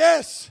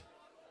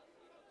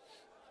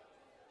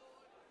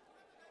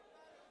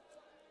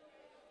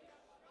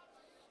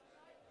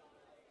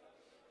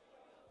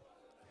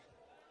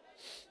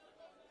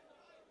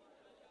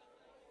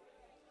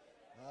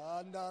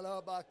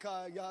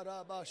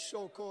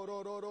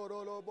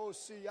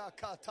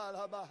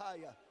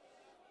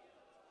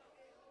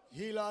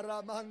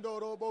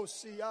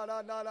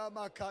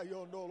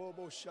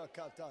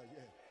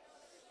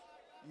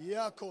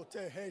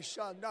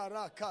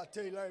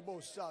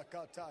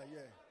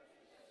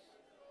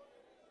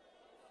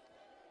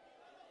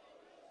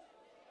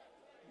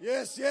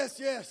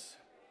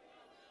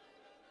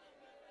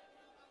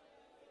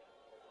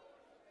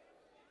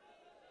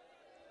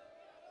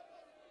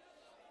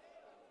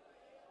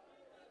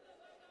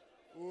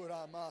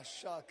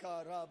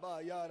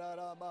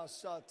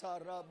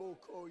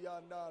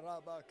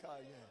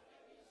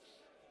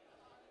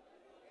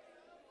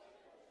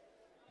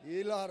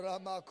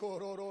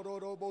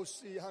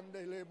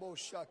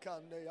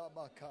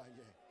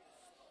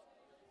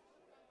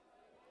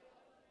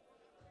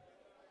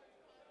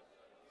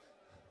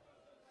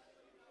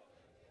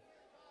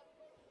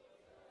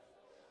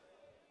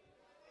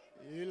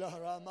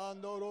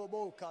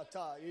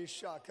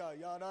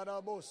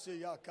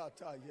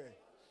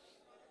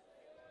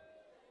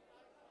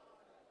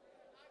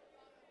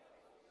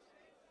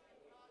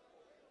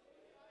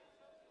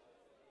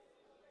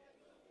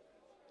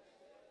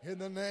 In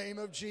the name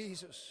of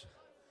Jesus.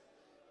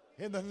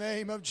 In the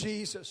name of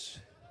Jesus.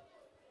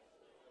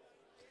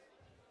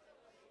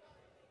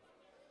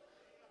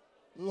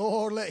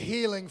 Lord, let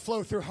healing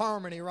flow through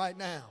harmony right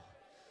now.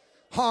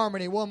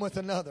 Harmony one with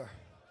another.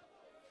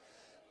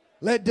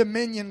 Let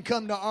dominion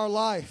come to our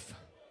life.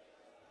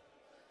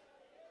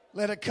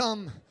 Let it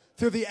come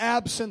through the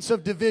absence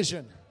of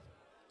division.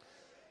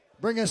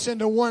 Bring us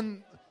into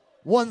one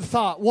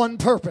thought, one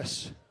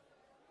purpose.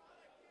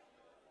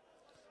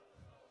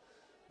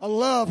 A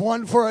love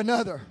one for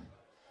another.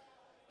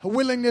 A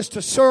willingness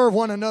to serve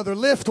one another,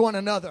 lift one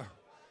another.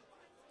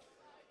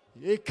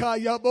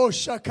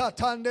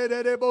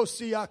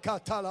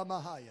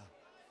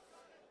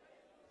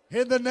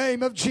 In the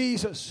name of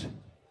Jesus.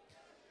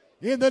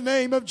 In the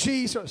name of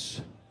Jesus.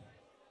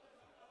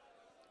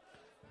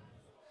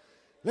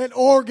 Let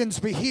organs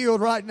be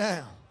healed right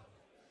now.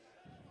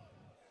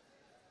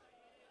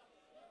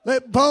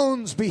 Let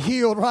bones be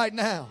healed right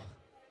now.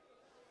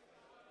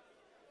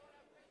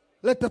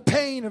 Let the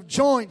pain of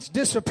joints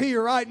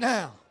disappear right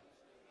now.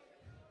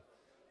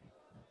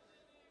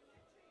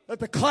 Let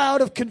the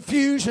cloud of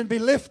confusion be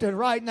lifted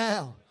right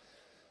now.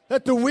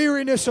 Let the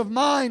weariness of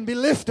mind be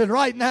lifted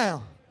right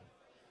now.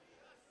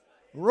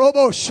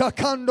 Robo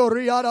shakando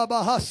riara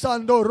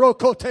bahasando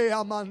rokote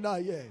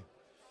amandaye.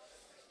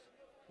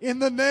 In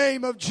the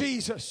name of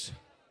Jesus.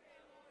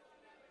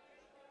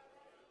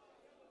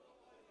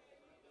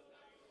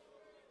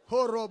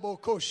 Horobo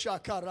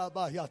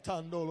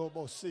koshakarabayatando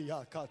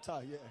lobosia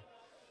kataye.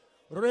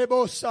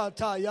 Rebo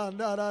sataya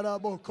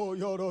nararaboko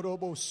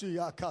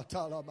yororobosia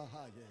katala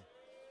mahaye.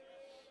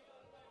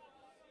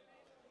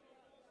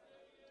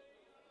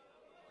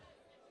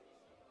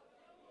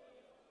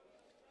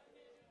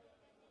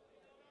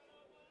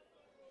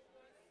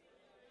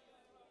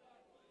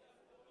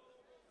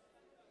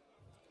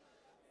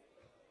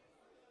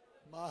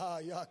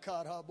 Mahaya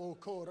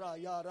karaboko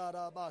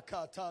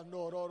rayararabakata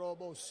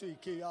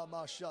nororobosiki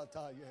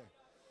amashataye.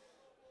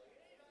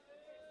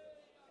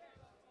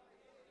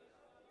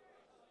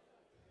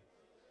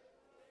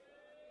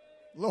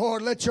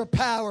 Lord, let your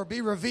power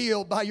be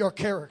revealed by your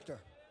character.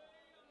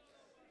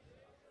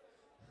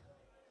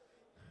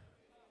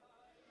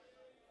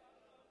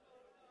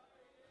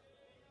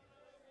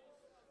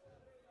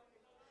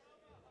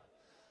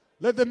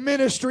 Let the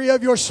ministry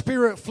of your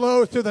Spirit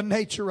flow through the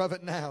nature of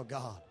it now,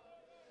 God.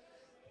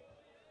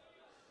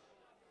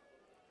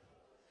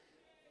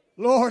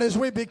 Lord, as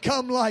we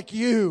become like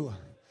you,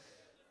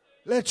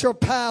 let your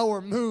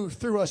power move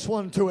through us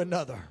one to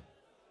another.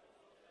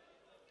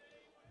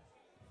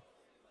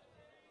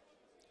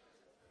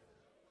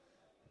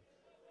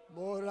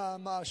 Mora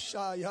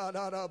mashaya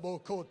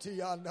rarabokoti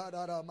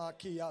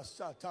andaramakia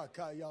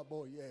satakaya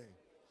boye.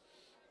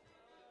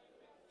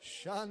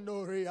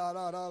 Shandori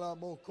arara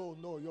moko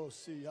no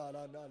yosi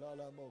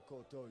arara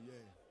moko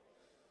toye.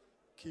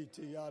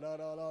 Kiti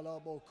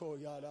arara moko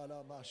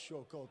yarara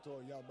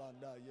mashokoto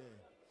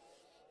yabandaye.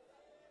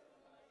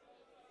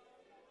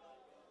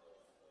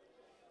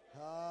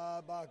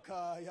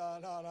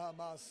 Abakaya rara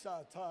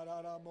masata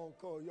rara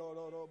moko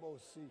yororobo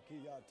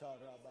siki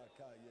atara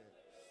bakaye.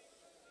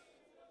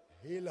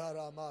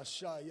 Hilara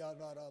mashaya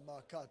nara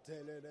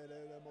makatele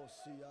lele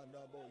mosia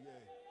naboye.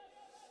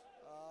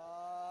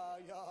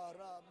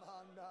 Ayara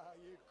manda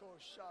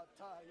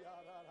ikoshata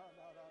yara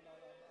rara.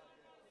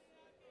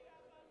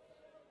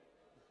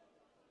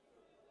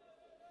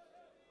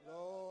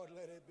 Lord,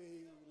 let it be,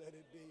 let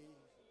it be.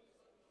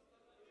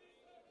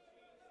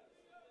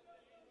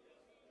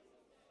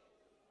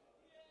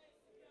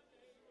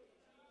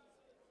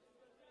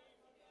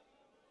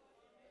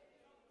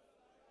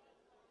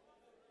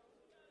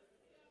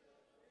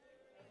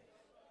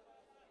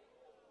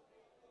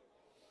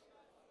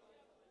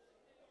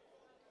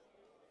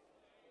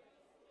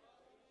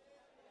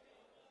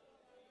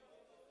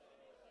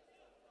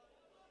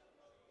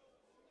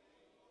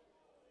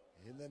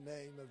 In the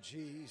name of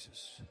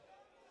Jesus.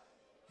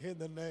 In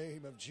the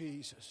name of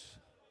Jesus.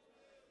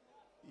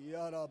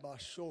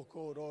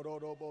 Yarabashoko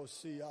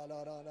rororobosi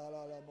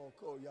alarana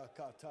moko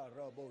yakata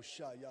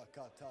rabosha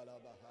yakata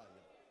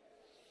labahaya.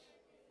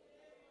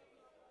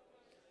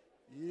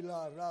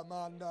 Ila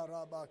ramanda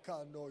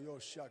rabakano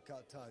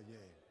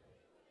yoshakataye.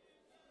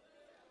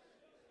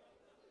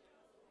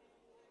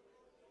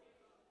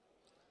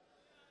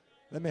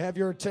 Let me have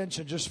your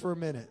attention just for a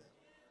minute.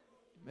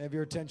 Let me have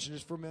your attention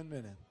just for a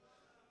minute.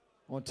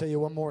 I want to tell you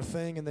one more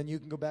thing, and then you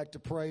can go back to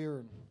prayer.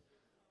 And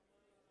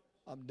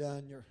I'm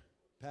done. Your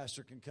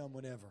pastor can come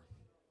whenever.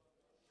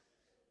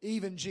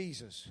 Even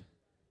Jesus,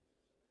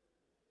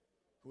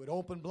 who had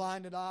opened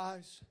blinded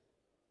eyes,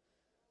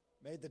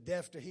 made the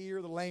deaf to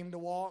hear, the lame to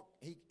walk,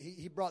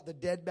 he brought the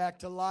dead back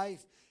to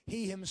life.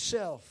 He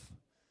himself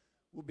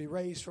will be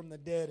raised from the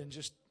dead in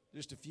just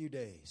a few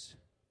days.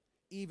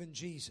 Even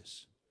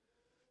Jesus,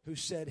 who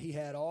said he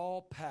had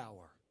all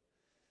power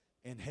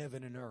in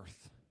heaven and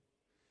earth,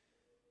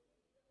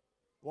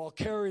 while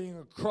carrying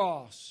a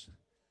cross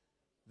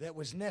that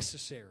was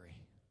necessary,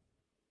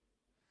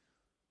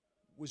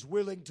 was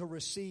willing to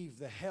receive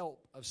the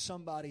help of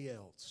somebody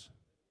else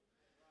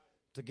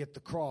to get the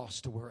cross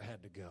to where it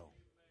had to go.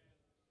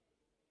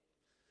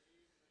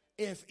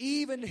 If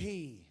even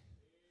he,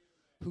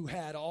 who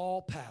had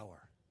all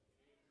power,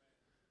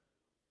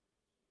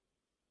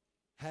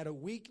 had a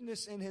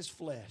weakness in his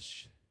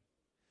flesh,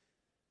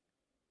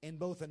 and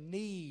both a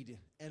need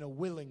and a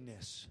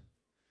willingness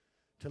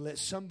to let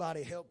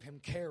somebody help him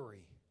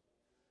carry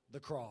the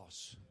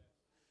cross,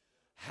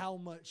 how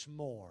much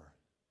more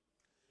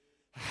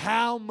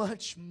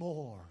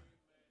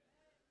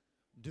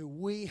do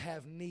we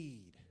have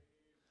need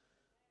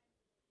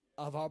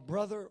of our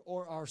brother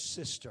or our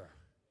sister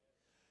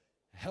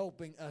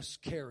helping us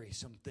carry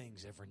some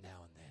things every now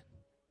and then?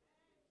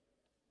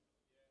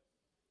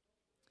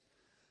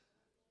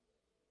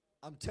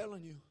 I'm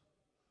telling you,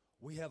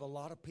 we have a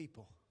lot of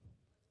people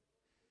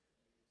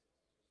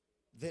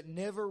that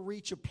never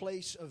reach a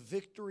place of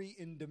victory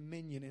and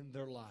dominion in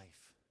their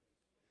life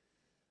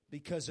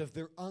because of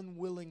their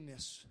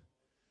unwillingness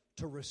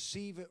to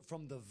receive it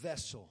from the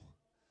vessel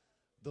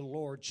the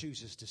Lord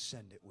chooses to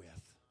send it with.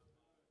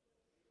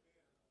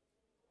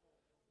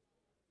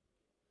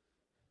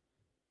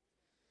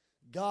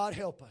 God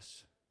help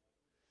us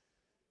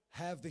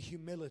have the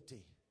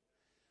humility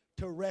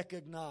to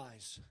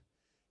recognize,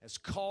 as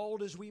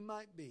called as we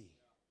might be,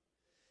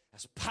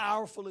 as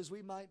powerful as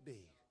we might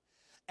be,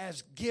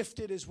 as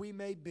gifted as we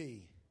may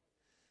be,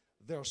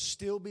 there'll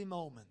still be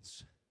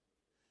moments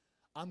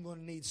I'm going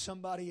to need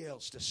somebody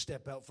else to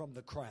step out from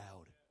the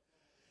crowd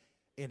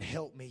and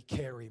help me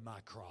carry my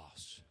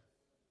cross.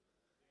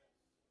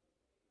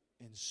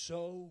 And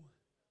so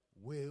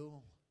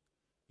will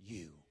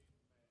you.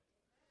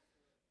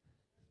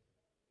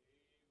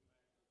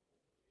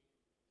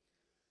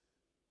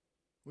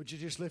 Would you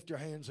just lift your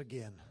hands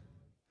again?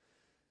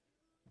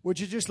 Would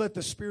you just let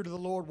the Spirit of the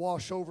Lord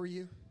wash over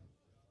you?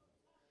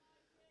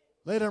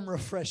 Let Him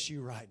refresh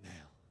you right now.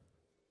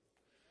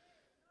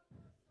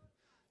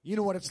 You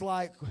know what it's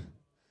like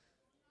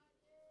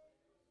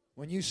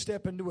when you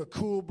step into a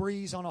cool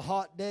breeze on a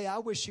hot day? I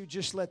wish you'd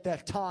just let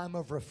that time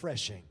of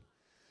refreshing.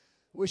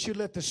 Wish you'd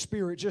let the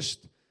Spirit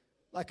just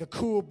like a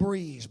cool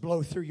breeze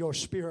blow through your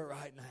spirit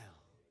right now.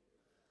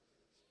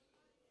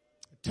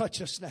 Touch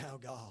us now,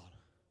 God.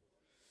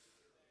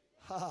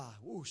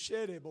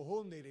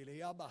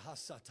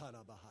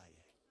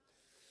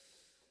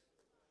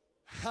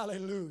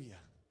 Hallelujah.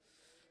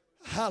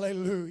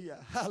 Hallelujah.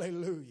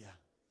 Hallelujah.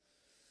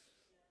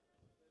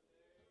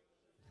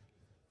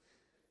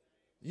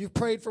 You've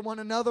prayed for one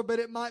another, but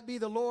it might be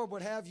the Lord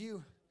would have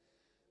you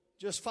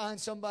just find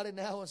somebody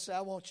now and say, I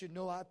want you to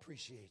know I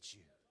appreciate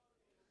you.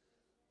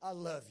 I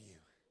love you.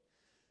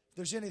 If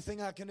there's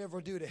anything I can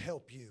ever do to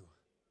help you,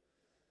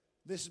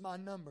 this is my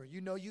number. You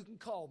know you can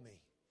call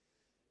me.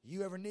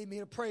 You ever need me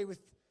to pray with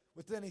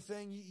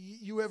anything,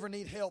 you ever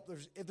need help,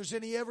 if there's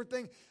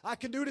everything I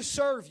can do to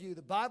serve you,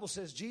 the Bible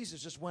says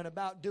Jesus just went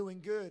about doing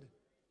good.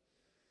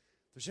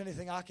 If there's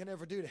anything I can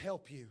ever do to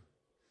help you,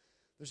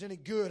 if there's any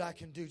good I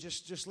can do,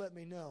 just let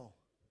me know.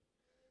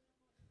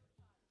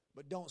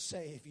 But don't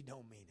say if you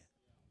don't mean it.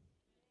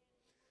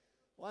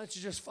 Why don't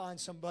you just find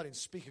somebody and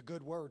speak a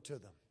good word to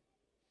them?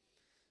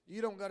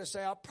 You don't got to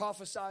say, I'll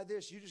prophesy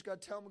this. You just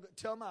got to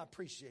tell them I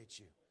appreciate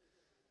you.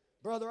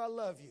 Brother, I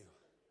love you.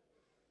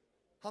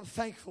 I'm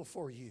thankful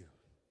for you.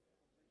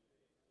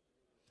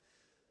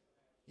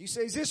 You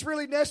say, is this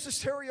really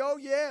necessary? Oh,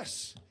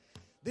 yes.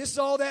 This is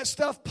all that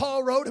stuff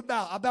Paul wrote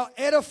about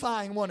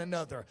edifying one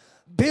another,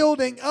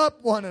 building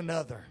up one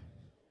another.